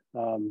car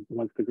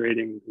once the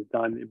grading is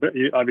done. But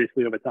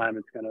obviously, over time,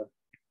 it's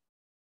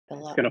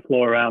gonna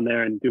flow around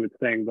there and do its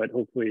thing. But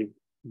hopefully,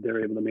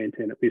 they're able to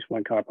maintain at least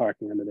one car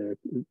parking under there.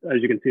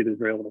 As you can see, there's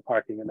very little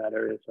parking in that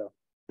area, so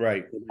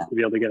Right. to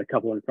be able to get a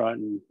couple in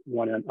front and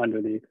one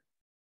underneath.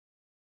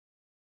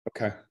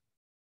 Okay.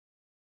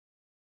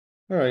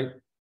 All right.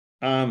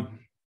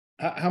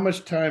 How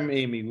much time,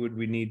 Amy, would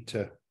we need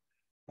to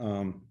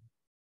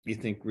you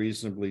think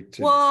reasonably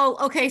to? Well,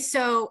 okay,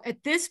 so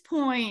at this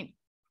point,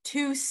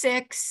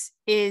 2-6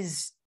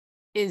 is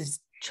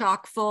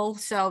chock full.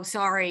 So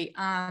sorry.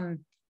 I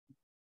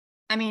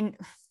mean,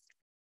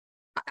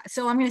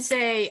 so I'm going to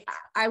say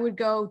I would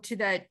go to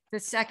the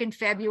 2nd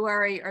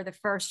February or the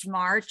 1st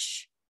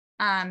March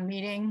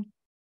meeting.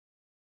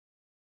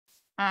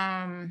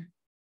 Well,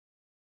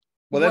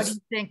 what do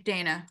you think,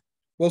 Dana?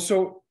 Well,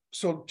 so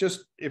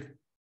just if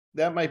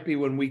that might be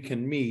when we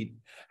can meet,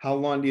 how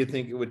long do you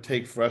think it would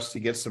take for us to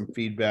get some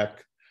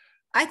feedback?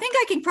 I think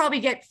I can probably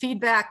get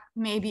feedback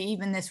maybe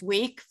even this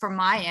week from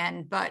my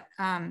end, but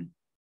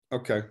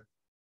Okay.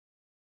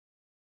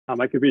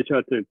 I could reach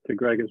out to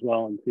Greg as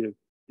well and see if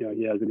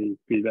he has any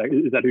feedback.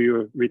 Is that who you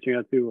were reaching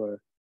out to,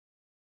 or?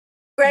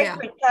 Greg Yeah.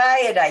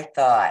 retired, I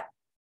thought.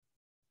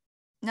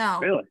 no.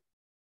 Really?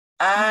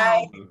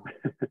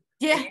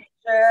 Yeah.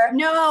 Sure.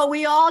 No,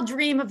 we all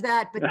dream of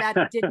that, but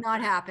that did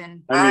not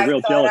happen. I'd be real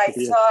I thought jealous I if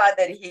he is. saw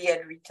that he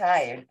had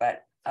retired,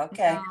 but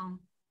okay.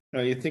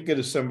 No, you think it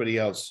is somebody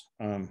else.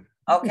 It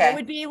Okay.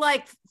 would be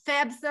like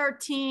Feb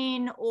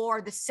 13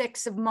 or the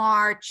 6th of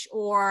March,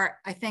 or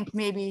I think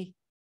maybe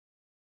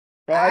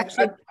Well,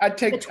 Actually, I'd the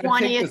take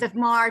 20th of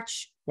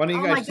March. Why don't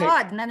you Oh my guys take,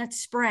 God, and then it's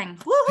spring.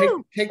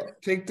 Woohoo!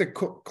 take the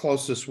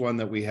closest one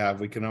that we have.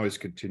 We can always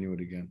continue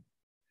it again.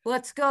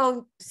 Let's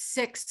go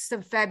 6th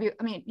of February.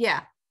 I mean,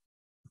 yeah.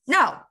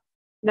 No,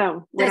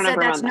 No, we they don't have said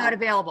room that's on not that.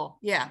 available.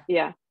 Yeah.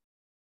 Yeah.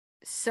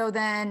 So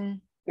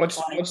then What's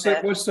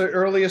the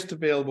earliest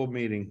available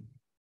meeting?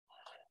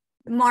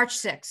 March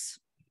 6th.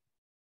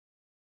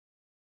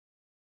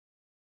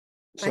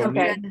 I So hope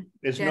Okay.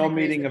 there's Jen no agrees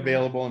meeting with me.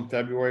 available in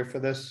February for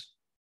this?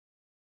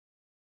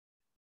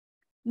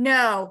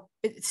 No,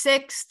 it's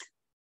 6th.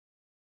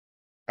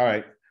 All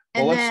right.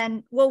 And Well,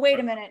 then, well, wait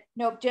a minute.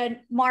 Nope,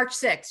 Jen, March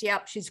 6th.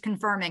 Yep, she's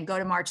confirming. Go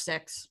to March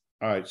 6th.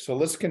 all right, so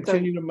let's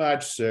continue to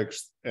March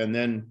 6th, and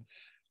then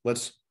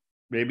let's,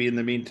 maybe in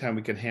the meantime,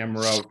 we can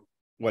hammer out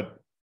what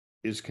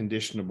is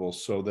conditionable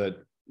so that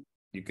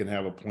you can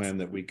have a plan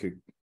that we could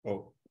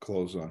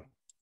close on.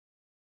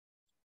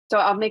 So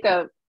I'll make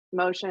a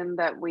motion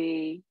that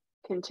we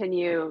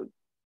continue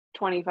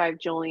 25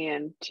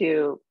 Julian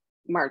to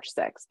March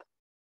 6th.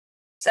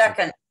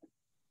 Second,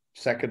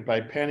 Second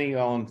by Penny,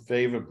 all in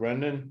favor,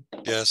 Brendan?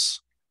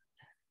 Yes.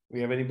 We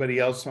have anybody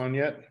else on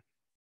yet?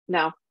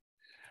 No.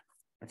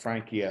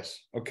 Frank, yes.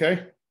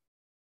 Okay,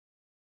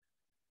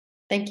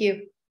 Thank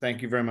you.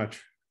 thank you very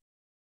much.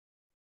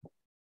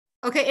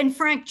 Okay, and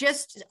Frank,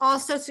 just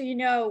also so you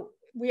know,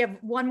 we have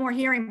one more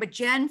hearing, but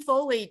Jen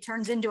Foley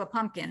turns into a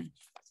pumpkin.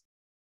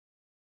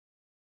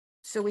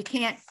 So we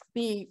can't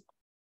be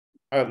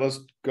All right, let's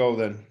go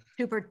then.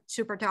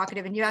 super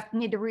talkative, and you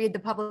need to read the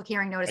public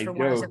hearing notice I for do.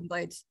 107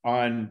 Blades.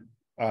 On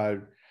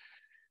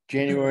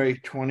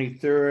January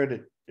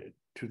 23rd,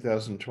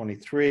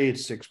 2023 at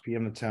 6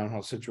 p.m. the Town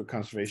Hall Scituate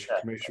Conservation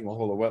Commission will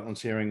hold a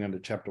wetlands hearing under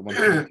Chapter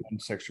 110,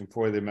 Section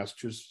 4 of the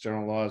Massachusetts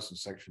General Laws and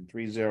Section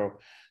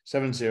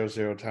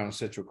 30700 Town of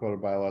Scituate Code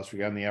of Bylaws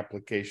regarding the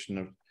application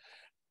of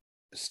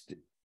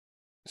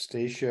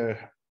Stacia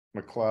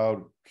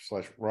McLeod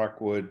 /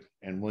 Rockwood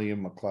and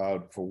William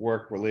McLeod for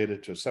work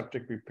related to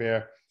septic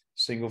repair,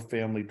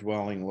 single-family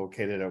dwelling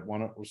located at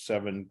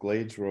 107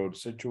 Glades Road,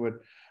 Scituate.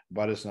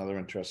 Butters and other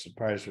interested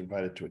parties are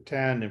invited to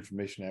attend.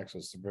 Information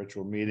access to the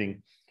virtual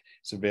meeting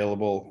is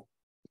available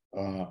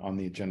on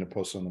the agenda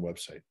posted on the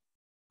website.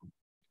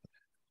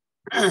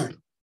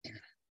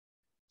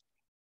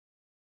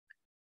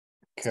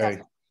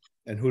 Okay,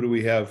 and who do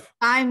we have?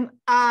 I'm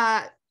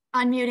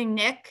unmuting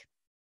Nick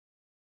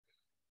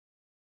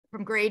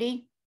from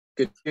Grady.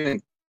 Good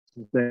evening.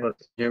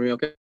 Hear me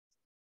okay?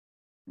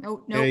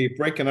 No, Yeah, no. you're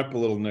breaking up a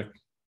little, Nick.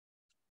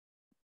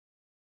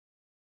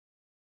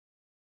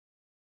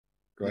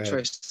 Go I'll ahead.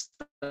 try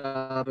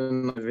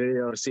stopping my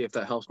video to see if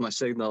that helps my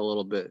signal a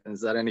little bit.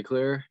 Is that any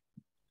clearer?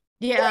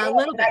 Yeah, a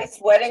little bit. nice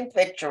wedding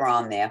picture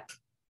on there.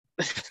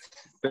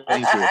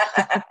 Thank you.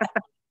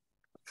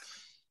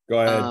 Go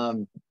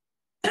ahead.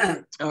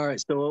 All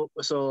right, so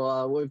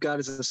what we've got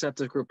is a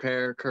septic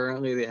repair.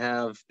 Currently, they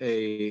have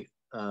a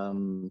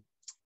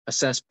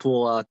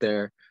cesspool out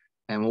there,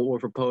 and what we're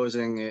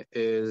proposing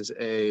is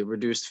a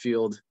reduced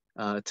field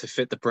to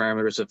fit the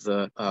parameters of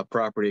the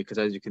property, because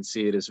as you can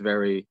see, it's a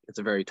very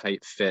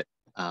tight fit.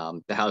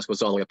 The house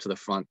goes all the way up to the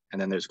front,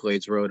 and then there's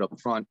Glades Road up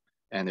front,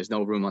 and there's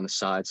no room on the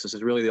side. So this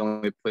is really the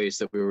only place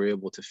that we were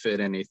able to fit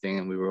anything,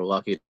 and we were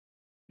lucky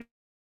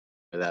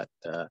that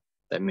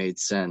that made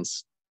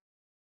sense.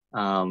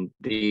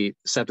 The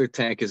septic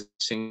tank is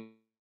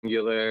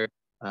singular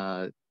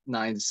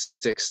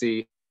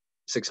 960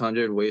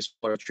 600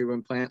 wastewater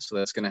treatment plant, so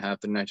that's going to have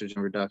the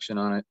nitrogen reduction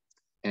on it,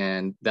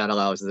 and that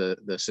allows the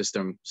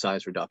system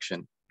size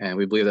reduction, and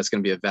we believe that's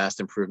going to be a vast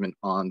improvement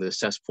on the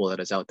cesspool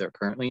that is out there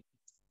currently.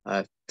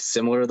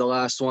 Similar to the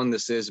last one,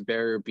 this is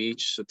barrier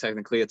beach, so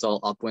technically it's all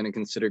upland and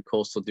considered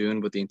coastal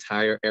dune, but the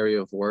entire area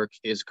of work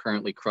is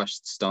currently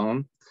crushed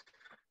stone,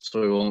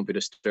 so we won't be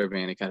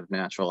disturbing any kind of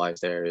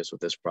naturalized areas with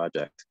this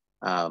project.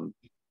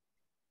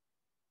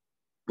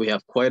 We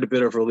have quite a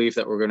bit of relief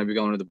that we're going to be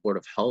going to the Board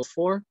of Health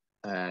for,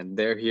 and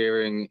their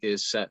hearing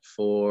is set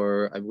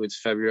for, I believe it's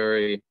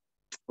February,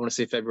 I want to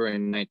say February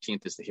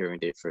 19th is the hearing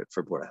date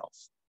for Board of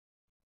Health.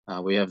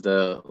 We have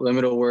the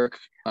limit of work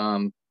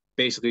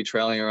basically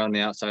trailing around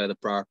the outside of the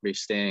property,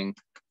 staying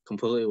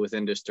completely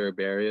within disturbed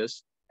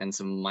areas, and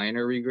some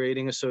minor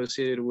regrading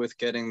associated with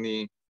getting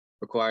the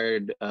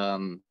required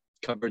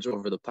coverage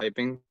over the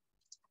piping,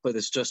 but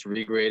it's just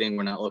regrading.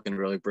 We're not looking to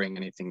really bring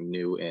anything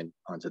new in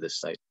onto this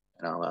site.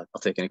 And I'll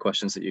take any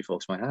questions that you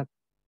folks might have.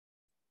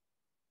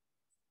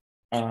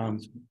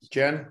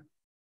 Jen?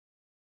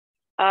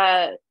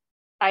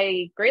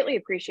 I greatly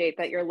appreciate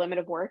that your limit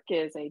of work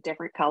is a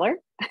different color.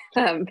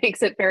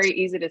 Makes it very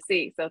easy to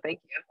see, so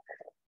thank you.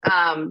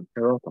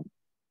 You're welcome.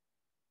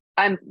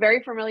 I'm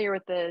very familiar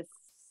with this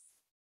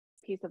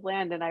piece of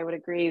land, and I would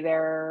agree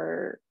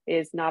there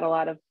is not a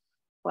lot of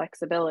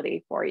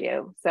flexibility for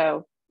you.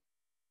 So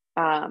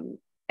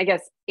I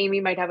guess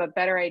Amy might have a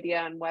better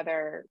idea on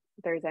whether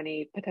there's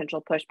any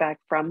potential pushback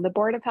from the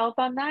Board of Health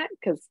on that,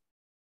 because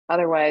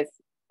otherwise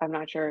I'm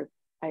not sure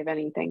I have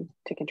anything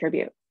to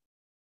contribute.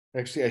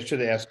 Actually, I should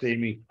have asked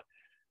Amy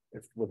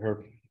if with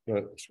her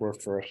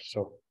swerve first.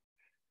 So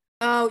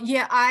Oh,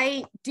 yeah,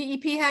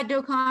 DEP had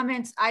no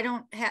comments. I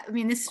don't have, I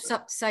mean, this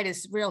site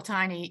is real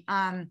tiny.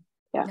 Yeah.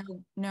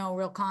 No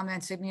real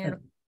comments. I mean,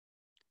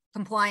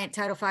 compliant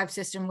Title V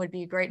system would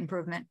be a great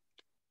improvement.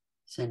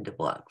 Cinder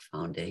block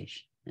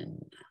foundation.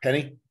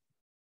 Penny,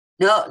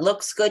 No, it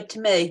looks good to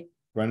me.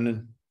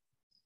 Brendan?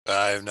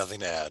 I have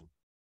nothing to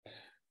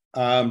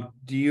add.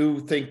 Do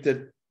you think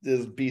that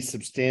there'll be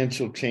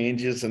substantial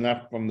changes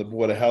enough from the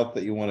Board of Health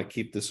that you want to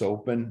keep this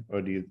open?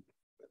 Or do you,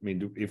 I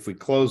mean, if we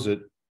close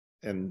it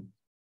and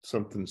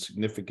something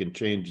significant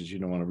changes, you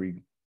don't want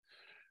to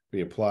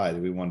reapply?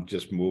 Do we want to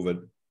just move it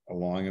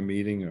along a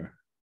meeting? Or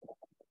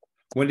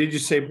when did you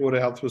say Board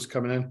of Health was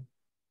coming in?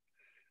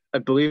 I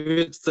believe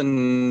it's the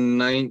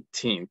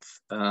 19th.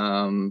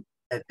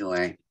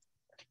 February.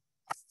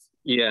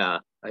 Yeah,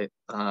 I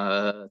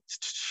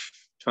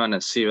trying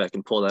to see if I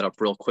can pull that up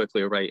real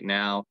quickly right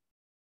now.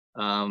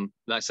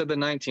 I said the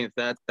 19th.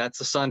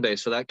 That's a Sunday,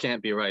 so that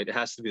can't be right. It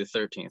has to be the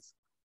 13th.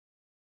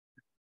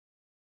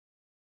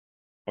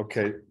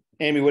 Okay,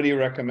 Amy, what do you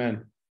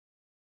recommend?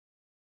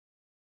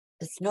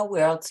 There's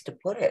nowhere else to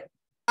put it.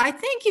 I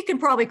think you can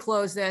probably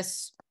close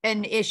this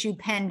and issue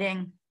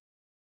pending.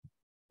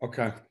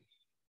 Okay.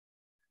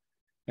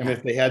 And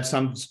if they had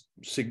some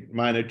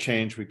minor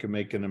change, we could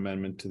make an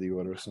amendment to the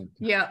order or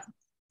something. Yeah.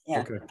 Yeah.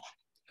 Okay.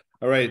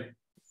 All right.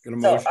 Get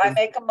a So motion. I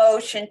make a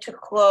motion to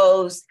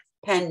close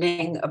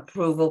pending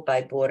approval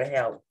by Board of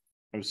Health.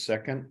 A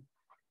second.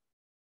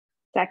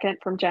 Second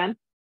from Jen.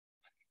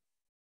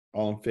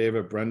 All in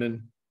favor,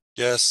 Brendan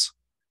Yes.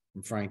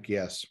 and Frank,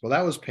 yes. Well,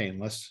 that was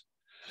painless.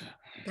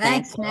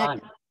 Thanks, Nick.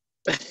 God.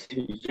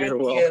 You're you.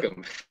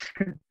 welcome.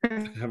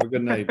 Have a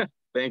good night.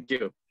 Thank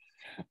you.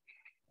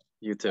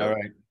 You too. All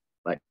right.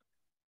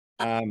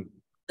 Bye.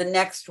 The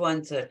next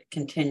one's a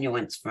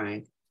continuance,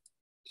 Frank.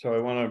 So I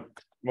want a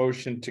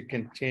motion to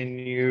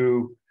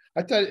continue.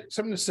 I thought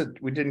something said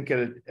we didn't get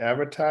it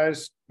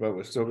advertised, but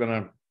we're still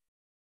gonna.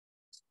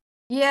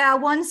 Yeah,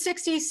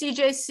 160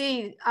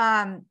 CJC,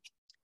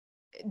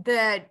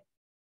 that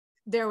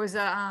there was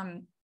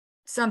a,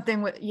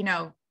 something with, you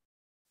know,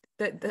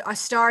 our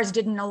stars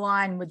didn't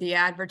align with the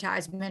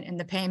advertisement and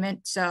the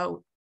payment,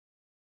 so.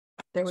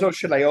 There was, So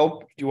should I do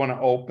you want to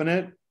open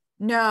it?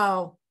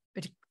 no,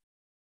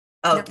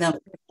 Oh, No. no,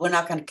 we're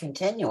not going to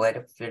continue it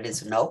if it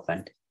isn't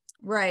opened.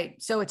 right,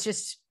 so it's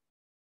just,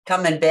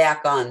 Coming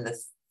back on the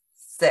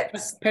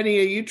 6th. Penny,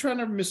 are you trying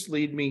to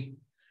mislead me?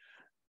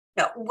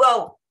 No,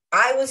 well,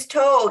 I was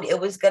told it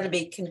was going to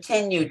be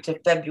continued to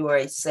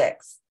February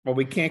 6th. Well,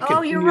 we can't.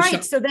 oh, you're continue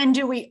right, so then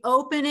do we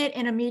open it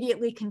and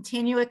immediately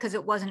continue it because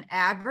it wasn't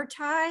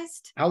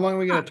advertised? How long are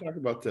we going to talk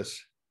about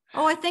this?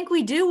 Oh, I think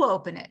we do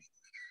open it.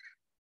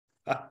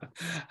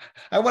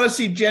 I want to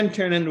see Jen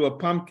turn into a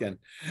pumpkin.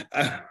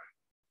 Oh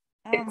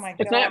my God.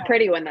 It's not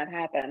pretty when that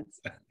happens.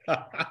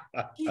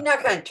 He's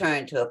not going to turn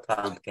into a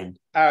pumpkin.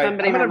 All right,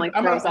 Somebody normally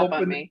throws up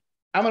on me.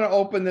 I'm going to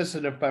open this,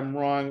 and if I'm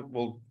wrong,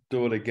 we'll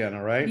do it again.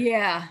 All right.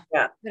 Yeah.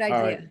 Yeah. Good All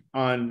idea.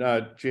 right.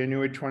 On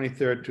January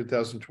 23rd,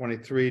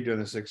 2023, during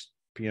the 6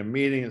 p.m.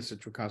 meeting, the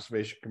Scituate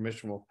Conservation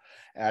Commission will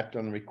act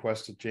on the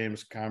request of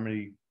James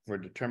Carmody for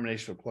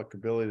determination of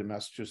applicability to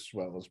Massachusetts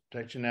Wetlands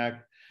Protection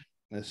Act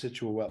and the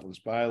Scituate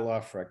Wetlands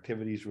Bylaw for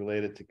activities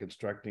related to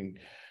constructing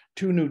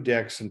 2 new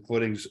decks and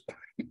footings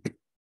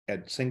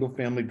at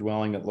single-family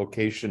dwelling at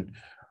location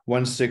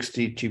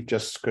 160 Chief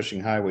Justice Cushing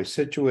Highway,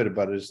 Scituate.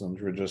 Abutters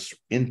and just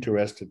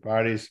interested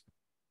parties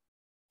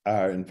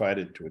are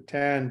invited to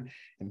attend.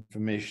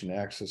 Information to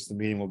access the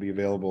meeting will be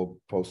available,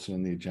 posted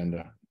on the agenda,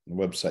 on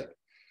the website.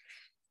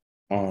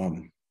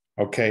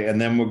 Okay, and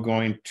then we're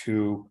going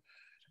to.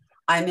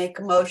 I make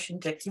a motion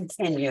to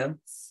continue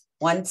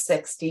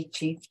 160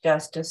 Chief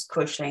Justice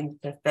Cushing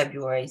to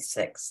February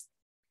 6th.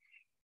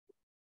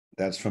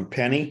 That's from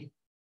Penny.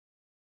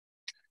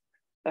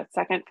 That's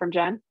second from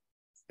Jen.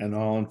 And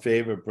all in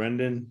favor,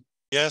 Brendan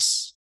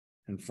Yes.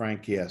 and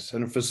Frank, yes.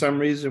 And if for some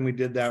reason we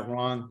did that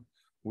wrong,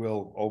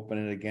 we'll open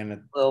it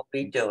again We'll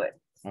redo it.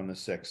 on the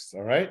 6th.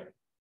 All right.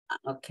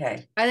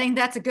 Okay. I think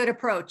that's a good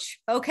approach.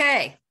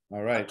 Okay.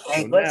 All right.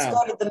 Okay, So let's now,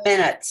 go to the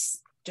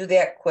minutes. Do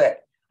that quick.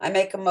 I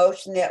make a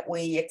motion that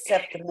we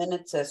accept the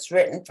minutes as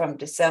written from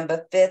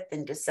December 5th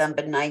and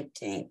December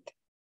 19th.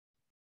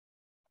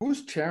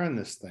 who's chairing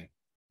this thing?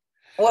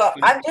 Well,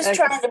 I'm just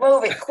trying to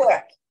move it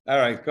quick. All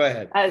right, go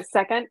ahead.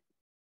 Second.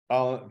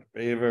 All in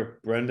favor,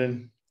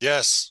 Brendan,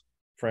 Yes.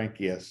 Frank,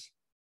 yes.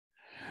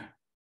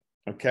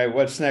 Okay,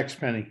 what's next,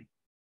 Penny?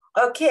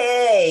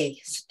 Okay,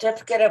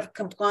 certificate of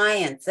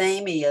compliance.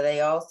 Amy, are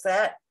they all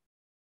set?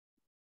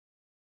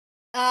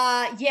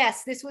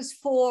 Yes, this was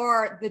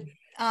for the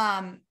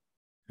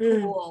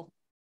pool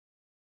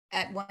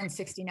at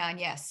 169.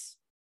 Yes.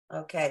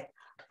 Okay.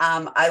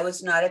 I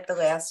was not at the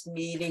last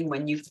meeting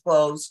when you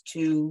closed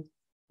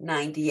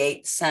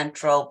 298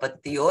 Central,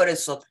 but the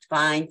orders looked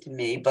fine to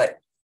me, but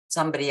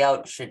somebody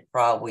else should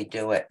probably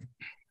do it.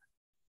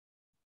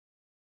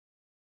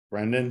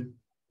 Brendan?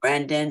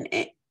 Brendan,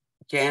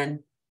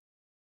 Jen,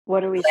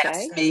 What do we last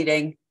say?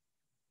 meeting.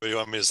 What do you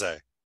want me to say?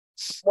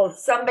 Well,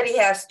 somebody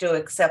has to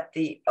accept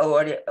the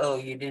order. Oh,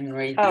 you didn't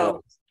read the Oh. order.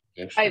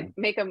 I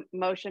make a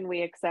motion,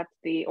 we accept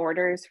the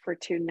orders for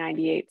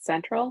 298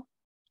 Central.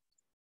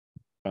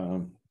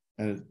 And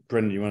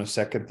Brendan, you want to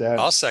second that?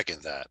 I'll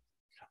second that.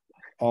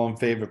 All in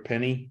favor,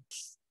 Penny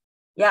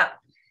Yeah,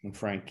 and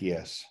Frank,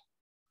 yes.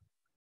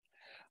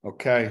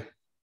 Okay,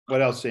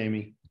 what else,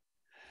 Amy?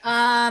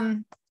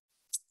 I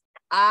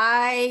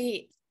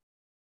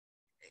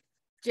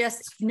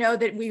just know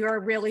that we are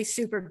really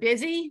super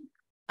busy.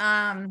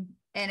 And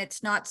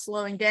it's not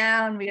slowing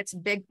down. We got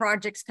some big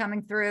projects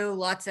coming through,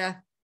 lots of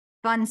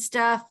fun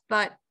stuff,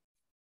 but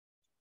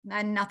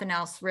nothing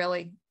else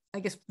really. I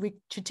guess we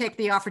should take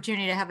the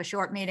opportunity to have a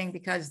short meeting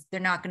because they're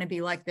not going to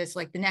be like this.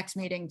 Like the next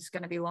meeting's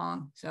going to be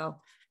long. So.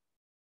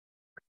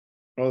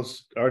 Well,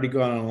 it's already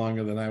gone on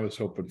longer than I was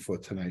hoping for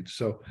tonight.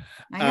 So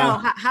I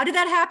know. How did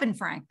that happen,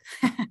 Frank?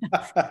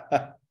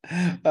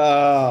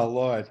 Oh,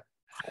 Lord.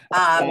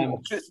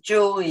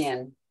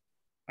 Julian.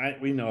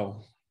 We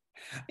know.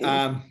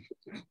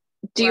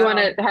 Do you want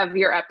to have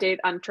your update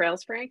on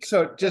trails, Frank?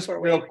 So just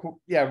real quick.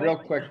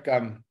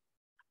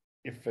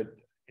 If it,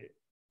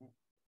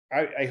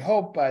 I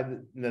hope by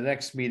the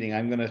next meeting,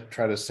 I'm going to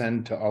try to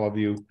send to all of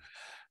you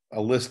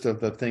a list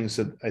of the things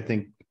that I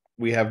think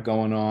we have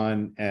going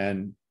on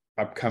and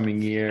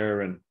upcoming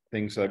year and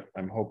things that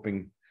I'm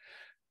hoping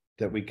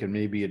that we can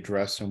maybe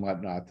address and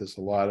whatnot. There's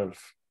a lot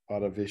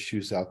of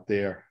issues out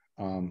there.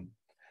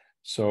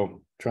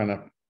 So trying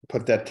to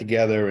put that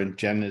together, and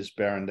Jen is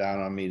bearing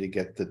down on me to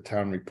get the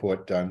town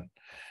report done.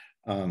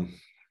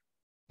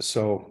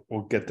 So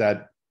we'll get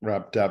that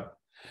wrapped up.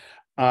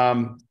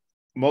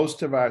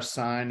 Most of our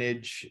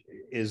signage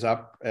is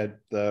up at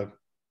the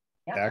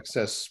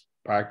access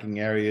parking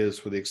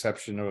areas, with the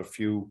exception of a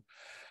few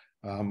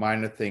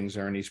minor things.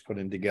 Ernie's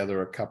putting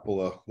together a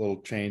couple of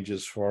little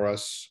changes for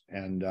us,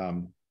 and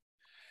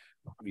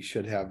we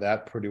should have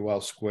that pretty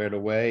well squared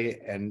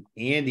away. And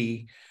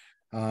Andy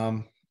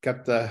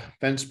got the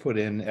fence put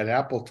in at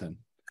Appleton.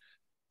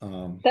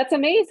 That's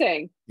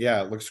amazing.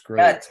 Yeah, it looks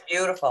great. That's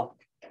beautiful.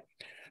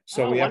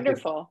 So we have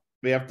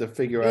to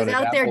figure out. He's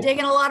out there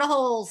digging a lot of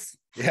holes.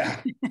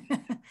 Yeah.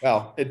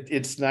 Well,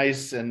 it's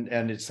nice, and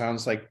it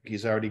sounds like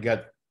he's already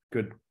got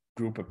good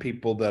group of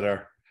people that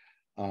are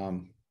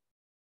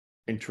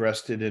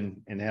interested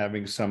in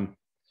having some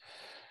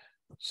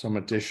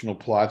additional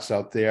plots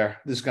out there.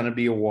 There's going to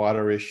be a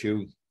water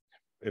issue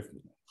if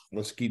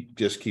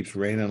just keeps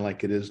raining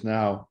like it is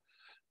now.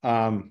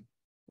 And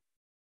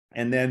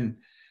then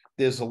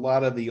there's a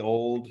lot of the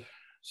old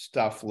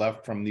stuff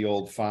left from the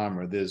old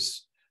farmer.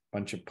 There's a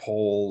bunch of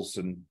poles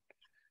and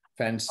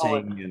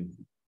fencing and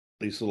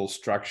these little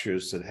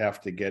structures that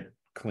have to get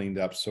cleaned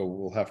up. So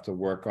we'll have to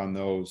work on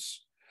those.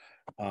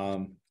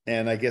 And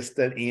I guess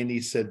that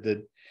Andy said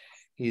that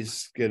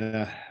he's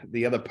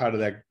the other part of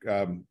that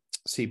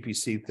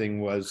CPC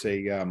thing was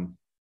a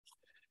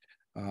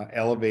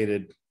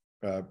elevated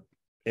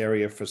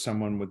area for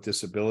someone with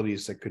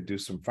disabilities that could do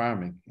some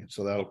farming. And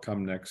so that'll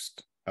come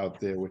next out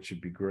there, which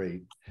would be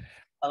great.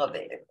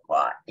 Elevated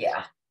plot,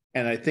 yeah.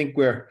 And I think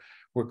we're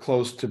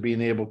close to being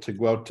able to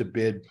go out to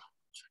bid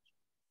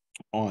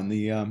on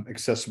the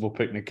accessible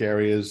picnic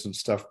areas and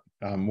stuff.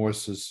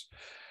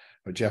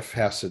 Jeff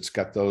Hassett's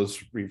got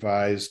those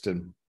revised,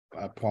 and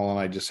Paul and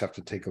I just have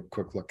to take a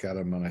quick look at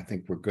them, and I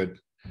think we're good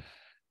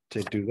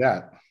to do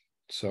that.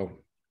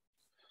 So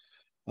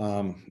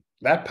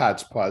that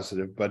part's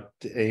positive, but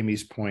to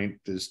Amy's point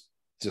is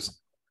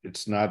just,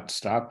 it's not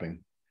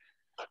stopping.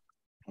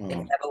 It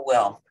never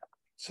will.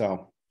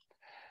 So,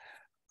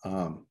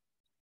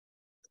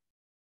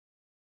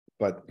 but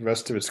the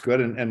rest of it's good,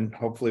 and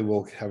hopefully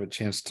we'll have a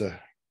chance to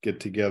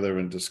get together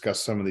and discuss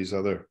some of these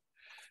other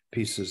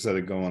pieces that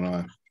are going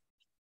on.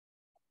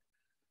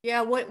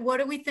 Yeah, what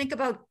do we think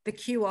about the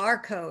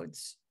QR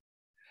codes?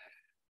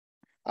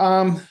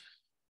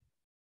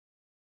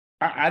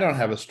 I don't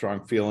have a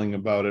strong feeling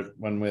about it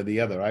one way or the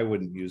other. I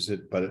wouldn't use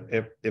it, but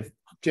if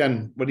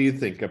Jen, what do you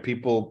think?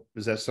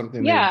 Is that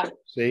something that you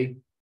see?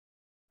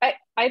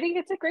 I think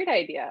it's a great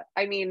idea.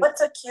 I mean,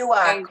 what's a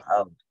QR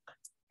code?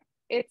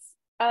 It's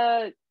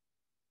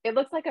it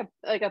looks like a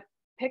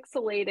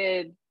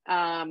pixelated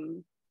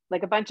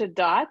like a bunch of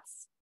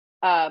dots,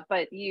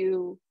 but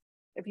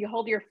if you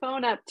hold your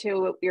phone up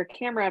to your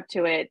camera up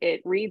to it, it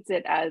reads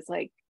it as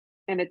like,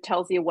 and it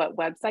tells you what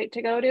website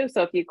to go to.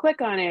 So if you click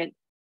on it,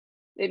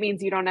 it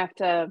means you don't have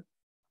to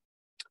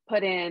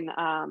put in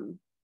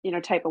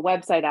type a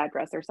website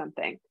address or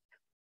something.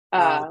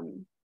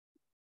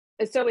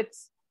 So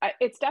it's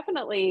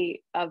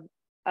definitely a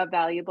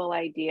valuable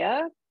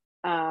idea.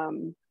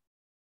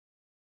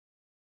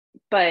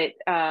 But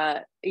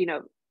I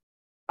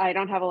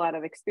don't have a lot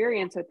of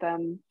experience with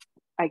them.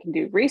 I can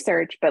do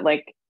research, but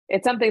like,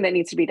 it's something that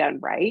needs to be done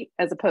right,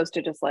 as opposed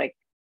to just like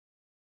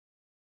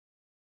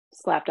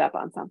slapped up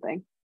on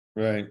something.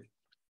 Right.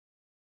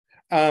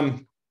 Oh.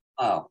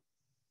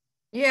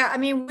 Yeah, I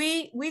mean,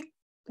 we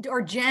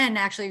or Jen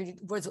actually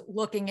was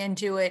looking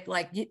into it.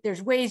 Like,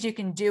 there's ways you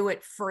can do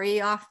it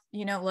free off,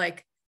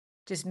 like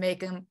just make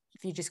them,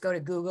 if you just go to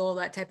Google,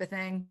 that type of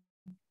thing.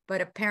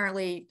 But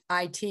apparently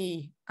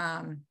IT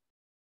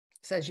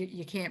says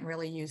you can't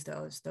really use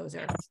those. Those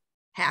are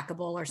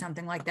hackable or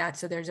something like that.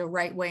 So there's a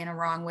right way and a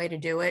wrong way to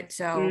do it.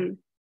 So Mm.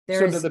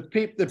 there's So the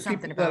people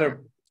something that about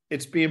are,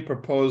 it's being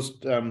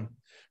proposed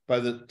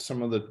by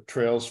some of the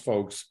trails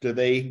folks, do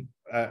they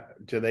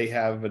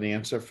have an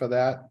answer for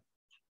that?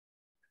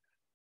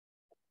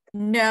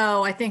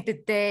 No, I think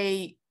that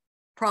they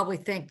probably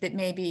think that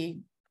maybe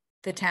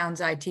the town's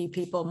IT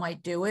people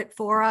might do it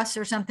for us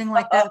or something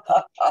like that.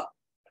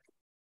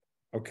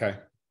 Okay.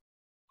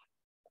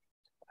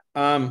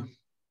 I'm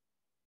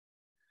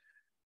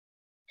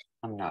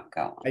not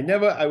going.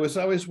 I was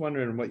always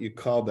wondering what you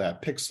call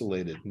that,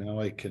 pixelated. Now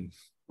I can.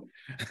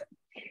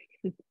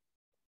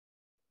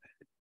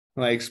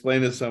 When I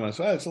explain to someone,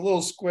 so it's a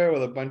little square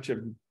with a bunch of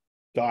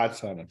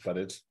dots on it, but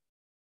it's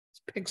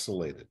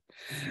pixelated.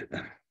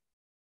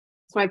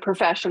 It's my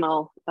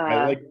professional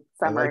I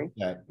summary.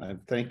 like that.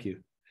 Thank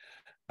you.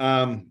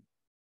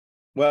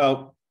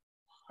 Well,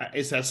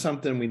 is that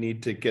something we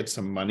need to get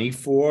some money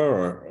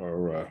for,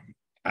 or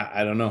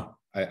I don't know.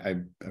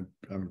 I'm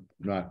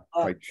not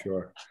quite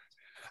sure.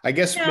 I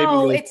guess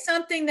No, maybe it's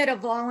something that a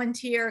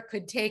volunteer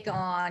could take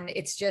on.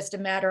 It's just a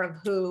matter of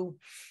who,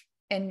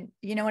 and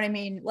you know what I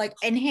mean? Like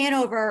in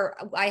Hanover,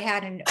 I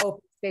had an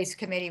open space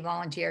committee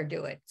volunteer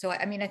do it. So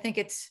I mean, I think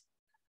it's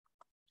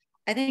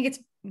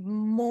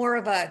more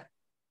of a,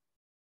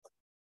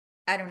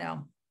 I don't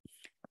know.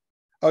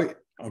 Oh,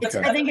 okay.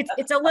 I think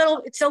it's a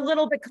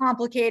little bit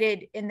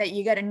complicated in that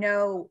you got to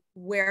know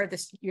where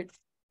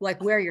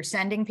where you're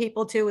sending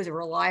people to is a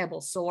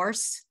reliable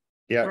source.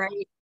 Yeah.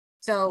 Right.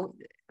 So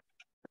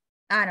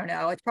I don't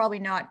know. It's probably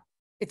not,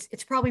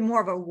 it's probably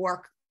more of a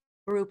work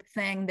group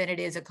thing than it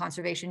is a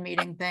conservation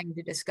meeting thing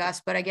to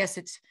discuss. But I guess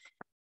it's,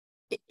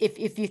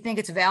 if you think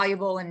it's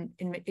valuable and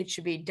it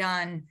should be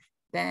done,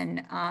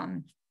 then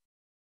I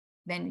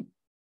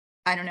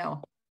don't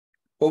know.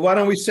 Well, why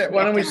don't we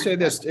say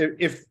this?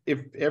 If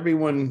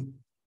everyone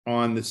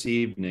on this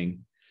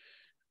evening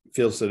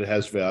feels that it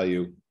has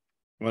value,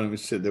 why don't we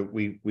say that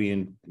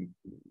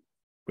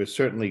we're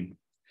certainly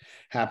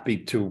happy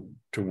to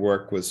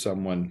work with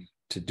someone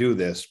to do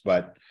this,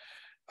 but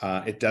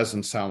it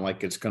doesn't sound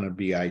like it's going to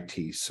be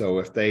IT. So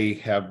if they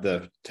have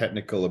the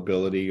technical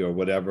ability or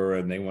whatever,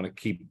 and they want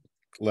to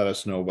let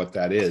us know what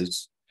that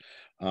is.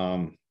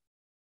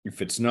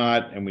 If it's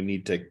not, and we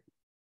need to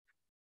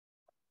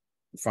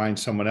find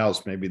someone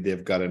else, maybe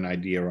they've got an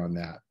idea on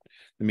that.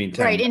 In the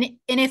meantime, right.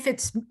 And if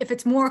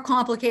it's more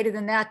complicated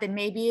than that, then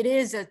maybe it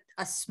is a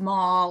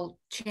small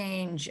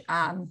change.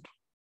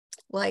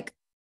 Like,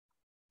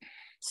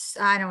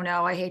 I don't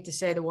know, I hate to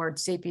say the word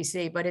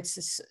CPC, but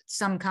it's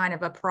some kind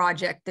of a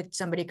project that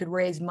somebody could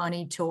raise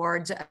money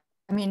towards. I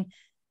mean,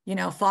 you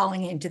know,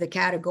 falling into the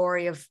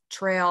category of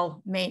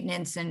trail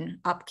maintenance and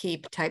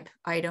upkeep type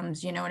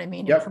items, you know what I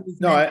mean? Yep.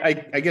 No, I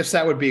guess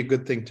that would be a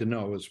good thing to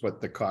know, is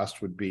what the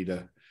cost would be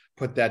to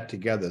put that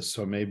together.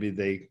 So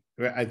maybe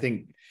I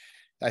think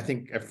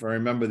if I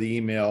remember the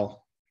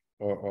email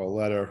or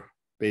letter,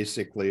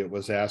 basically it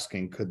was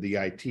asking, could the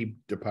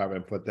IT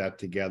department put that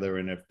together?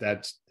 And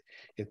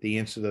if the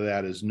answer to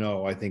that is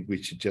no, I think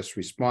we should just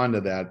respond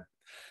to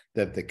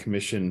that the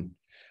commission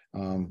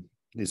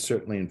is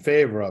certainly in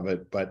favor of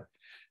it, but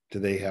do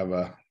they have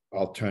a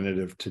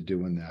alternative to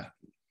doing that?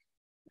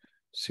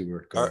 See where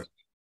it goes.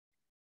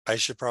 I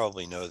should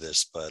probably know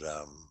this, but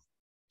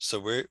so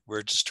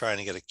we're just trying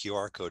to get a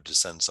QR code to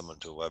send someone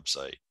to a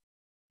website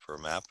for a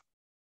map.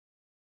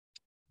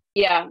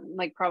 Yeah,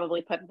 like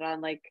probably put it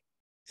on like.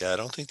 Yeah, I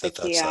don't think the that's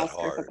that kiosk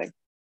or hard. something.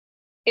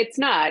 It's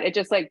not. It's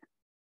just like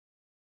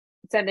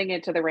sending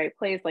it to the right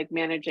place, like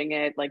managing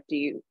it. Like, do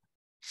you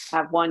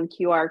have one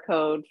QR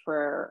code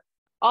for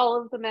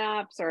all of the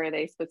maps, or are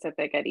they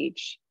specific at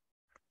each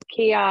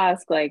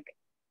kiosk? Like,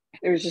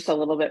 there's just a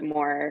little bit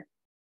more.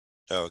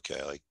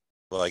 Okay, like,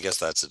 well, I guess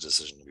that's a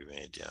decision to be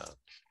made, yeah.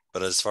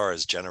 But as far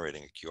as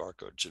generating a QR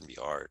code, it shouldn't be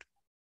hard.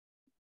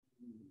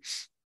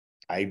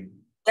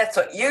 That's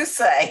what you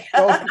say.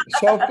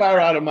 so far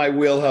out of my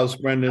wheelhouse,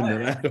 Brendan.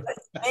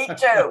 Me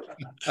too.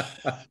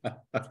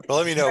 Well,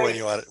 let me know when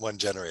you want one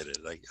generated.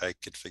 I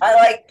could figure. I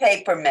like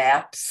paper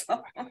maps.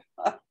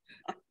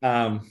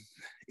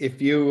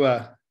 If you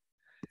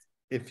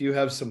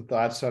have some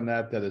thoughts on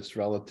that it's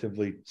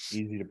relatively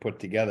easy to put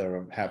together,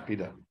 I'm happy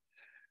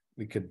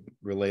we could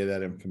relay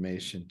that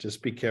information.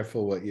 Just be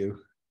careful what you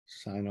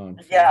sign on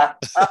for. Yeah.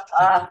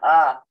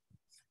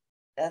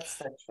 That's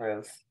the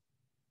truth.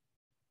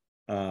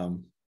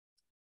 And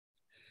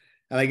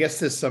I guess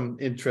there's some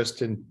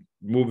interest in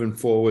moving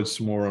forward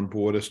some more on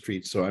Border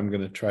Street. So I'm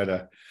going to try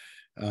to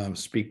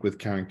speak with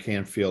Karen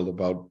Canfield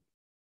about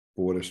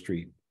Border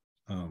Street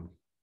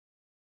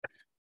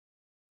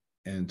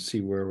and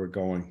see where we're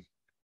going.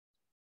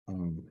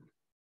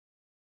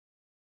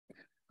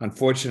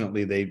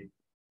 Unfortunately,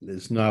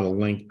 there's not a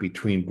link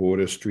between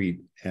Border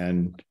Street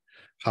and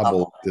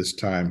Hubble at this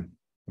time,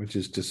 which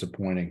is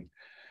disappointing.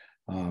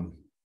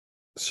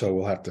 So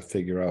we'll have to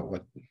figure out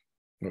what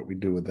we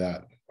do with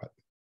that. But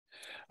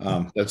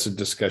that's a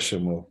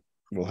discussion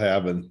we'll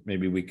have, and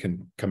maybe we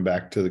can come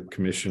back to the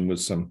commission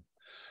with some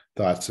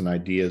thoughts and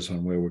ideas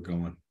on where we're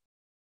going.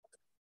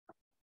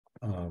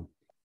 Can't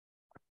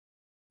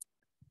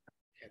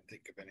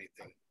think of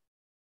anything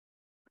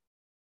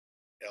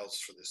else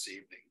for this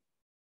evening.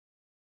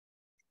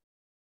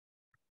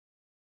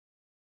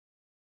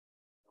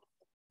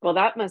 Well,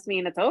 that must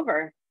mean it's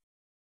over.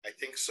 I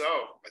think so.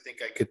 I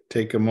think I could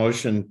take a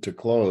motion to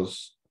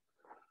close.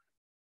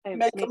 I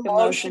Make make a a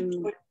motion.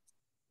 motion.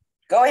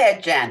 Go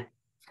ahead, Jen.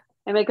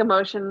 I make a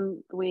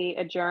motion. We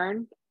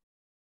adjourn.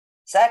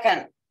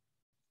 Second.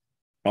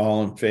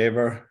 All in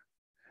favor?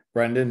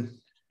 Brendan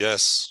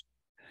Yes.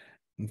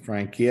 and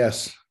Frank,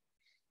 yes.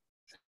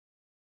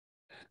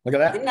 Look at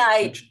that. Good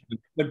night.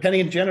 When Penny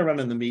and Jen are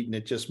running the meeting,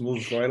 it just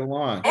moves right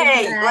along.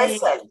 Hey, night.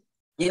 listen,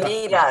 you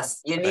need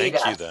us. You need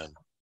Thank you us. then.